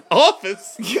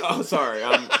 Office. Yeah, I'm sorry.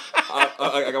 I got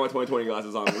my 2020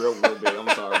 glasses on real big. I'm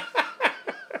sorry.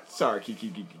 Sorry.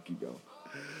 Keep going.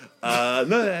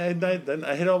 No, I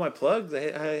hit all my plugs. I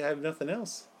have nothing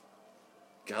else.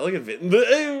 God, look at it.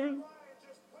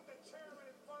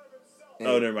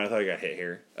 Oh, never mind. I thought I got hit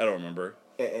here. I don't remember.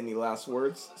 Any last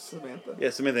words, Samantha? Yeah,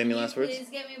 Samantha, any last words? Please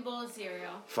get me a bowl of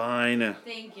cereal. Fine.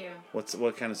 Thank you.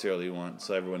 What kind of cereal do you want?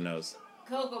 So everyone knows.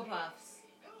 Cocoa Puffs.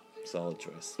 Solid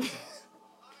choice.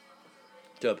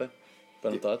 Jope,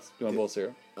 final thoughts? Do you want a bowl of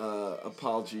cereal?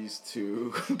 Apologies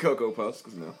to Cocoa Puffs,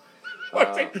 because no.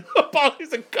 Apologies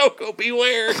to Coco,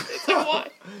 beware.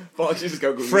 What? Apologies to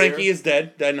Cocoa. Frankie is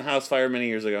dead. Died in a house fire many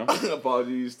years ago.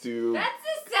 Apologies to. That's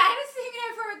the saddest thing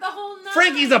I've heard the whole night.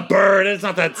 Frankie's a bird. It's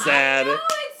not that sad. I know,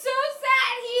 it's so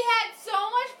sad. He had so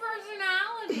much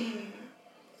personality.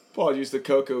 Apologies to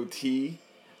Coco T.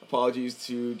 Apologies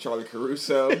to Charlie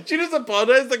Caruso. She just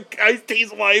apologized to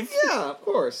Ice-T's wife. Yeah, of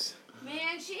course.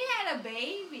 Man, she had a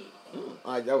baby.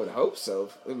 I would hope so.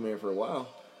 They've been married for a while.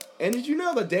 And did you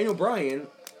know that Daniel Bryan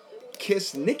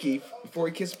kissed Nikki before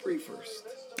he kissed Brie first?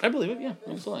 I believe it, yeah.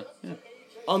 Absolutely. Yeah.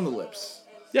 On the lips.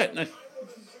 Yeah, no.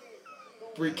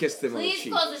 Brie kissed him on the Please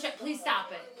cheek. close the show. Please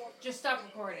stop it. Just stop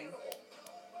recording.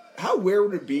 How weird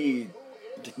would it be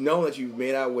knowing that you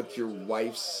made out with your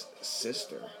wife's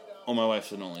sister? Well, my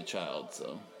wife's an only child,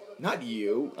 so. Not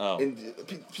you. Oh. And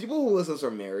people who listen to us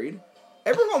are married.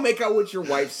 Everyone will make out with your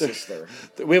wife's sister.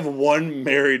 We have one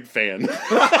married fan. Hey,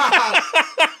 Tyler,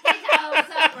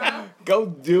 what's up, bro? Go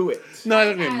do it. No, I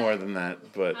don't need more than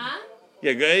that, but. Huh?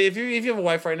 Yeah, go, if you have a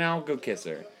wife right now, go kiss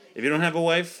her. If you don't have a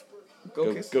wife,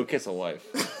 Go kiss a wife.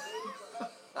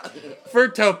 For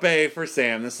Tope, for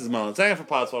Sam, this is Mullen. Signing for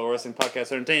Podswoggle Wrestling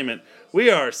Podcast Entertainment. We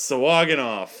are swagging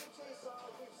off.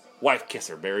 Wife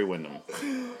kisser, Barry Windham.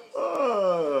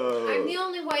 Oh. I'm the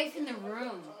only wife in the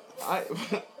room.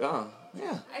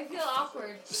 Yeah. I feel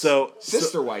awkward. So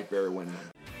Sister wife Barry Windham.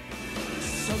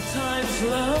 Sometimes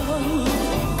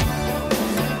love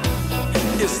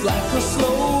It's like a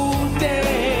slow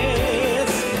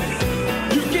dance.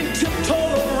 You can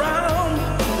tiptoe around,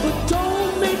 but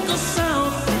don't make a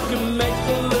sound. You can make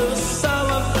a little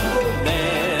silent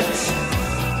romance.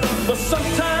 But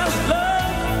sometimes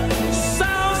love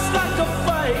sounds like a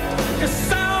fight. It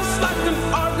sounds like an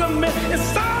argument. It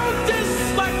sounds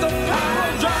just like a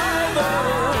power driver.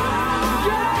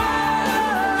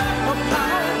 Yeah, a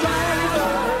power driver.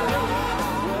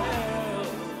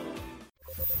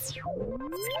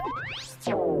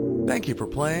 Thank you for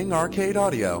playing Arcade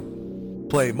Audio.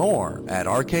 Play more at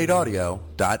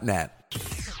arcadeaudio.net.